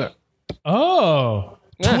each other. Oh,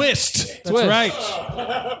 Yeah. Twist. That's right.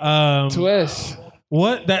 Twist.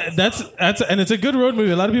 What that's and it's a good road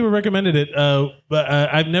movie. A lot of people recommended it, but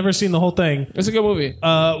I've never seen the whole thing. It's a good movie.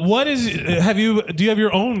 Do you have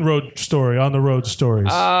your own road story on the road stories?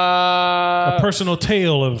 A personal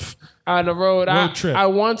tale of on the road trip. I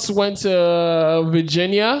once went to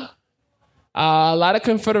Virginia. A lot of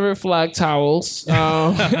Confederate flag towels.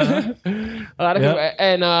 And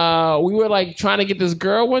we were like trying to get this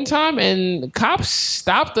girl one time, and cops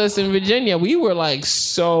stopped us in Virginia. We were like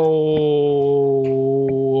so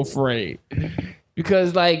afraid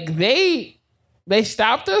because like they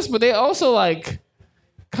stopped us, but they also like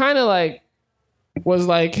kind of like was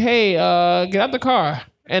like, hey, get out the car.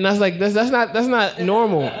 And I was like, that's not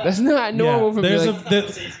normal. That's not normal for me.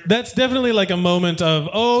 That's definitely like a moment of,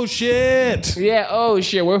 oh shit. Yeah, oh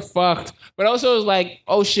shit, we're fucked. But also it's like,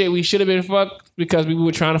 oh shit, we should have been fucked because we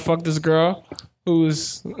were trying to fuck this girl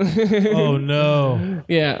who's oh no.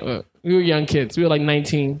 Yeah, we were young kids. We were like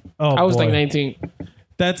 19. Oh, I was boy. like 19.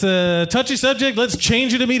 That's a touchy subject. Let's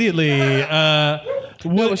change it immediately. No,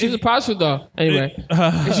 but she's a prostitute though. Anyway.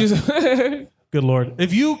 Good Lord.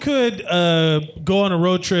 If you could go on a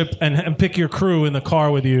road trip and pick your crew in the car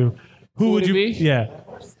with you, who would you be? Yeah.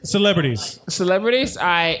 Celebrities.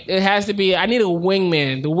 It has to be, I need a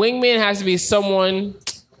wingman. The wingman has to be someone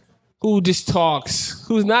who just talks,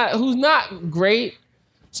 who's not great.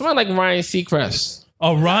 Someone like Ryan Seacrest.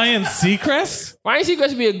 Oh, Ryan Seacrest? Ryan Seacrest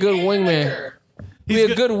would be a good wingman. Be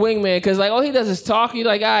a good wingman because like all he does is talk. He's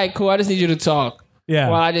like, all right, cool. I just need you to talk. Yeah.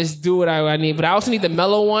 While I just do what I need. But I also need the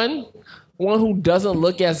mellow one who doesn't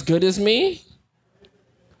look as good as me.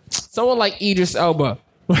 Someone like Idris Elba.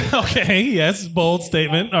 Okay, yes, bold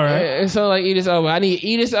statement. All right. Someone like Idris Elba. I need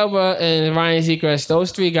Idris Elba and Ryan Seacrest.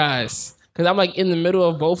 Those three guys. Because I'm like in the middle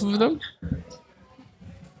of both of them.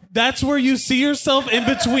 That's where you see yourself in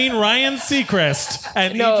between Ryan Seacrest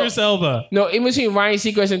and Idris Elba. No, in between Ryan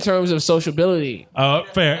Seacrest in terms of sociability. Oh,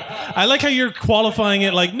 fair. I like how you're qualifying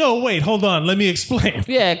it like, no, wait, hold on, let me explain.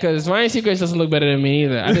 Yeah, because Ryan Seacrest doesn't look better than me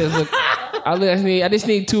either. I just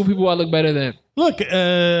need two people I look better than. Look,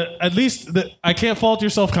 at least I can't fault your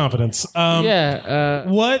self-confidence.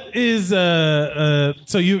 What is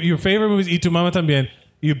so your favorite movie is Y Tu Mama Tambien.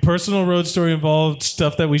 Your personal road story involved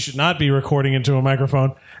stuff that we should not be recording into a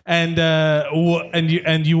microphone, and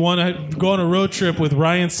you want to go on a road trip with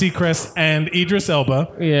Ryan Seacrest and Idris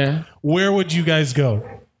Elba. Yeah. Where would you guys go?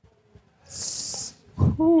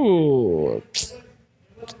 Ooh.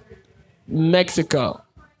 Mexico.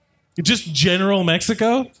 Just general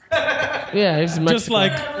Mexico? Yeah, it's Mexico. Just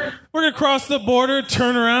like, we're going to cross the border,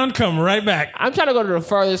 turn around, come right back. I'm trying to go to the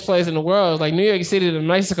farthest place in the world, like New York City to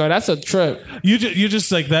Mexico. That's a trip. You're just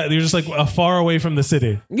like that. You're just like far away from the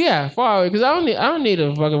city. Yeah, far away. Because I don't need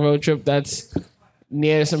a fucking road trip that's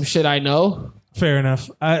near some shit I know. Fair enough.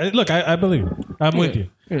 I believe you. I'm with you.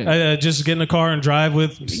 Yeah. Just get in a car and drive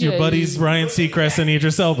with your buddies Ryan Seacrest and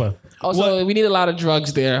Idris Elba. Also, we need a lot of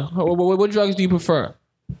drugs there. What drugs do you prefer?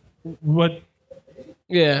 What?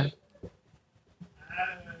 Yeah.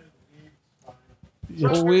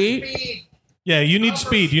 Weed? Yeah, you need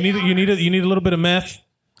speed. You need a little bit of meth.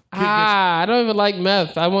 I don't even like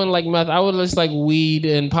meth. I wouldn't like meth. I would just like weed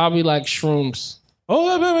and probably like shrooms. Oh,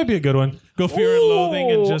 that might be a good one. Go Fear and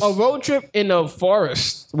Loathing and just a road trip in the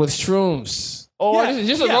forest with shrooms. Or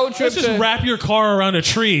just a road trip. Let's just wrap your car around a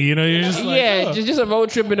tree. You know, you're just like, just a road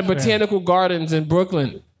trip in the botanical gardens in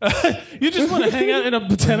Brooklyn. You just want to hang out in a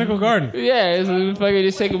botanical garden. Yeah, it's like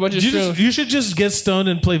just take a bunch of shrooms. You should just get stoned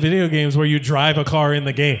and play video games where you drive a car in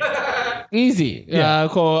the game. Easy. Yeah.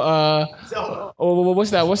 What's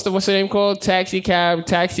that? What's the name called? Taxi.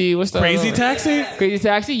 What's the Crazy Taxi? Crazy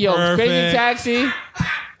Taxi. Yo, Perfect. Crazy Taxi.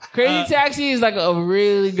 Crazy Taxi is like a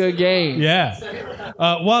really good game. Yeah.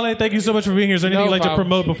 Wale, thank you so much for being here. Is there anything you'd like to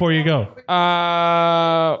promote before you go?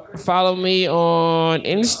 Follow me on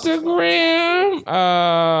Instagram.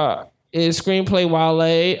 Is Screenplay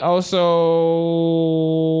Wale. Also,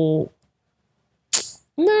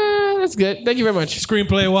 nah, that's good. Thank you very much.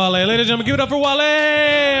 Screenplay Wale. Ladies and gentlemen, give it up for Wale,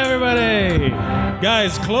 everybody.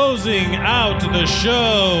 Guys, closing out the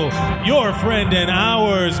show, your friend and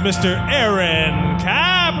ours, Mr. Aaron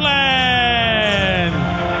Kaplan.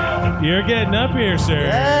 You're getting up here, sir.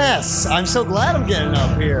 Yes, I'm so glad I'm getting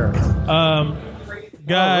up here.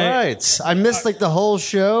 Guy, all right, I missed like the whole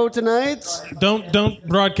show tonight. Don't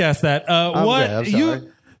broadcast that. I'm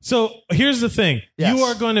sorry. So here's the thing. Yes. You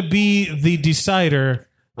are going to be the decider.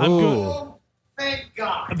 Thank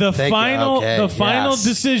God. The final yes.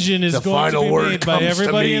 decision is The going to final be word made by comes to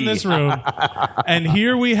everybody in me. this room. And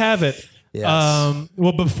here we have it. Yes.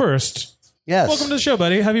 But first, Yes. welcome to the show,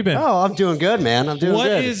 buddy. How have you been? Oh, I'm doing good, man. I'm doing What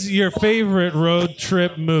good. is your favorite road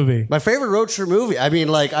trip movie? My favorite road trip movie? I mean,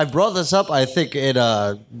 like, I brought this up, I think, in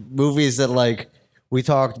movies that, like, we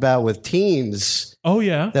talked about with teens. Oh,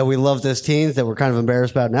 yeah. That we loved as teens that we're kind of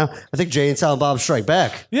embarrassed about now. I think Jay and Silent Bob Strike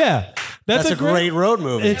Back. Yeah. That's a great road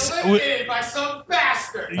movie. It's Eliminated by some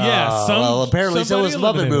bastard. Yeah, well, apparently so was Muppet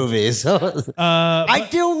eliminated. movies. I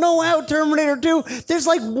don't know how Terminator 2. There's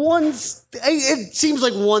like it seems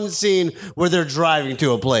like one scene where they're driving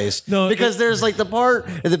to a place. No, because there's like the part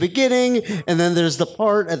at the beginning, and then there's the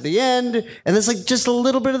part at the end, and there's like just a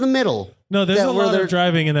little bit of the middle. No, there's a lot of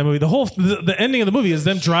driving in that movie. The ending of the movie is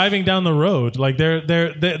them driving down the road. Like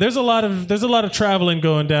there's a lot of traveling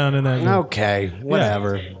going down in that movie. Okay,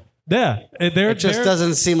 whatever. Yeah, It just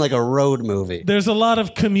doesn't seem like a road movie. There's a lot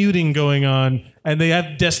of commuting going on, and they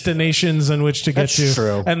have destinations in which to get That's to.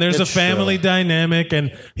 true. And there's It's a family dynamic,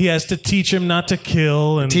 and he has to teach him not to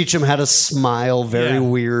kill and teach him how to smile very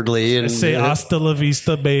weirdly and say "Hasta la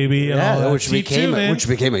vista, baby." And all that. which became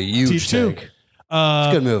a huge thing. It's a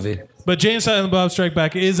good movie. But Jay and Silent Bob Strike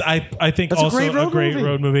Back is, I think, That's also a great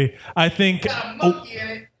road movie. I think. It's got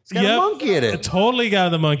a monkey in it. It totally got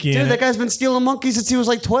the monkey in Dude, it. that guy's been stealing monkeys since he was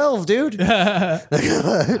like 12, dude.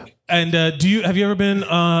 And have you ever been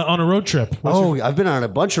on a road trip? I've been on a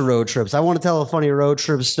bunch of road trips. I want to tell a funny road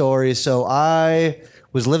trip story. So I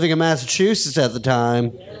was living in Massachusetts at the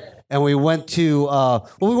time, and we went to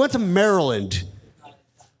Maryland.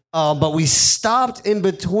 But we stopped in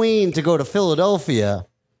between to go to Philadelphia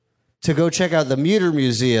to go check out the Muter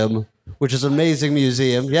Museum, which is an amazing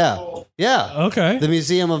museum. Yeah. Okay. The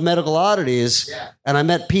Museum of Medical Oddities. And I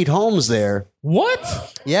met Pete Holmes there.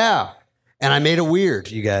 What? Yeah. And I made it weird,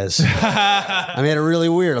 you guys. I made it really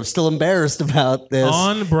weird. I'm still embarrassed about this.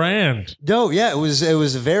 On brand. No, yeah, it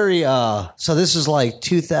was very so this is like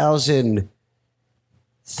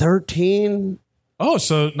 2013. Oh,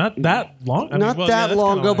 so not that long. Not that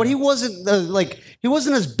long ago, but he wasn't he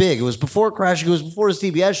wasn't as big. It was before Crash. It was before his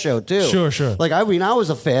TBS show too. Sure. Like I was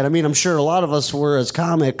a fan. I mean, I'm sure a lot of us were as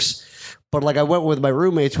comics, but like I went with my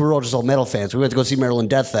roommates. We were all just all metal fans. We went to go see Maryland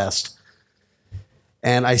Death Fest,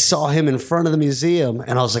 and I saw him in front of the museum,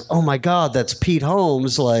 and I was like, "Oh my God, that's Pete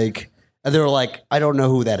Holmes!" Like, and they were like, "I don't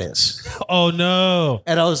know who that is." Oh no!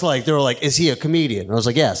 And I was like, "They were like, is he a comedian?" And I was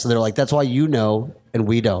like, "Yes." And they're like, "That's why you know and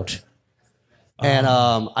we don't." And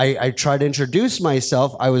I tried to introduce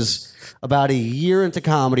myself. I was about a year into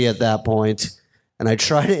comedy at that point, and I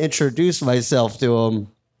tried to introduce myself to him.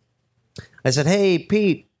 I said, "Hey,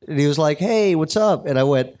 Pete," and he was like, "Hey, what's up?" And I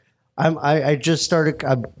went, I just started.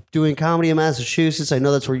 I'm doing comedy in Massachusetts. I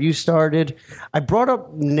know that's where you started." I brought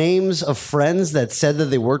up names of friends that said that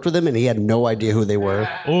they worked with him, and he had no idea who they were.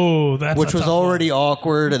 Oh, that's which was already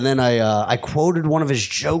awkward. And then I quoted one of his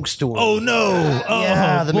jokes to him. Oh no! Oh,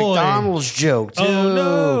 yeah, the boy. McDonald's joke too. Oh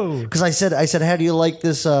no! Because I said, "How do you like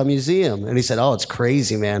this museum?" And he said, "Oh, it's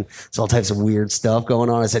crazy, man. There's all types of weird stuff going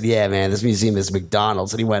on." I said, "Yeah, man, this museum is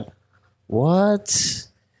McDonald's." And he went, "What?"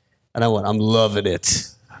 And I went, "I'm loving it."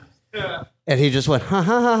 And he just went, ha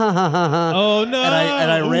ha ha ha ha ha. Oh no!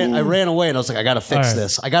 And I ran away, and I was like, I gotta fix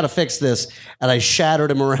this. I gotta fix this. And I shattered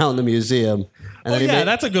him around the museum. And then he made,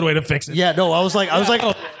 that's a good way to fix it. yeah, no, I was like,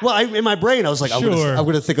 well, in my brain, I was like, I'm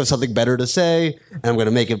gonna think of something better to say, and I'm gonna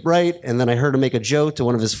make it right. And then I heard him make a joke to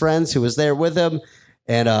one of his friends who was there with him,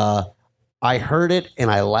 and I heard it, and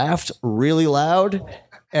I laughed really loud.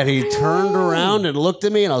 And he turned around and looked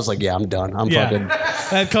at me, and I was like, "Yeah, I'm done. I'm fucking."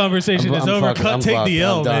 That conversation is over. Take the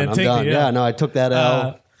L, man. Take the L. Yeah, no, I took that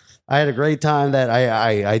L. I had a great time. That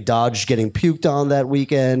I dodged getting puked on that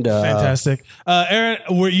weekend. Fantastic, Aaron.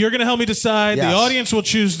 You're going to help me decide. Yes. The audience will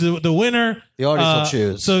choose the winner. The audience will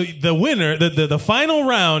choose. So the winner, the final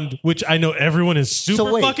round, which I know everyone is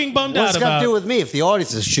super fucking bummed out What's it about. got to do with me if the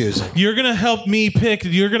audience is choosing? You're going to help me pick.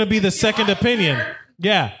 You're going to be the second opinion.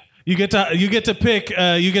 Yeah. You get to pick.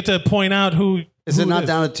 You get to point out who. Is it not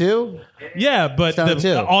down to two? Yeah, but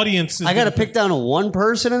the audience. I got to pick down to one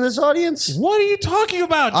person in this audience. What are you talking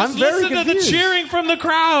about? Just I'm very listen to the confused. cheering from the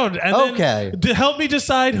crowd, and Okay. then to help me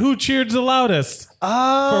decide who cheered the loudest.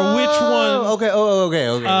 For which one? Okay. Oh, okay.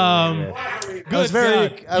 Good.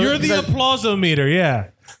 You're the applausometer. Yeah.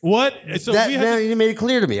 What? So that you made it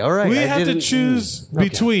clear to me. All right. We I have to didn't- choose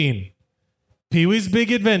between Pee-wee's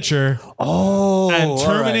Big Adventure and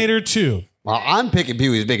Terminator 2. Well, I'm picking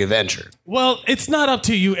Pee-wee's Big Adventure. Well, it's not up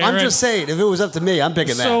to you, Aaron. I'm just saying, if it was up to me, I'm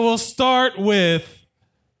picking that. So we'll start with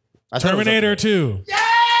Terminator 2.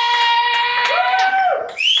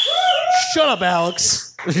 Shut up,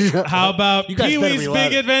 Alex. How about You guys better Pee-wee's be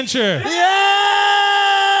Big louder. Adventure?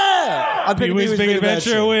 Yeah! I'm picking Pee-wee's Big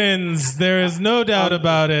Adventure wins. There is no doubt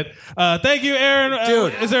about it. Thank you, Aaron.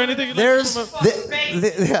 Dude, is there anything you'd like There's to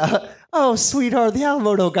promote? oh, sweetheart, the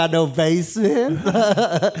Alamo don't got no basement.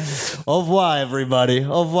 Au revoir, everybody.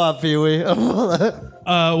 Au revoir, Pee-wee.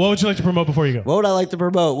 What would you like to promote before you go? What would I like to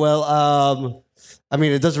promote? Well, I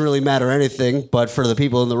mean, it doesn't really matter anything, but for the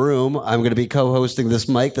people in the room, I'm going to be co-hosting this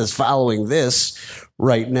mic that's following this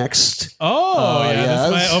right next. Oh, yeah. yes.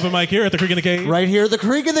 This is my open mic here at the Creek in the Cave. Right here at the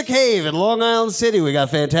Creek in the Cave in Long Island City. We got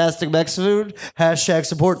fantastic Mexican food. Hashtag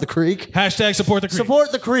support the Creek. Hashtag support the Creek.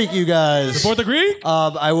 Support the Creek, you guys. Support the Creek?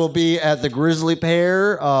 I will be at the Grizzly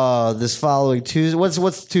Pear this following Tuesday.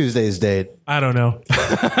 What's Tuesday's date? I don't know.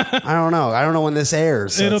 I don't know. I don't know when this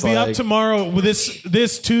airs. So It'll it's be like up tomorrow with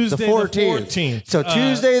this Tuesday, the 14th. So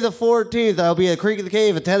Tuesday the 14th, I'll be at Creek in the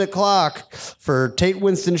Cave at 10 o'clock for Tate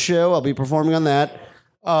Winston show. I'll be performing on that.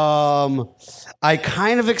 I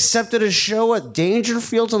kind of accepted a show at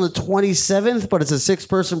Dangerfields on the 27th, but it's a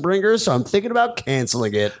 6-person bringer, so I'm thinking about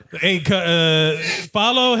canceling it. Hey,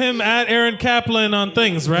 follow him at Aaron Kaplan on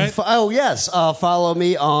things, right? Oh, yes. Follow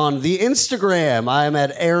me on the Instagram. I'm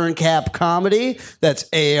at Aaron Cap Comedy. That's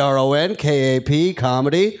AARON KAP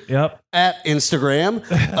Comedy. Yep. at Instagram.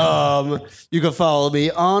 You can follow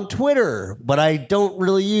me on Twitter, but I don't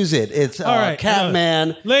really use it. It's All right,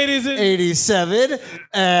 Catman87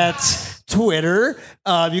 at Twitter.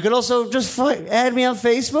 You can also just add me on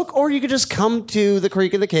Facebook, or you can just come to the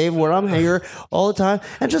Creek in the Cave where I'm here all the time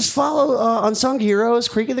and just follow Unsung Heroes,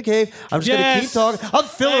 Creek in the Cave. I'm just going to keep talking. I'm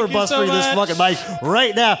filibustering this fucking mic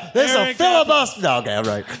right now. This is a filibuster. No, okay, I'm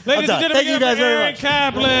right. Ladies and gentlemen, Thank you guys very Aaron much.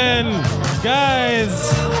 Kaplan.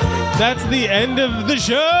 Guys, that's the end of the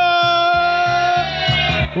show.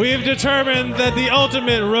 We've determined that the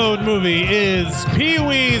ultimate road movie is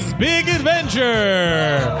Pee-wee's Big Adventure.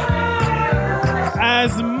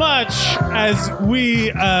 As much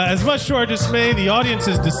to our dismay, the audience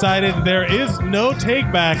has decided there is no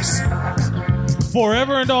takebacks.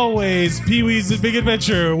 Forever and always, Pee-wee's Big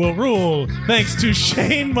Adventure will rule, thanks to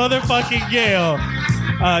Shane motherfucking Gale.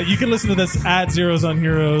 You can listen to this at Zeros on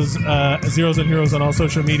Heroes on all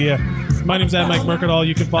social media. My name's Mike Mercadal.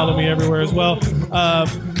 You can follow me everywhere as well.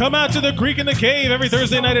 Come out to the Creek in the Cave every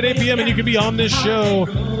Thursday night at 8 p.m. and you can be on this show.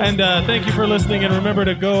 And thank you for listening. And remember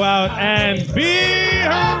to go out and be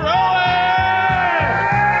heroic.